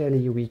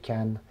finally we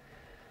can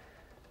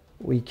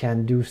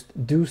do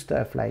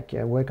stuff like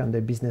work on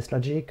the business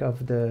logic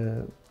of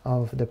the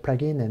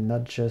plugin, and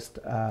not just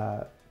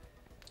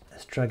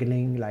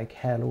struggling like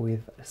hell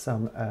with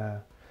some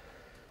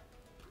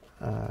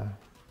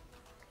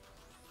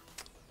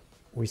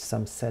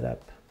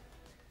setup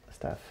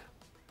stuff.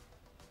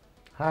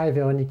 Hi,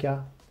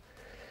 Veronica.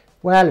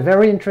 Well,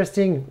 very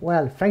interesting.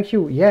 Well, thank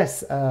you.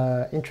 Yes,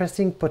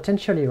 interesting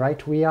potentially,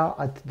 right? We are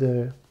at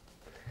the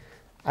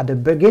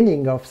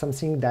beginning of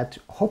something that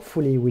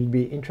hopefully will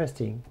be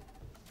interesting.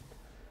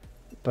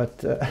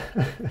 But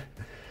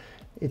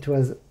it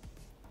was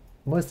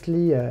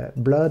mostly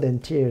blood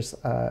and tears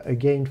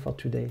again for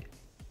today.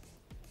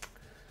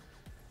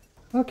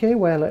 Okay,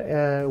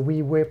 well,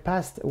 we were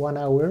past 1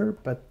 hour,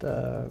 but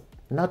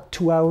not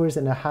 2 hours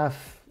and a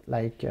half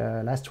like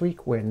last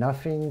week, where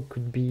nothing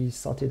could be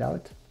sorted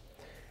out.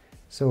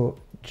 So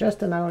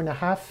just an hour and a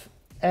half,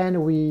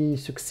 and we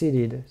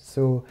succeeded.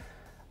 So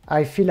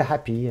I feel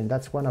happy, and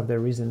that's one of the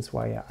reasons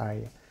why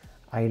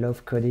I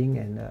love coding,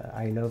 and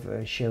I love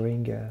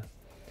sharing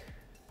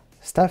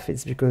stuff.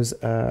 It's because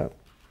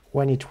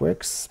when it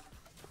works,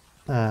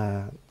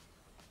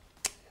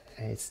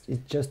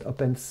 it just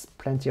opens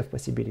plenty of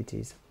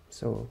possibilities.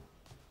 So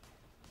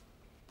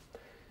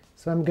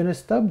I'm gonna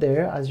stop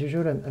there as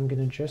usual, and I'm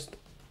gonna just,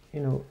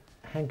 you know,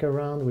 hang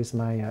around with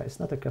my, it's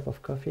not a cup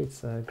of coffee,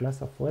 it's a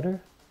glass of water.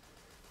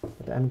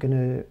 But I'm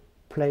gonna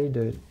play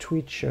the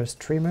Twitch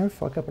streamer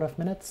for a couple of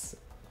minutes.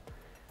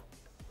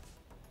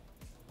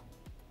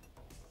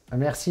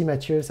 Merci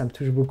Mathieu, ça me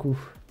touche beaucoup.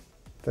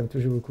 Ça me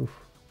touche beaucoup.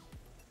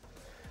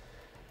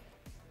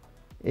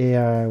 Et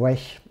ouais,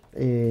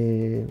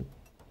 et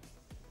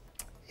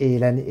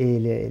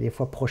les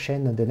fois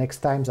prochaines, the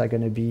next times are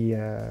gonna be,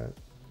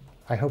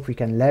 I hope we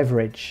can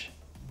leverage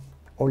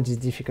all these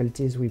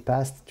difficulties we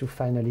passed to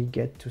finally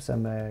get to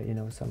some, you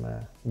know, some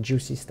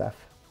juicy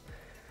stuff.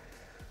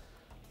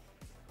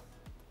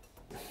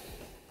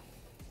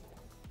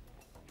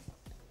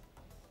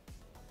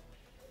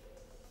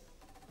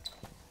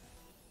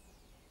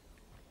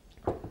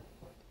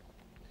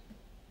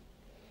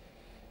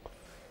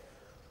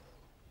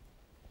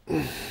 So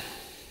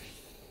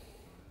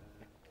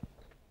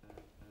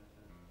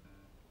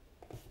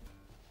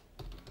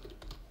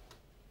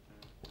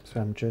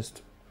I'm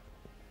just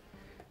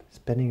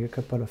spending a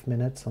couple of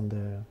minutes on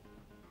the,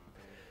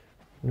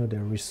 the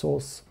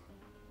resource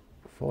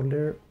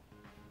folder,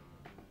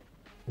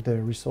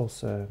 the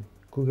resource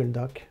Google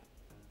Doc.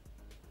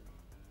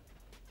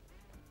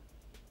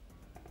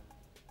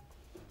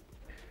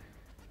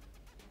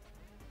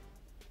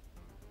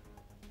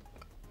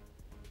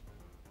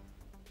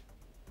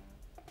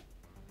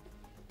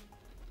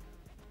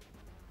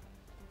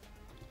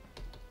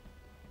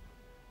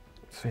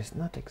 So it's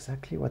not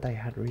exactly what I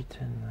had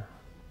written.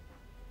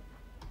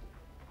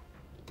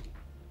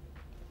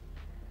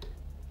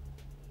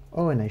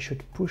 Oh, and I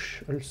should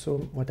push also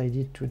what I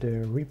did to the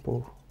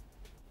repo.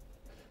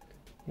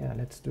 Yeah,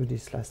 let's do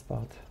this last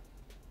part.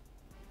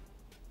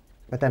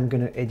 But I'm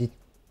gonna edit,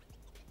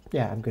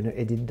 yeah, I'm gonna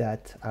edit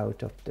that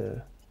out of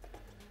the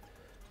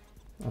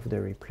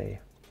replay.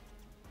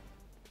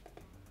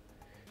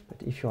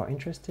 But if you are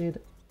interested,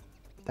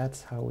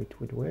 that's how it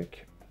would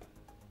work.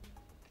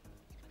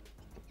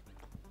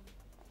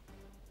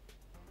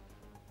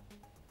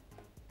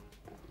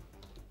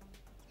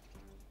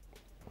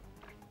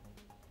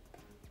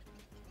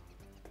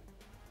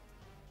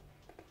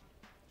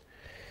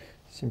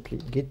 Simply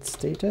git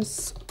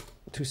status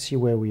to see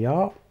where we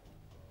are.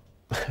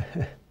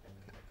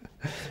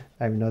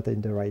 I'm not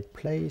in the right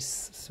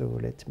place, so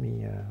let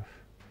me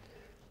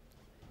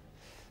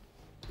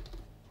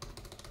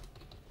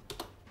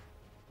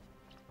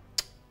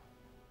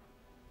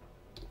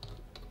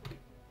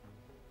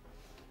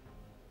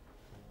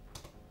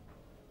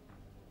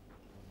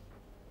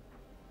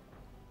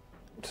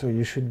so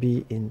you should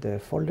be in the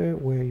folder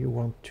where you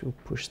want to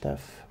push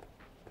stuff,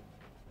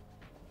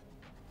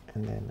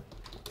 and then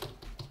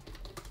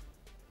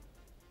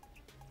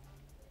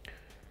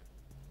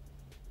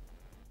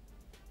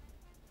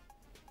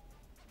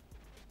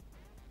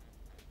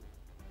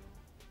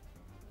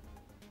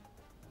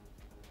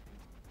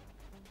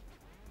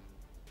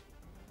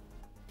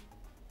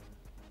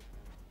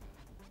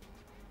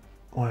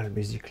well,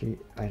 basically,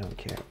 I don't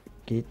care.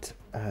 Git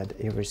add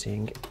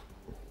everything.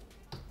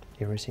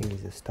 Everything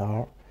is a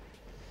star.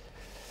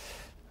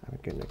 I'm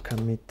gonna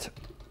commit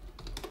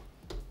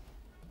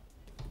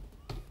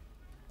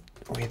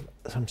with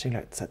something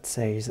like that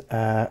says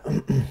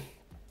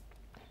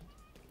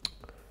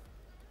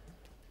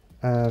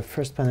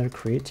first panel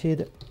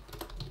created.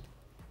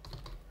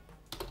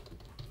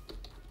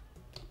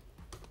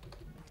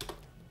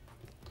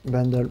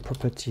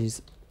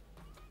 Bundle.properties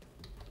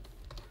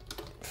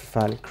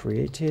file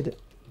created,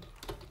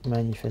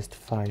 manifest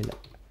file,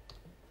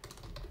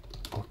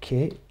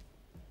 okay,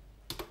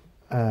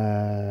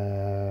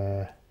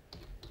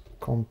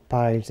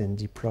 compiles and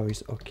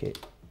deploys, okay.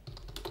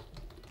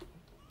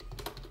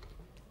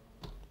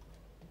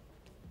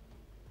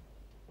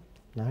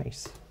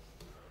 Nice.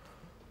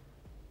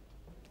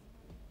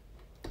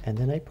 And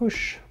then I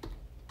push.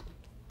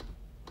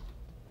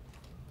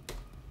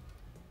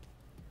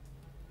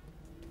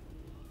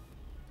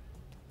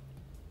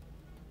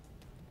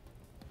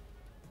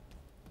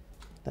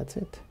 That's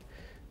it.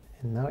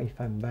 And now if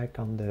I'm back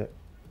on the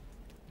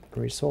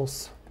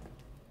resource,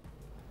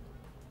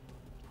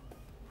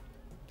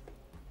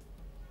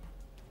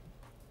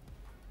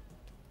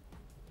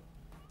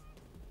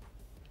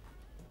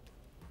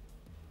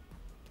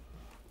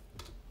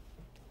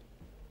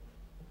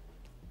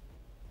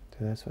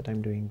 so that's what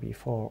I'm doing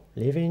before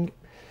leaving.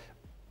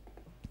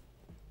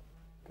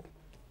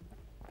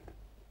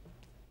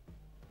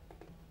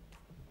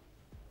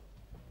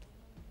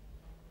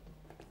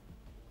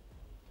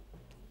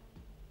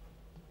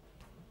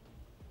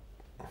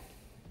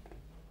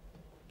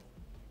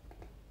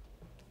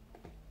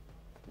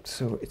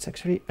 So it's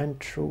actually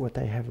untrue what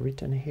I have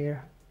written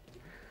here.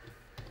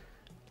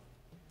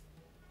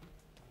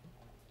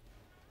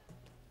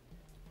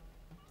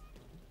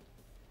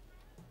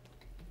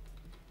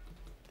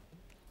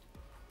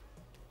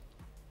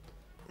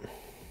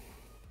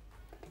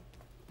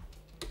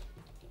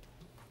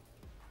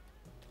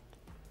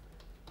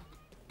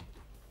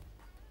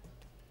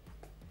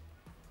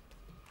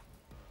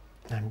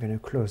 I'm going to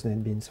close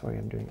NetBeans. Sorry,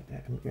 I'm going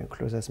to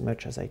close as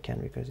much as I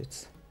can because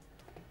it's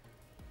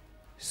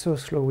so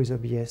slow with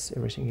OBS.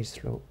 Everything is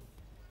slow.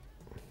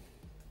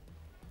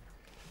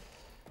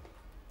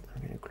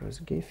 I'm going to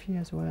close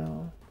Gephi as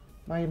well.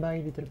 Bye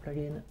bye, little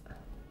plugin.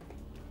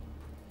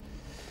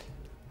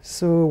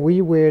 So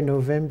we were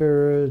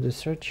November the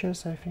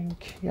 30th, I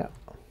think. Yeah.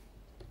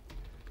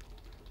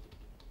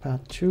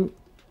 Part 2.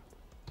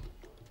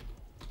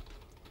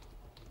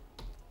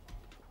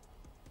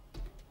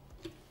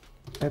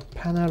 A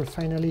panel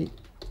finally.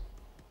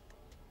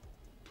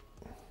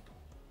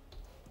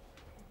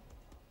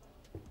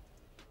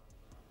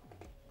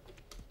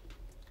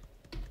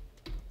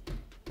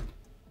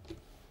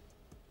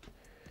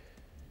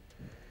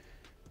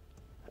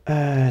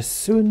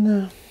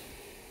 Soon.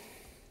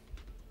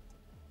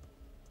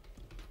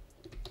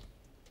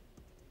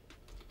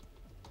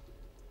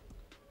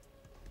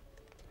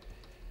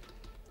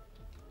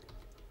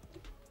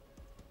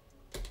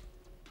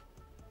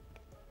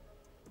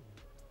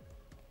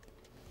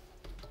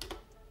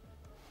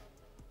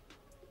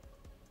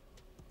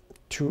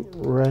 to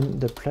run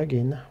the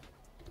plugin.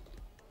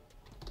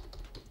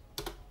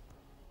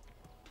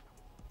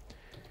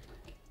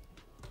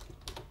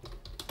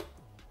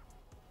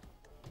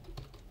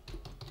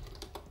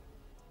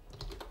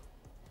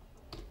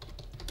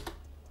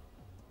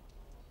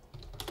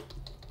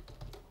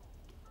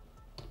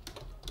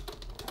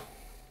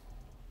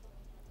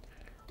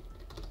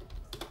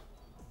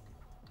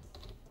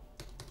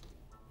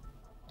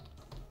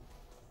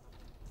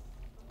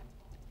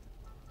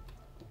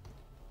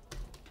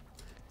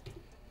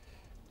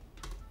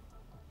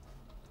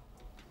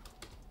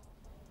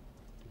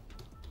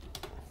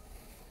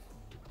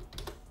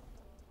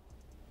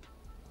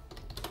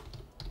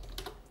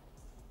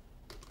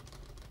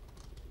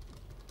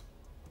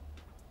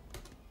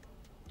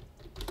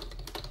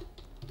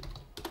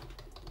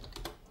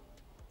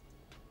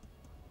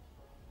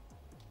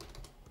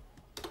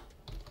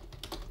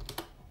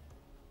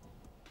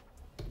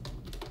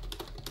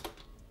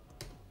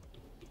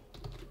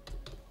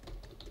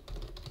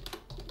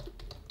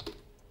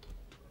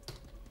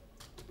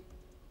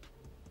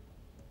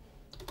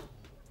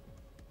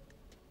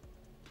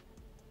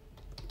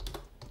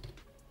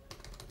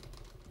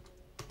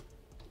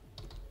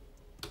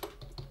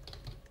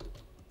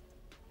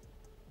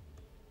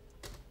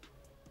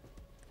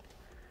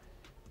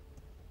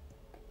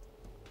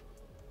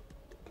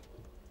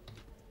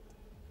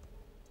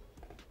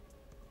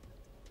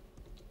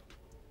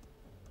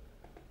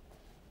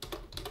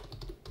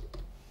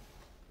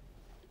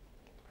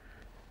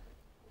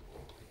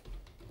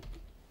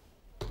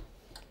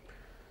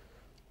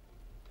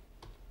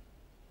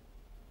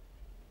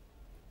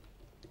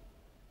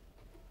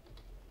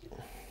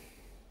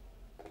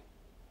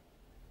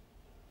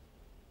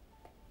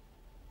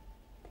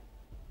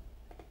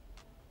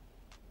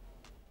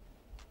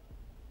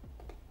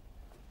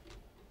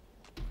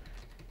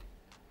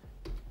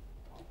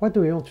 What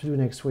do we want to do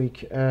next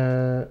week?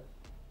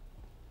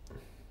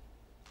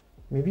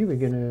 Maybe we're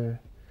gonna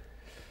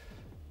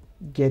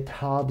get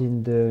hard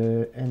in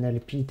the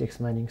NLP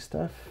text mining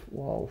stuff.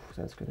 Wow,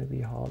 that's gonna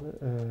be hard.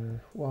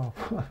 Wow.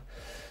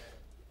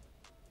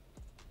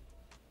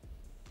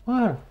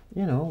 Well,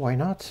 you know, why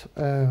not?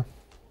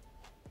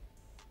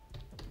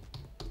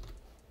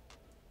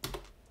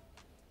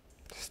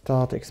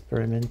 Start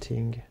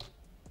experimenting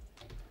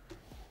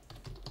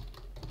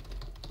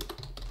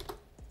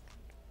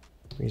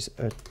with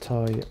a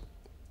toy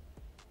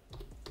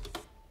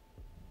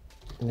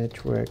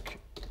network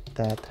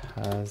that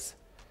has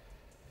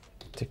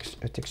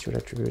a textual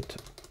attribute.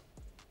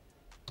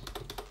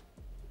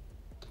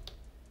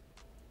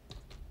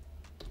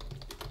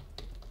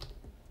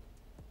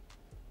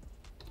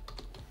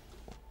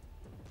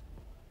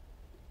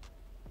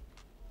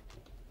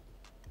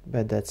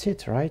 But that's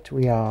it, right?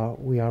 We are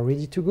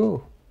ready to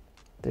go.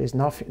 There is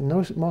no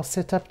more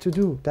setup to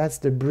do. That's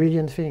the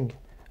brilliant thing.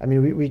 I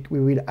mean, we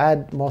will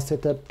add more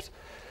setups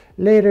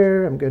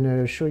later. I'm going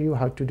to show you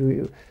how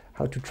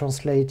to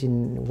translate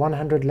in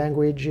 100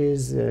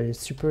 languages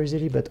super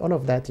easily, but all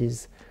of that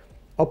is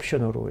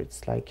optional.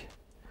 It's like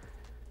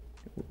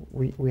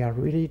we are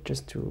really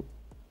just to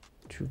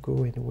go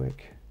and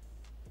work.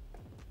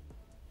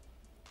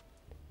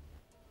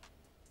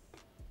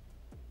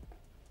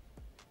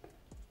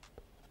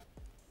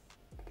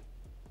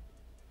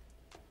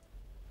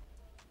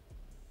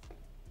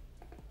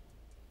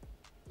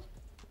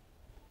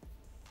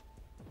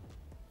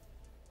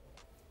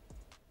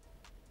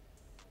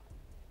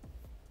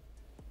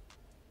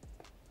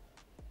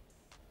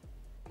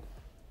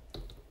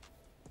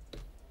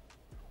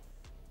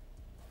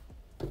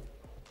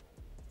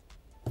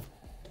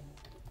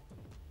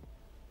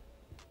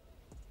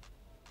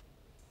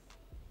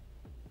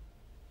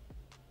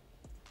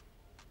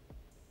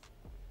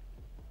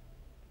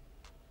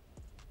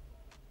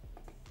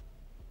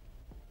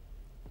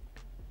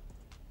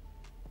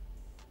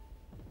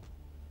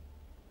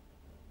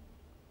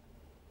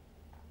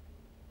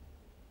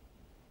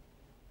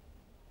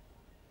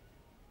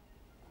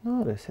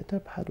 No, the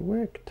setup had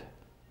worked.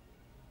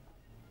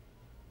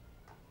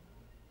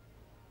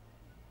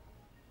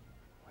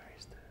 Where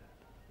is the...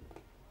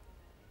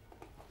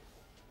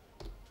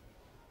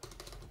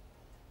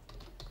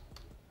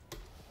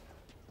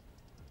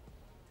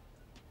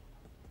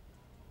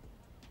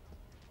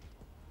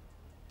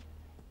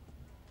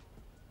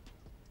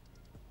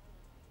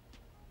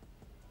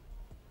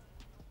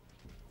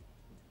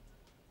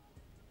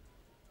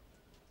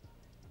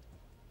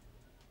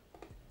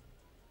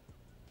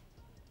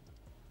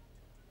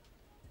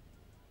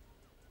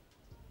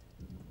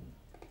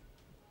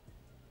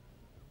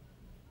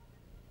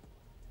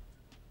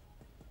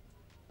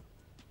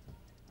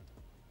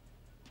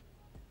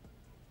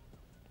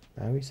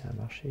 Ah oui, ça a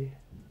marché.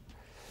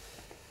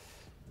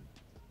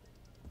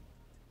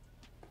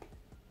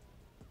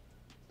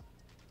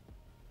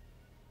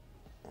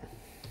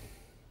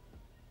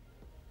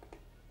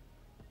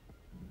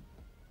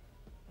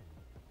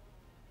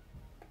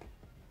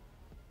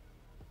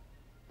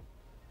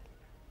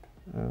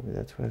 Ah, mais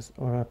that was...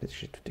 Oh là,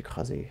 j'ai tout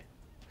écrasé.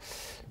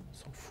 On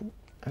s'en fout.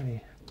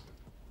 Allez.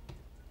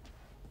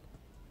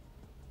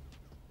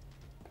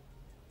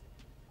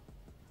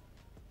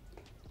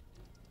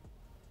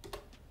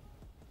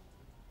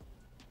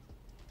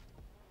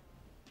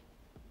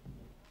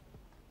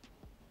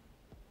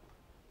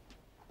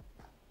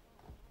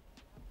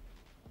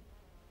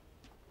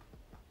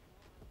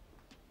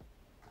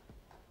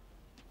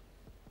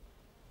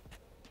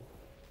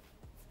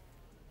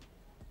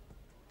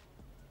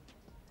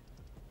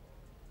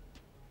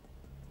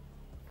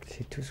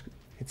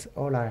 it's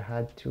all I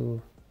had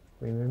to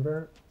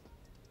remember.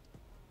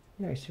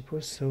 Yeah, I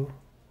suppose so.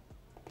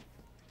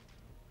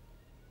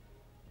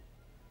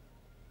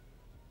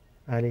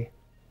 Allez.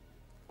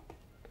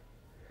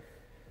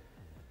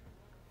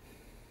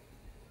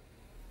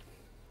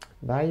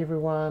 Bye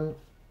everyone.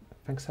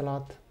 Thanks a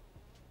lot.